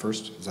on July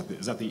 1st?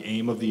 Is that the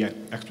aim of the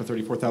extra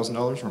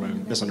 $34,000, or am I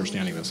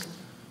misunderstanding this?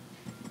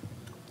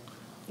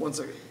 One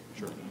second.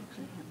 Sure. Of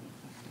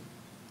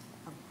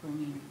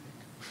bringing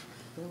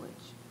the village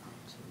up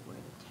to where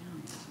the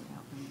town is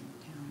without bringing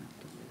the town up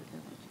to where the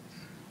village is.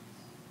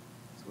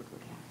 That's what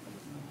would happen.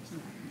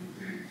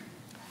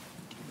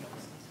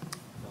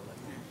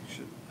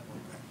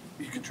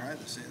 You could try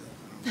to say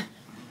that.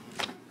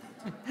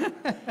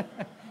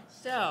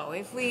 So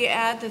if we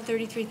add the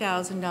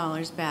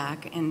 $33,000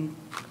 back and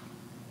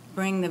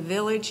bring the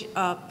village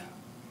up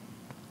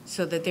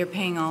so that they're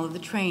paying all of the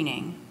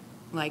training,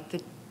 like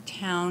the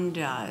town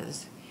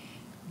does,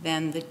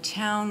 then the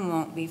town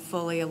won't be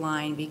fully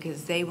aligned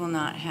because they will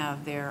not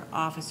have their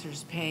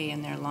officers' pay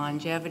and their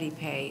longevity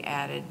pay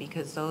added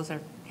because those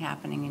are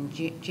happening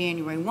in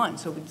January 1.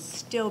 So it would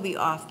still be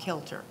off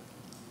kilter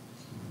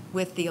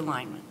with the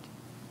alignment.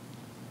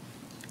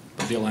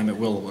 But the alignment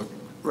will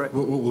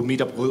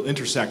meet up, will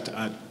intersect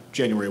at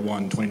January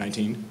 1,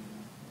 2019,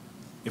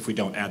 if we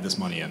don't add this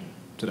money in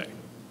today.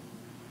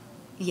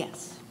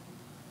 Yes.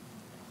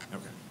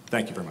 Okay.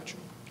 Thank you very much.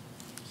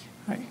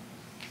 All right.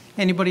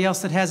 Anybody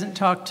else that hasn't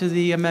talked to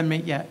the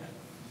amendment yet?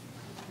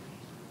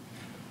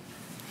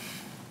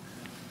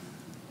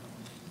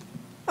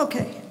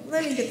 Okay,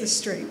 let me get this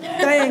straight.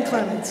 Diane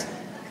Clemens.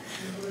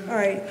 All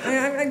right,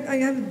 I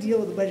have to deal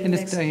with the budget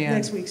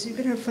next week, so you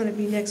can have fun at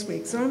me next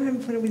week. So I'm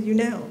having fun with you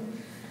now.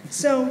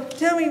 So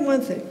tell me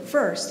one thing.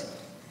 First,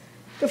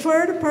 the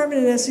fire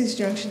department in Essex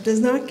Junction does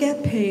not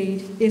get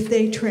paid if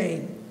they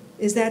train.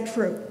 Is that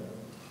true?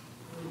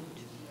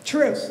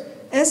 True.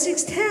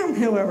 Essex Town,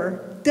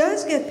 however,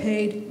 does get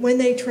paid when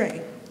they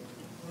train.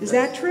 Is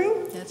that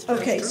true? That's true.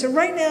 Okay, so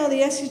right now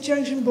the Essex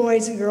Junction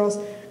boys and girls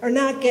are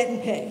not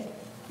getting paid,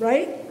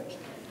 right?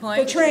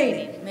 For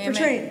training. For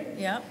training.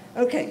 Yep.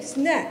 Okay,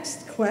 so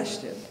next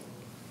question.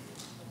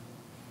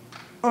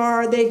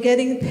 Are they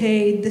getting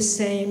paid the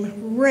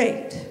same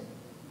rate?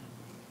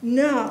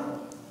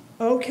 No.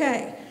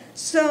 Okay,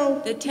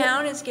 so. The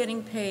town is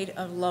getting paid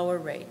a lower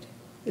rate.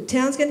 The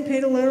town's getting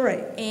paid a lower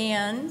rate.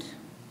 And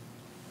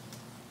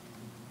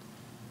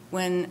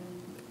when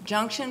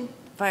Junction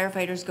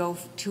firefighters go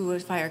to a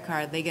fire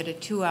car, they get a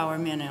 2-hour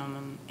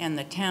minimum, and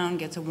the town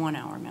gets a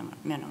 1-hour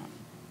minimum.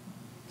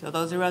 So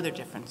those are other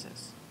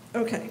differences.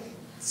 Okay,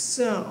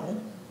 so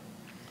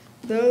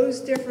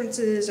those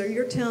differences, or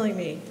you're telling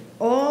me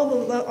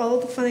all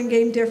the fun and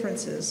game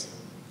differences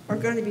are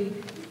going to be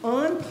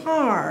on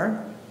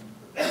par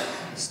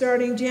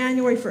starting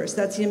January 1st.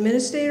 That's the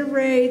administrative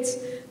rates,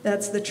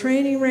 that's the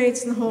training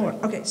rates, and the whole.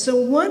 Okay, so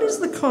what is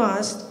the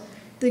cost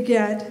to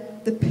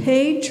get the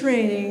paid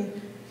training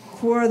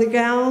for the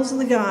gals and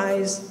the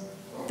guys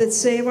that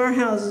save our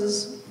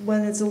houses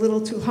when it's a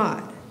little too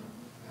hot?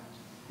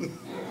 It's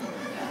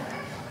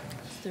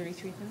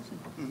 $33,000.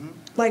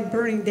 Like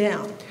burning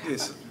down.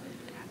 Yes.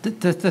 The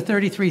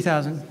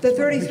 33,000. The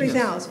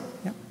 33,000.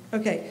 Yep.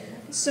 Okay.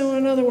 So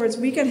in other words,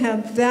 we can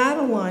have that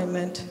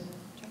alignment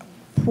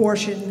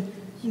portion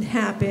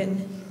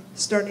happen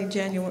starting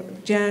July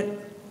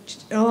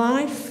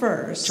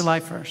 1st. July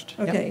 1st.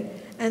 Okay.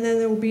 Yep. And then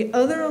there will be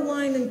other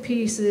alignment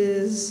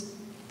pieces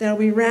that will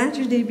be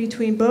ratcheted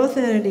between both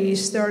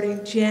entities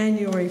starting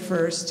January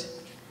 1st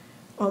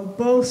on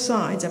both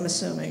sides, I'm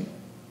assuming.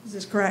 Is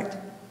this correct?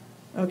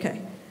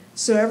 Okay.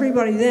 So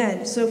everybody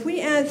then, so if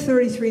we add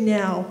 33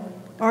 now,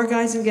 our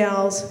guys and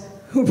gals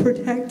who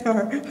protect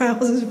our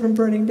houses from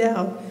burning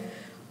down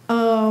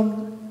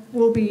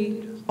will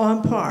be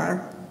on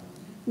par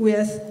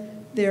with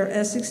their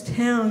Essex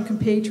Town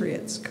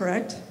compatriots,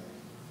 correct?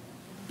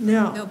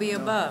 No. They'll be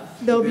above.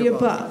 They'll be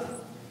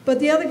above. But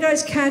the other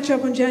guys catch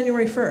up on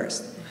January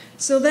 1st.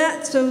 So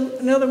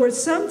in other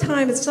words,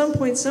 sometime at some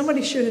point,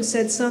 somebody should have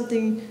said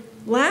something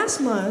last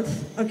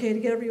month, okay, to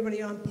get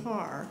everybody on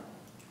par.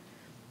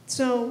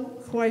 So,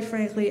 quite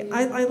frankly,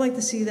 I'd like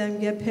to see them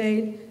get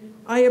paid.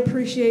 I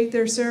appreciate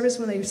their service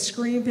when they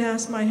scream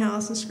past my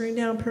house and scream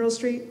down Pearl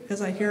Street,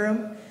 because I hear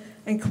them.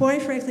 And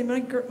quite frankly, my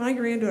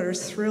granddaughter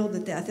is thrilled to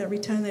death every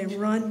time they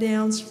run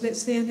down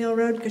Sand Hill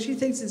Road, because she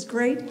thinks it's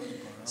great.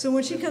 So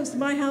when she comes to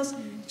my house,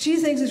 she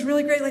thinks it's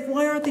really great. Like,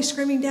 why aren't they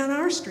screaming down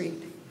our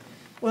street?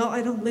 Well,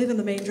 I don't live in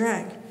the main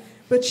drag,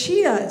 but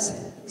she does.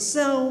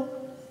 So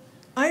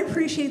I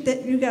appreciate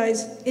that you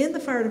guys in the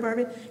fire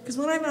department, because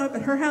when I'm up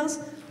at her house,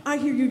 I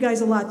hear you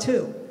guys a lot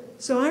too.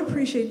 So I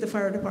appreciate the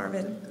fire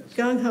department.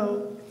 Gung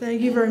ho,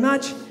 thank you very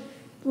much.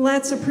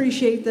 Let's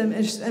appreciate them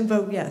and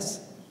vote yes.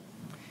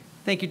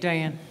 Thank you,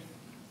 Diane.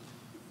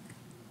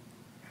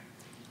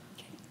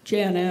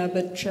 Jan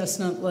Abbott,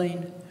 Chestnut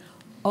Lane.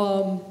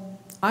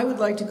 I would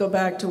like to go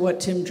back to what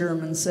Tim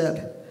German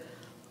said.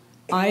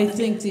 I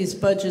think these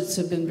budgets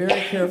have been very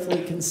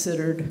carefully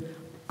considered.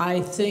 I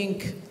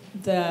think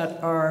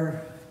that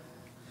our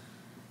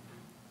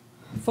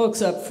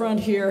folks up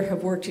front here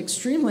have worked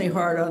extremely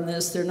hard on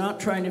this. They're not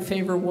trying to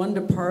favor one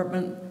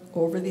department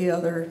over the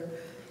other.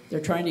 They're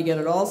trying to get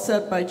it all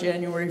set by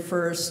January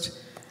 1st.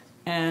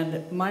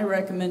 And my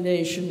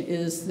recommendation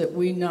is that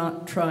we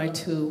not try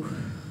to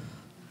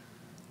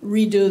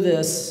redo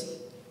this,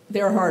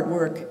 their hard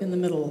work in the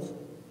middle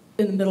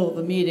of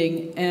a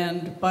meeting.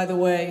 And by the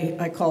way,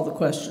 I call the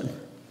question.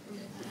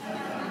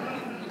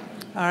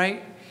 All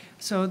right,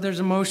 so there's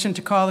a motion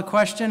to call the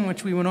question,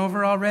 which we went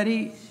over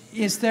already.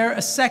 Is there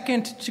a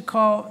second to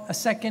call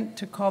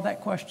that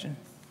question?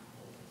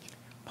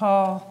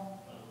 Paul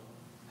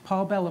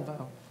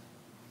Bellevaux.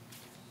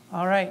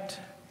 All right,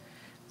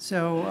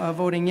 so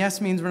voting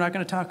yes means we're not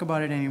going to talk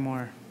about it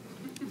anymore.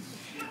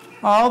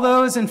 All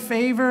those in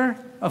favor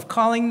of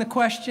calling the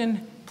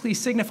question,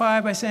 please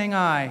signify by saying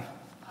aye.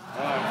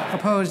 Aye.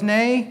 Opposed,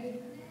 nay?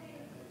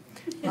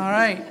 All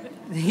right,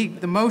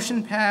 the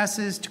motion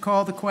passes to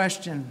call the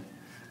question.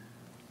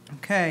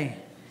 Okay.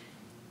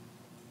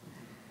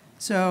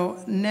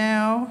 So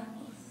now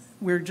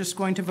we're just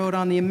going to vote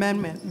on the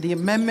amendment. The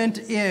amendment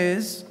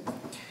is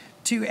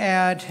to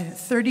add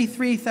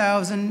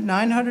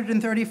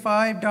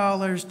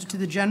 $33,935 to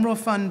the general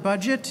fund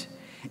budget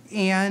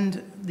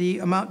and the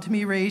amount to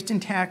be raised in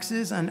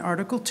taxes on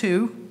Article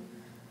 2,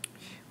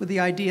 with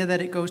the idea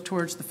that it goes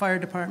towards the fire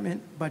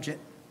department budget.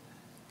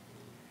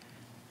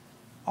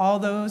 All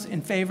those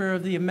in favor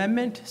of the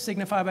amendment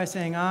signify by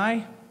saying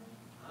aye.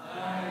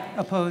 Aye.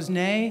 Opposed,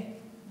 nay.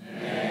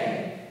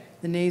 Nay.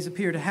 The nays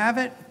appear to have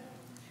it.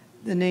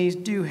 The nays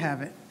do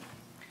have it.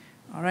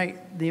 All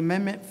right, the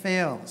amendment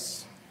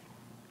fails.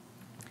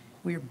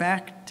 We are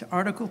back to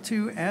Article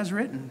 2 as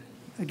written.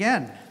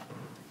 Again.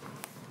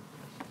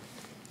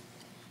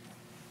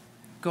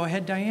 Go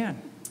ahead,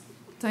 Diane.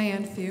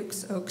 Diane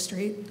Fuchs, Oak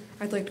Street.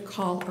 I'd like to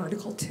call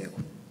Article 2.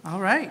 All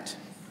right.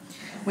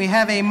 We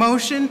have a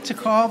motion to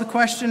call the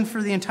question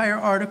for the entire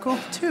Article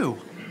 2.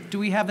 Do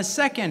we have a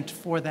second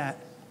for that?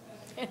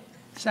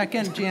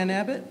 Second, Jan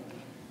Abbott.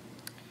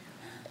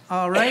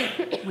 All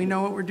right. We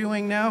know what we're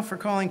doing now for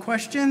calling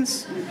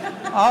questions.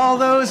 All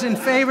those in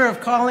favor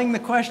of calling the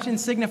question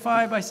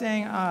signify by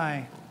saying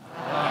aye.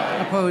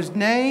 Aye. Opposed,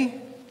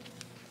 nay.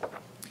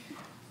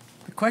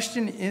 The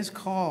question is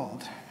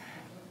called.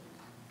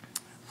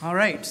 All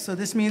right, so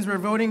this means we're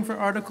voting for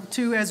Article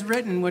 2 as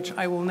written, which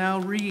I will now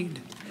read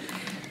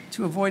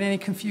to avoid any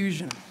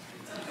confusion.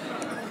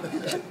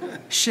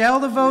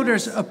 Shall the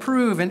voters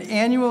approve an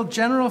annual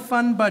general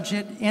fund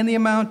budget in the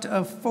amount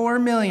of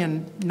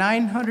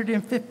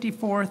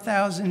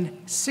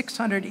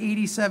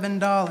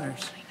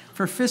 $4,954,687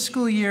 for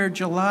fiscal year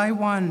July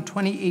 1,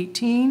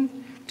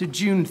 2018 to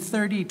June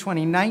 30,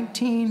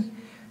 2019,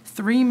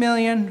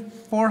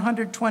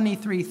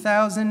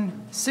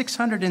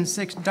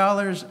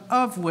 $3,423,606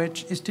 of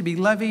which is to be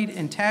levied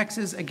in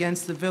taxes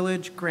against the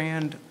village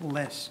grand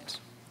list.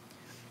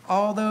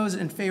 All those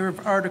in favor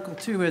of Article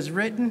 2 as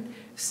written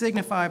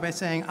signify by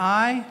saying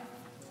aye.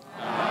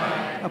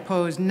 Aye.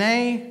 Opposed,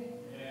 nay.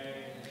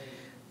 Nay.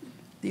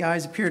 The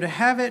ayes appear to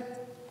have it.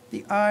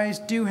 The ayes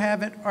do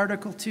have it.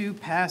 Article 2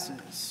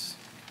 passes.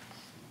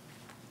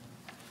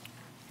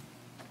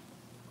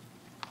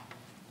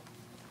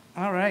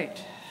 All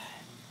right.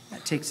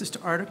 That takes us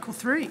to Article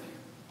 3.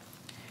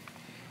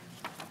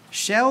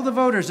 Shall the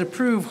voters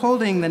approve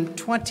holding the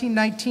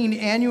 2019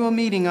 annual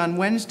meeting on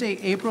Wednesday,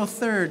 April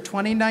 3rd,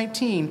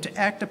 2019, to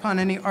act upon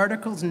any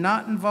articles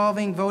not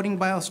involving voting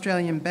by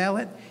Australian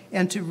ballot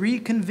and to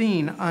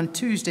reconvene on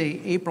Tuesday,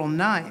 April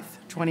 9th,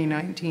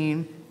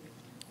 2019,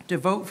 to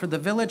vote for the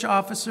village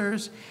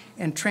officers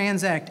and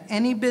transact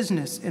any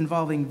business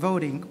involving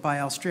voting by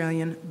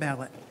Australian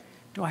ballot?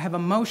 Do I have a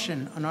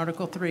motion on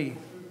Article 3?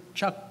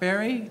 Chuck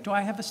Berry, do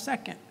I have a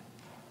second?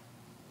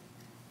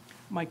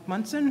 Mike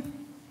Munson?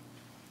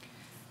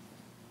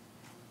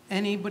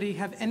 Anybody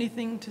have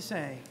anything to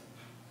say?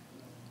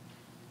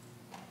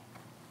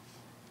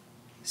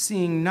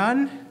 Seeing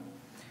none,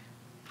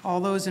 all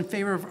those in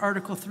favor of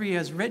Article 3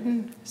 as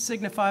written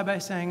signify by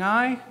saying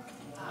aye.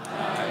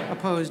 Aye.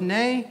 Opposed,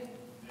 nay.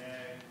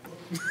 Nay.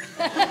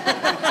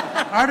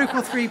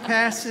 Article 3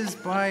 passes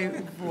by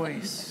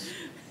voice.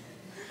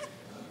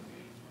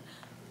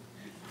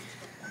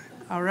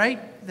 All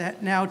right,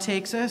 that now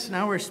takes us,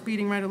 now we're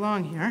speeding right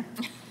along here.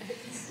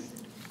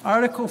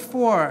 Article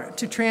 4,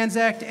 to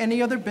transact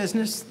any other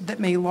business that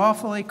may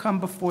lawfully come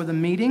before the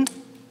meeting.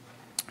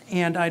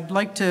 And I'd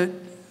like to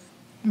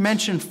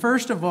mention,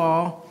 first of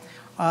all,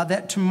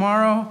 that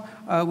tomorrow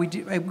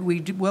we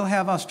will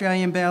have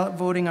Australian ballot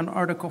voting on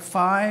Article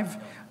 5.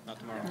 Not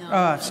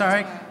tomorrow. No.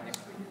 Sorry.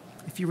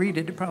 If you read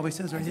it, it probably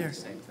says right here.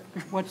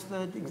 What's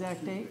the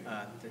exact date?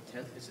 The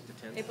 10th, is it the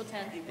 10th? April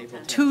 10th.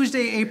 April 10th.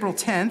 Tuesday, April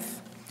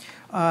 10th,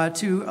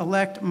 to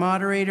elect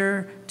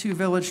moderator, 2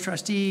 village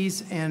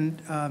trustees,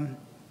 and a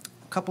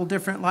couple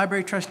different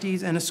library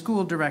trustees and a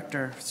school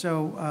director.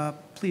 So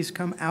please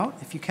come out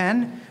if you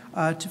can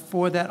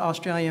for that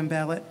Australian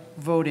ballot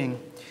voting.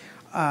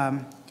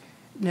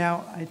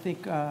 Now, I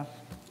think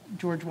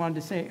George wanted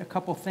to say a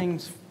couple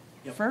things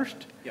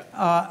first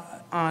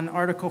on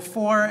Article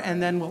 4,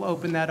 and then we'll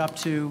open that up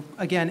to,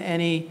 again,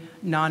 any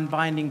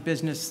non-binding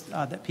business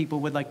that people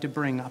would like to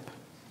bring up.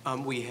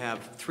 We have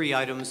 3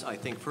 items. I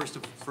think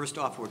first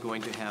off, we're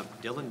going to have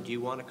Dylan. Do you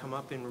want to come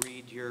up and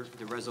read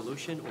the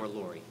resolution, or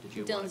Lori? Did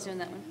you? Dylan's doing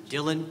that one.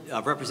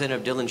 Dylan,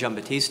 Representative Dylan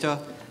Giambattista.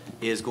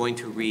 is going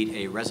to read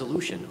a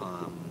resolution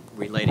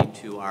relating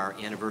to our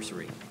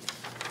anniversary.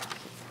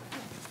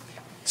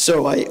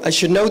 So I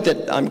should note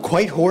that I'm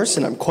quite hoarse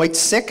and I'm quite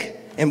sick,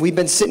 and we've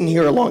been sitting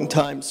here a long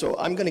time, so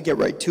I'm going to get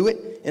right to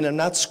it, and I'm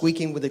not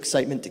squeaking with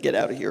excitement to get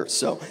out of here.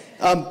 So,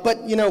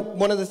 but you know,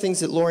 one of the things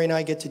that Lori and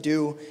I get to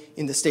do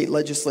in the state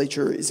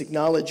legislature is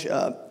acknowledge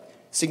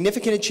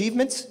significant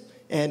achievements,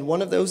 and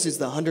one of those is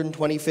the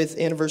 125th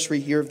anniversary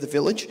here of the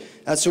village.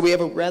 So we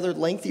have a rather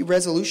lengthy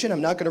resolution.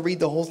 I'm not going to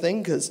read the whole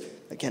thing because,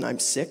 again, I'm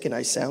sick and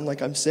I sound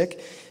like I'm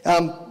sick.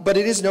 But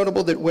it is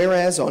notable that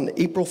whereas on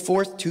April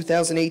 4th,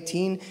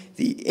 2018,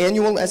 the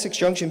annual Essex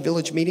Junction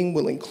Village meeting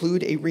will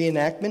include a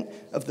reenactment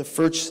of the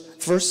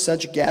first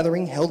such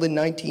gathering held in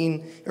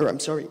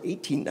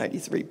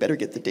 1893. Better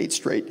get the date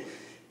straight.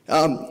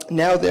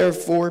 Now,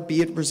 therefore,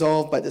 be it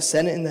resolved by the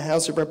Senate and the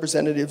House of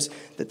Representatives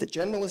that the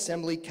General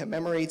Assembly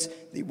commemorates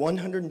the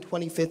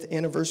 125th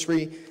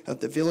anniversary of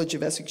the Village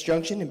of Essex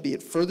Junction, and be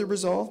it further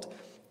resolved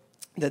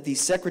that the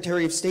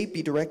Secretary of State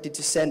be directed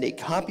to send a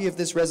copy of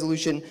this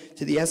resolution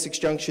to the Essex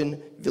Junction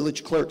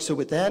Village Clerk. So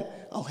with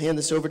that, I'll hand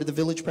this over to the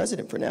Village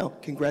President for now.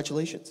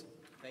 Congratulations.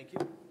 Thank you.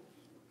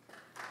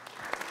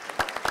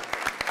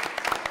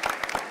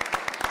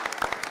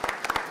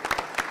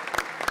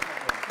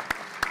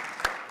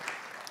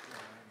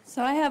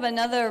 So I have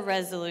another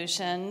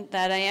resolution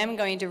that I am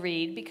going to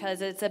read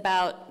because it's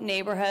about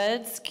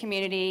neighborhoods,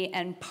 community,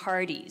 and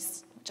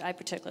parties, which I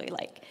particularly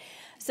like.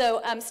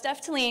 So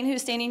Steph Talene,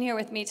 who's standing here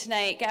with me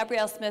tonight,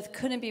 Gabrielle Smith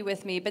couldn't be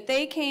with me, but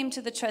they came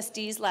to the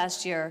trustees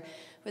last year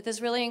with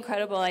this really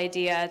incredible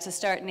idea to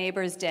start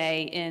Neighbors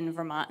Day in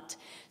Vermont.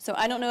 So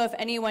I don't know if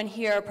anyone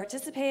here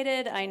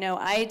participated. I know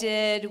I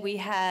did. We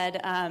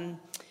had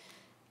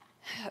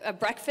a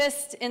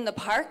breakfast in the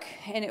park,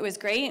 and it was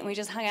great, and we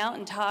just hung out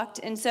and talked.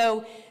 And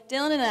so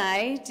Dylan and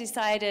I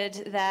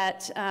decided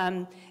that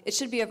it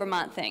should be a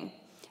Vermont thing.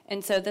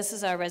 And so this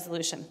is our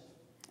resolution.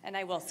 And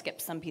I will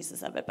skip some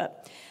pieces of it,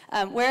 but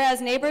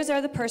whereas neighbors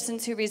are the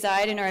persons who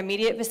reside in our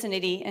immediate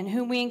vicinity and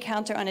whom we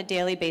encounter on a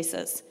daily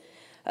basis.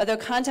 Although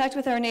contact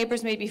with our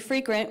neighbors may be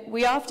frequent,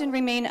 we often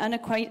remain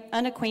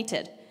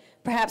unacquainted,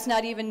 perhaps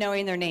not even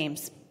knowing their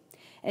names.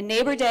 And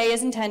Neighbor Day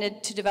is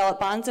intended to develop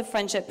bonds of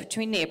friendship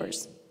between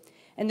neighbors.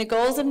 And the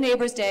goals of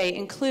Neighbors Day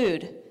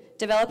include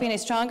developing a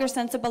stronger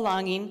sense of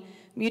belonging,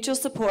 mutual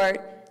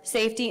support,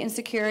 safety, and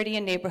security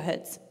in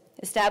neighborhoods,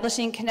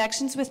 establishing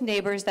connections with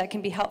neighbors that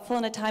can be helpful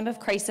in a time of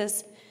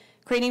crisis,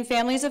 creating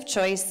families of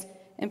choice,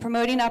 and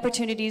promoting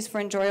opportunities for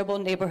enjoyable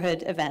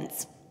neighborhood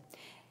events.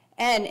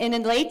 And in the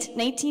late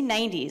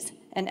 1990s,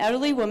 an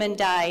elderly woman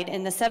died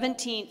in the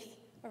 17th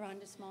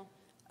arrondissement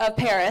of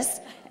Paris,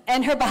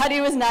 and her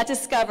body was not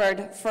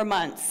discovered for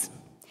months.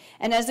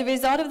 And as a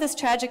result of this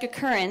tragic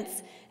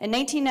occurrence, in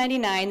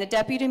 1999, the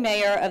deputy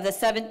mayor of the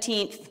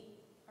 17th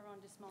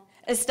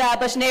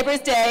established Neighbors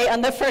Day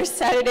on the first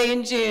Saturday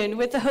in June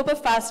with the hope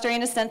of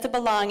fostering a sense of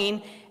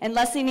belonging and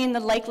lessening the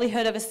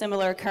likelihood of a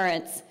similar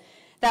occurrence.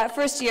 That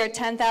first year,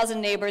 10,000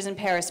 neighbors in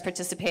Paris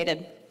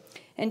participated.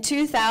 In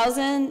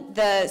 2000,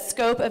 the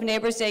scope of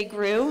Neighbors Day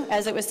grew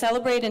as it was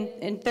celebrated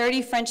in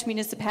 30 French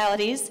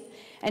municipalities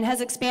and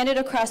has expanded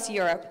across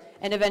Europe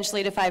and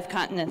eventually to 5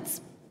 continents.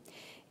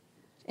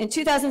 In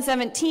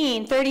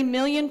 2017, 30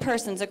 million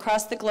persons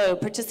across the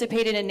globe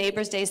participated in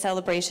Neighbors Day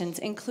celebrations,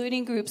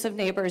 including groups of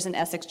neighbors in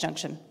Essex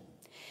Junction.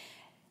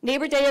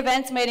 Neighbor Day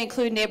events might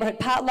include neighborhood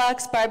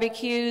potlucks,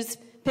 barbecues,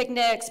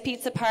 picnics,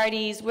 pizza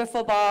parties,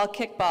 wiffle ball,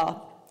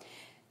 kickball.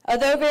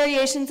 Although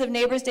variations of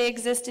Neighbors Day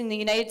exist in the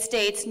United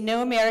States,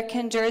 no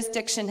American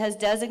jurisdiction has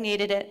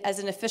designated it as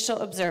an official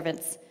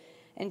observance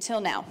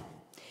until now.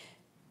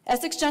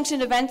 Essex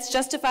Junction Events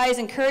justifies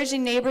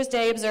encouraging Neighbors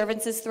Day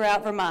observances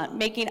throughout Vermont,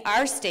 making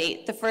our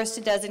state the first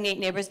to designate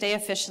Neighbors Day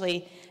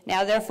officially.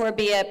 Now therefore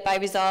be it by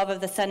resolve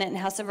of the Senate and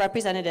House of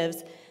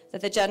Representatives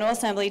that the General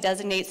Assembly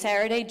designates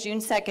Saturday, June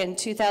 2nd,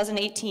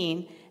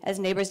 2018 as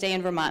Neighbors Day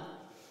in Vermont.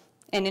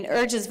 And it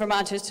urges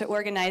Vermonters to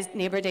organize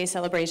Neighbor Day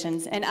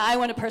celebrations. And I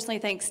want to personally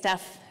thank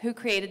Steph, who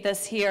created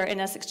this here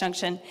in Essex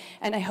Junction,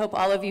 and I hope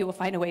all of you will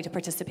find a way to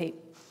participate.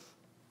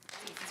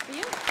 For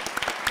you.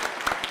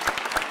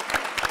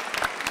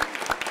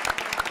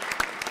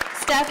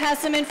 Steph has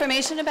some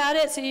information about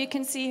it, so you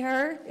can see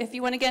her if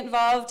you want to get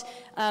involved,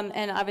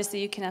 and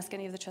obviously you can ask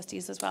any of the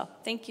trustees as well.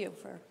 Thank you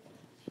for.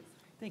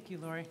 Thank you,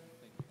 Lori.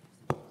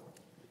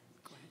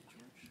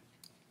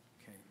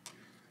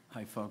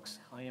 Hi, folks.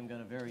 I am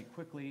going to very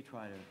quickly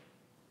try to.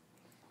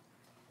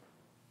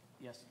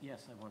 Yes,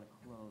 I want to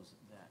close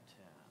that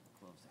tab.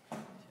 Close that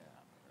tab.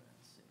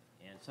 Let's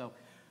see. And so,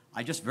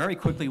 I just very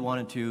quickly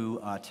wanted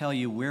to tell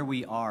you where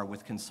we are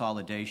with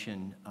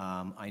consolidation.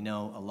 I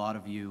know a lot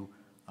of you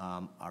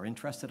are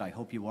interested. I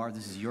hope you are.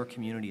 This is your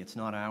community. It's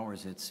not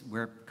ours.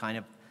 We're kind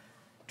of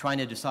trying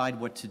to decide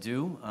what to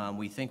do.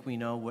 We think we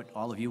know what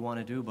all of you want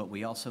to do, but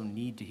we also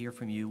need to hear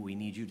from you. We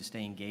need you to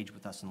stay engaged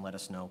with us and let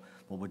us know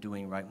what we're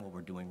doing right and what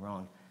we're doing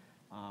wrong.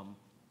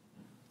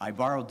 I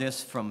borrowed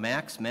this from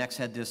Max. Max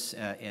had this,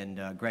 and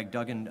Greg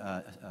Duggan,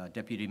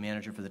 deputy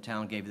manager for the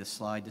town, gave this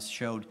slide. This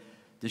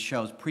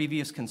shows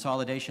previous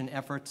consolidation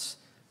efforts.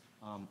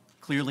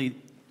 Clearly,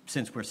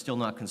 since we're still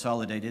not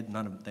consolidated,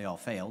 they all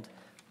failed.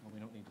 Well, we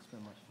don't need to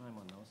spend much time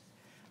on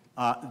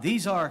those.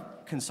 These are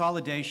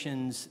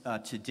consolidations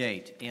to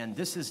date, and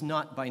this is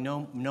not by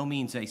no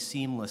means a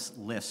seamless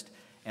list.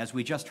 As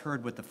we just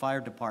heard with the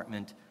fire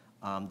department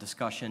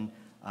discussion,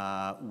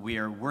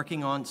 we're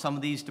working on, some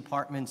of these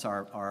departments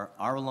are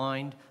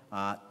aligned.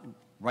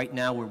 Right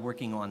now, we're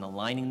working on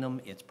aligning them.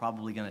 It's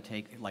probably going to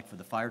take, like for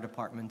the fire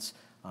departments,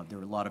 there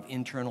are a lot of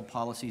internal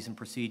policies and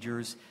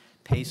procedures,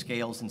 pay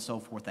scales and so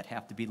forth that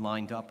have to be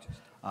lined up.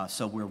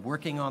 So we're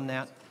working on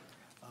that.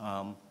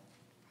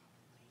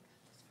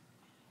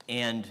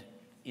 And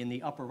in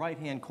the upper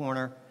right-hand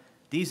corner,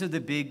 these are the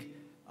big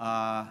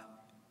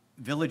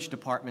village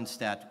departments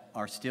that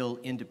are still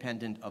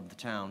independent of the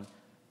town.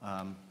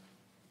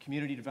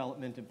 Community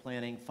development and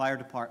planning, fire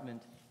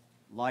department,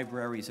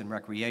 libraries and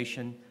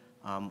recreation.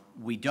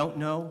 We don't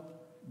know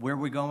where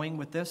we're going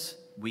with this.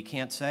 We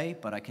can't say,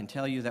 but I can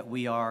tell you that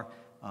we are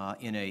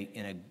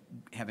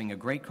having a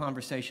great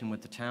conversation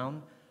with the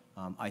town.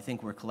 I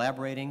think we're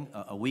collaborating.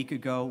 A week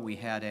ago, we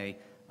had a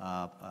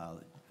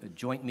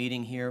joint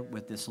meeting here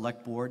with the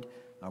select board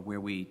where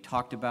we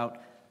talked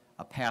about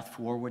a path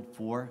forward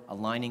for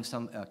aligning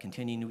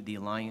continuing the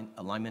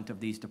alignment of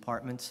these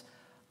departments.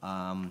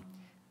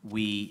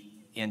 We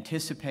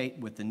anticipate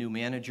with the new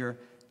manager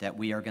that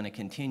we are going to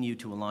continue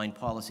to align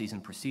policies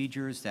and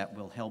procedures that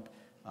will help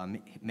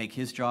make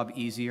his job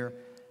easier.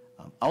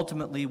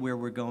 Ultimately, where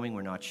we're going,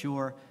 we're not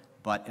sure,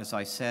 but as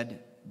I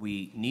said,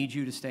 we need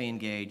you to stay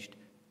engaged.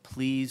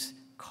 Please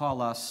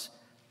call us,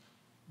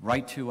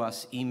 write to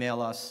us,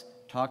 email us,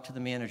 talk to the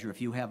manager if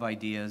you have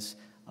ideas,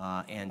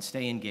 and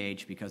stay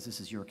engaged because this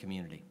is your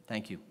community.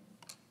 Thank you.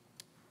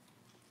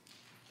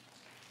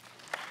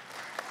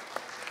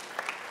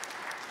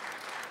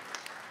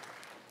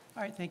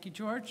 All right, thank you,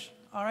 George.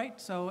 All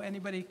right, so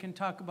anybody can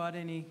talk about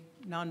any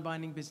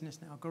non-binding business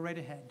now. Go right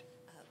ahead.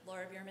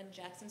 Laura Bierman,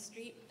 Jackson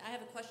Street. I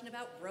have a question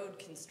about road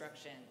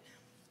construction.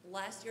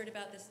 Last year at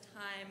about this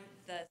time,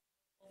 the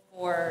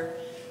for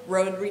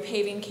road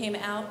repaving came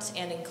out,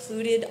 and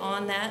included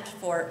on that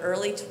for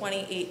early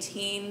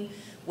 2018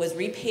 was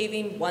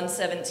repaving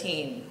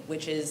 117,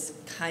 which is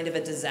kind of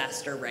a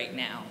disaster right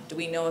now. Do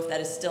we know if that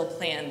is still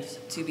planned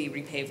to be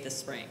repaved this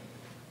spring?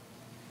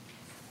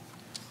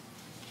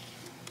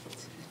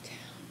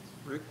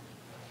 Rick?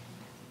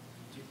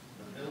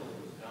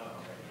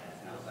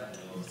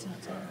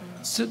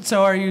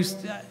 So are you,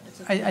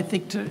 I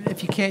think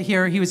if you can't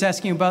hear, he was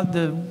asking about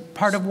the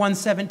part of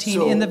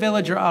 117 in the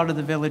village or out of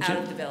the village? Out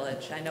of the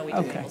village. I know we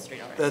do Maple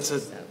Street already. That's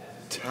a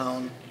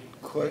town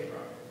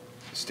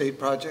state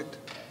project?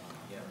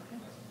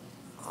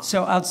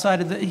 So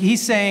outside of the,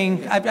 he's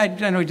saying, I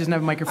know he doesn't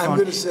have a microphone. I'm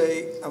going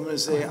to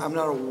say I'm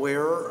not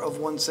aware of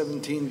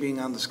 117 being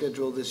on the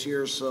schedule this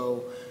year,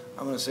 so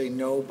I'm going to say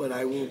no, but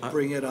I will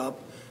bring it up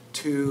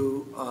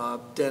to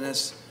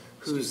Dennis,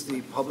 who's the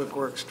Public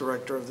Works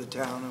Director of the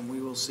town, and we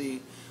will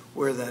see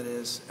where that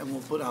is, and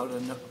we'll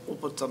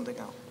put something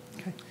out.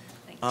 Okay.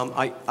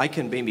 I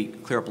can maybe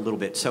clear up a little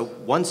bit. So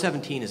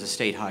 117 is a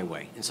state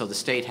highway, and so the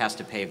state has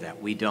to pave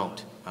that. We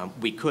don't.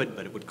 We could,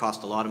 but it would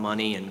cost a lot of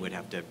money, and we'd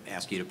have to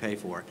ask you to pay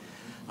for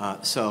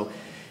it. So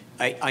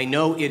I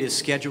know it is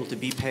scheduled to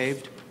be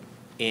paved,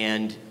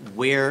 and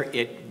when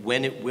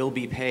it will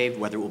be paved,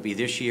 whether it will be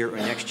this year or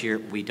next year,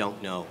 we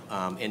don't know.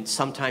 And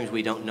sometimes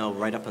we don't know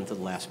right up until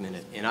the last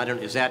minute. And I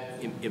don't,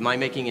 am I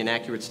making an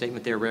accurate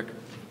statement there, Rick?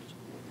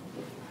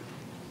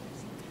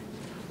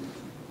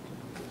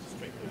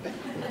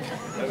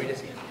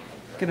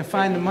 Gonna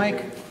find the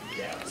mic.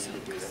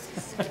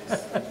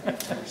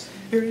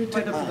 Here, you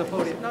take up to the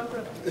podium. No,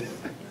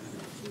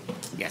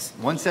 Yes,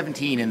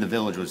 117 in the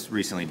village was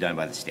recently done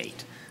by the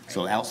state.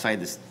 So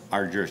outside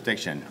our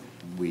jurisdiction,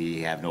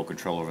 we have no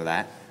control over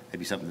that. That'd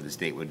be something that the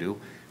state would do.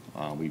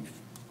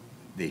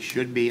 They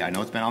should be, I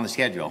know it's been on the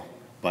schedule,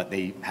 but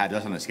they had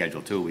us on the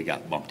schedule too. We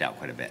got bumped out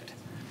quite a bit.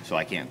 So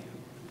I can't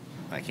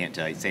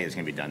say it's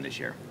gonna be done this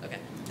year. Okay,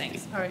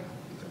 thanks. All right.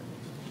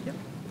 Yep.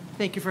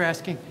 Thank you for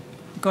asking.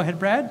 Go ahead,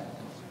 Brad.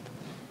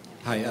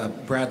 Hi,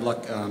 Brad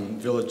Luck,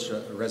 village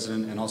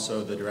resident and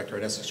also the director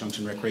at Essex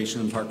Junction Recreation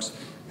and Parks.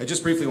 I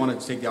just briefly wanted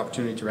to take the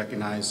opportunity to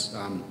recognize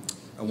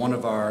one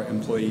of our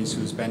employees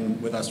who's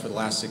been with us for the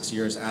last 6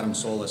 years, Adam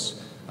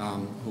Solis,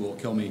 who will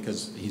kill me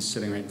because he's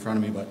sitting right in front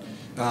of me. But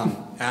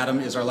Adam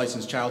is our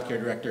licensed child care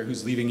director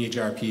who's leaving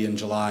EGRP in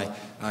July.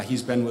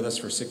 He's been with us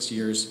for 6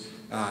 years.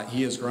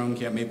 He has grown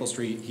Camp Maple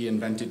Street. He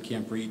invented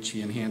Camp Reach.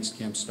 He enhanced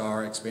Camp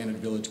Star, expanded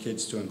Village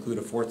Kids to include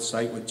a 4th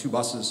site with 2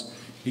 buses.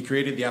 He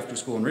created the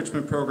after-school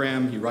enrichment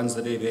program. He runs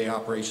the day-to-day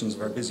operations of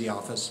our busy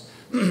office.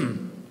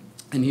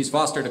 And he's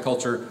fostered a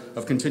culture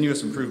of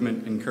continuous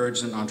improvement,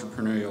 encouraged an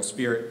entrepreneurial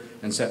spirit,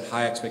 and set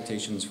high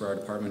expectations for our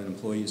department and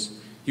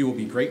employees. He will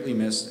be greatly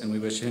missed, and we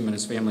wish him and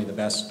his family the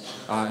best.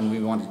 And we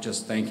want to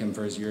just thank him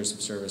for his years of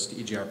service to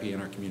EGRP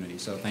and our community.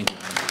 So thank you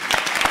very much.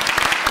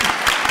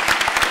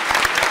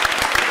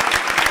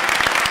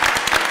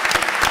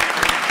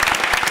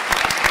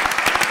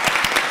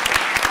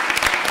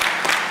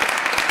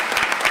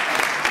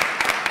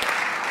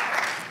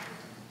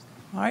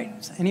 All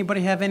right, else?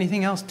 Anybody have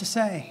anything else to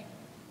say?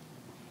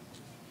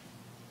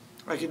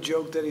 I could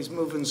joke that he's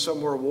moving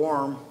somewhere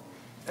warm,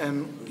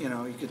 and, you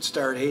know, you could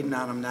start hating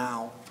on him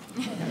now.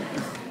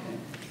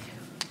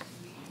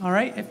 All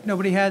right, if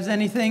nobody has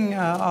anything,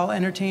 I'll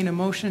entertain a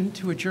motion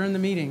to adjourn the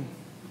meeting.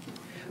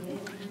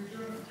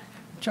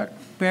 Chuck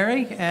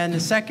Berry, and a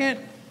second.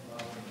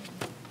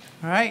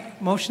 All right,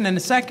 motion and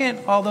a second.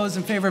 All those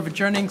in favor of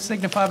adjourning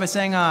signify by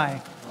saying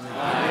aye.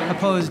 Aye.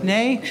 Opposed,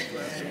 nay.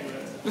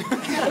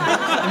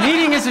 The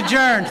meeting is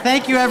adjourned.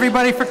 Thank you,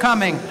 everybody, for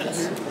coming.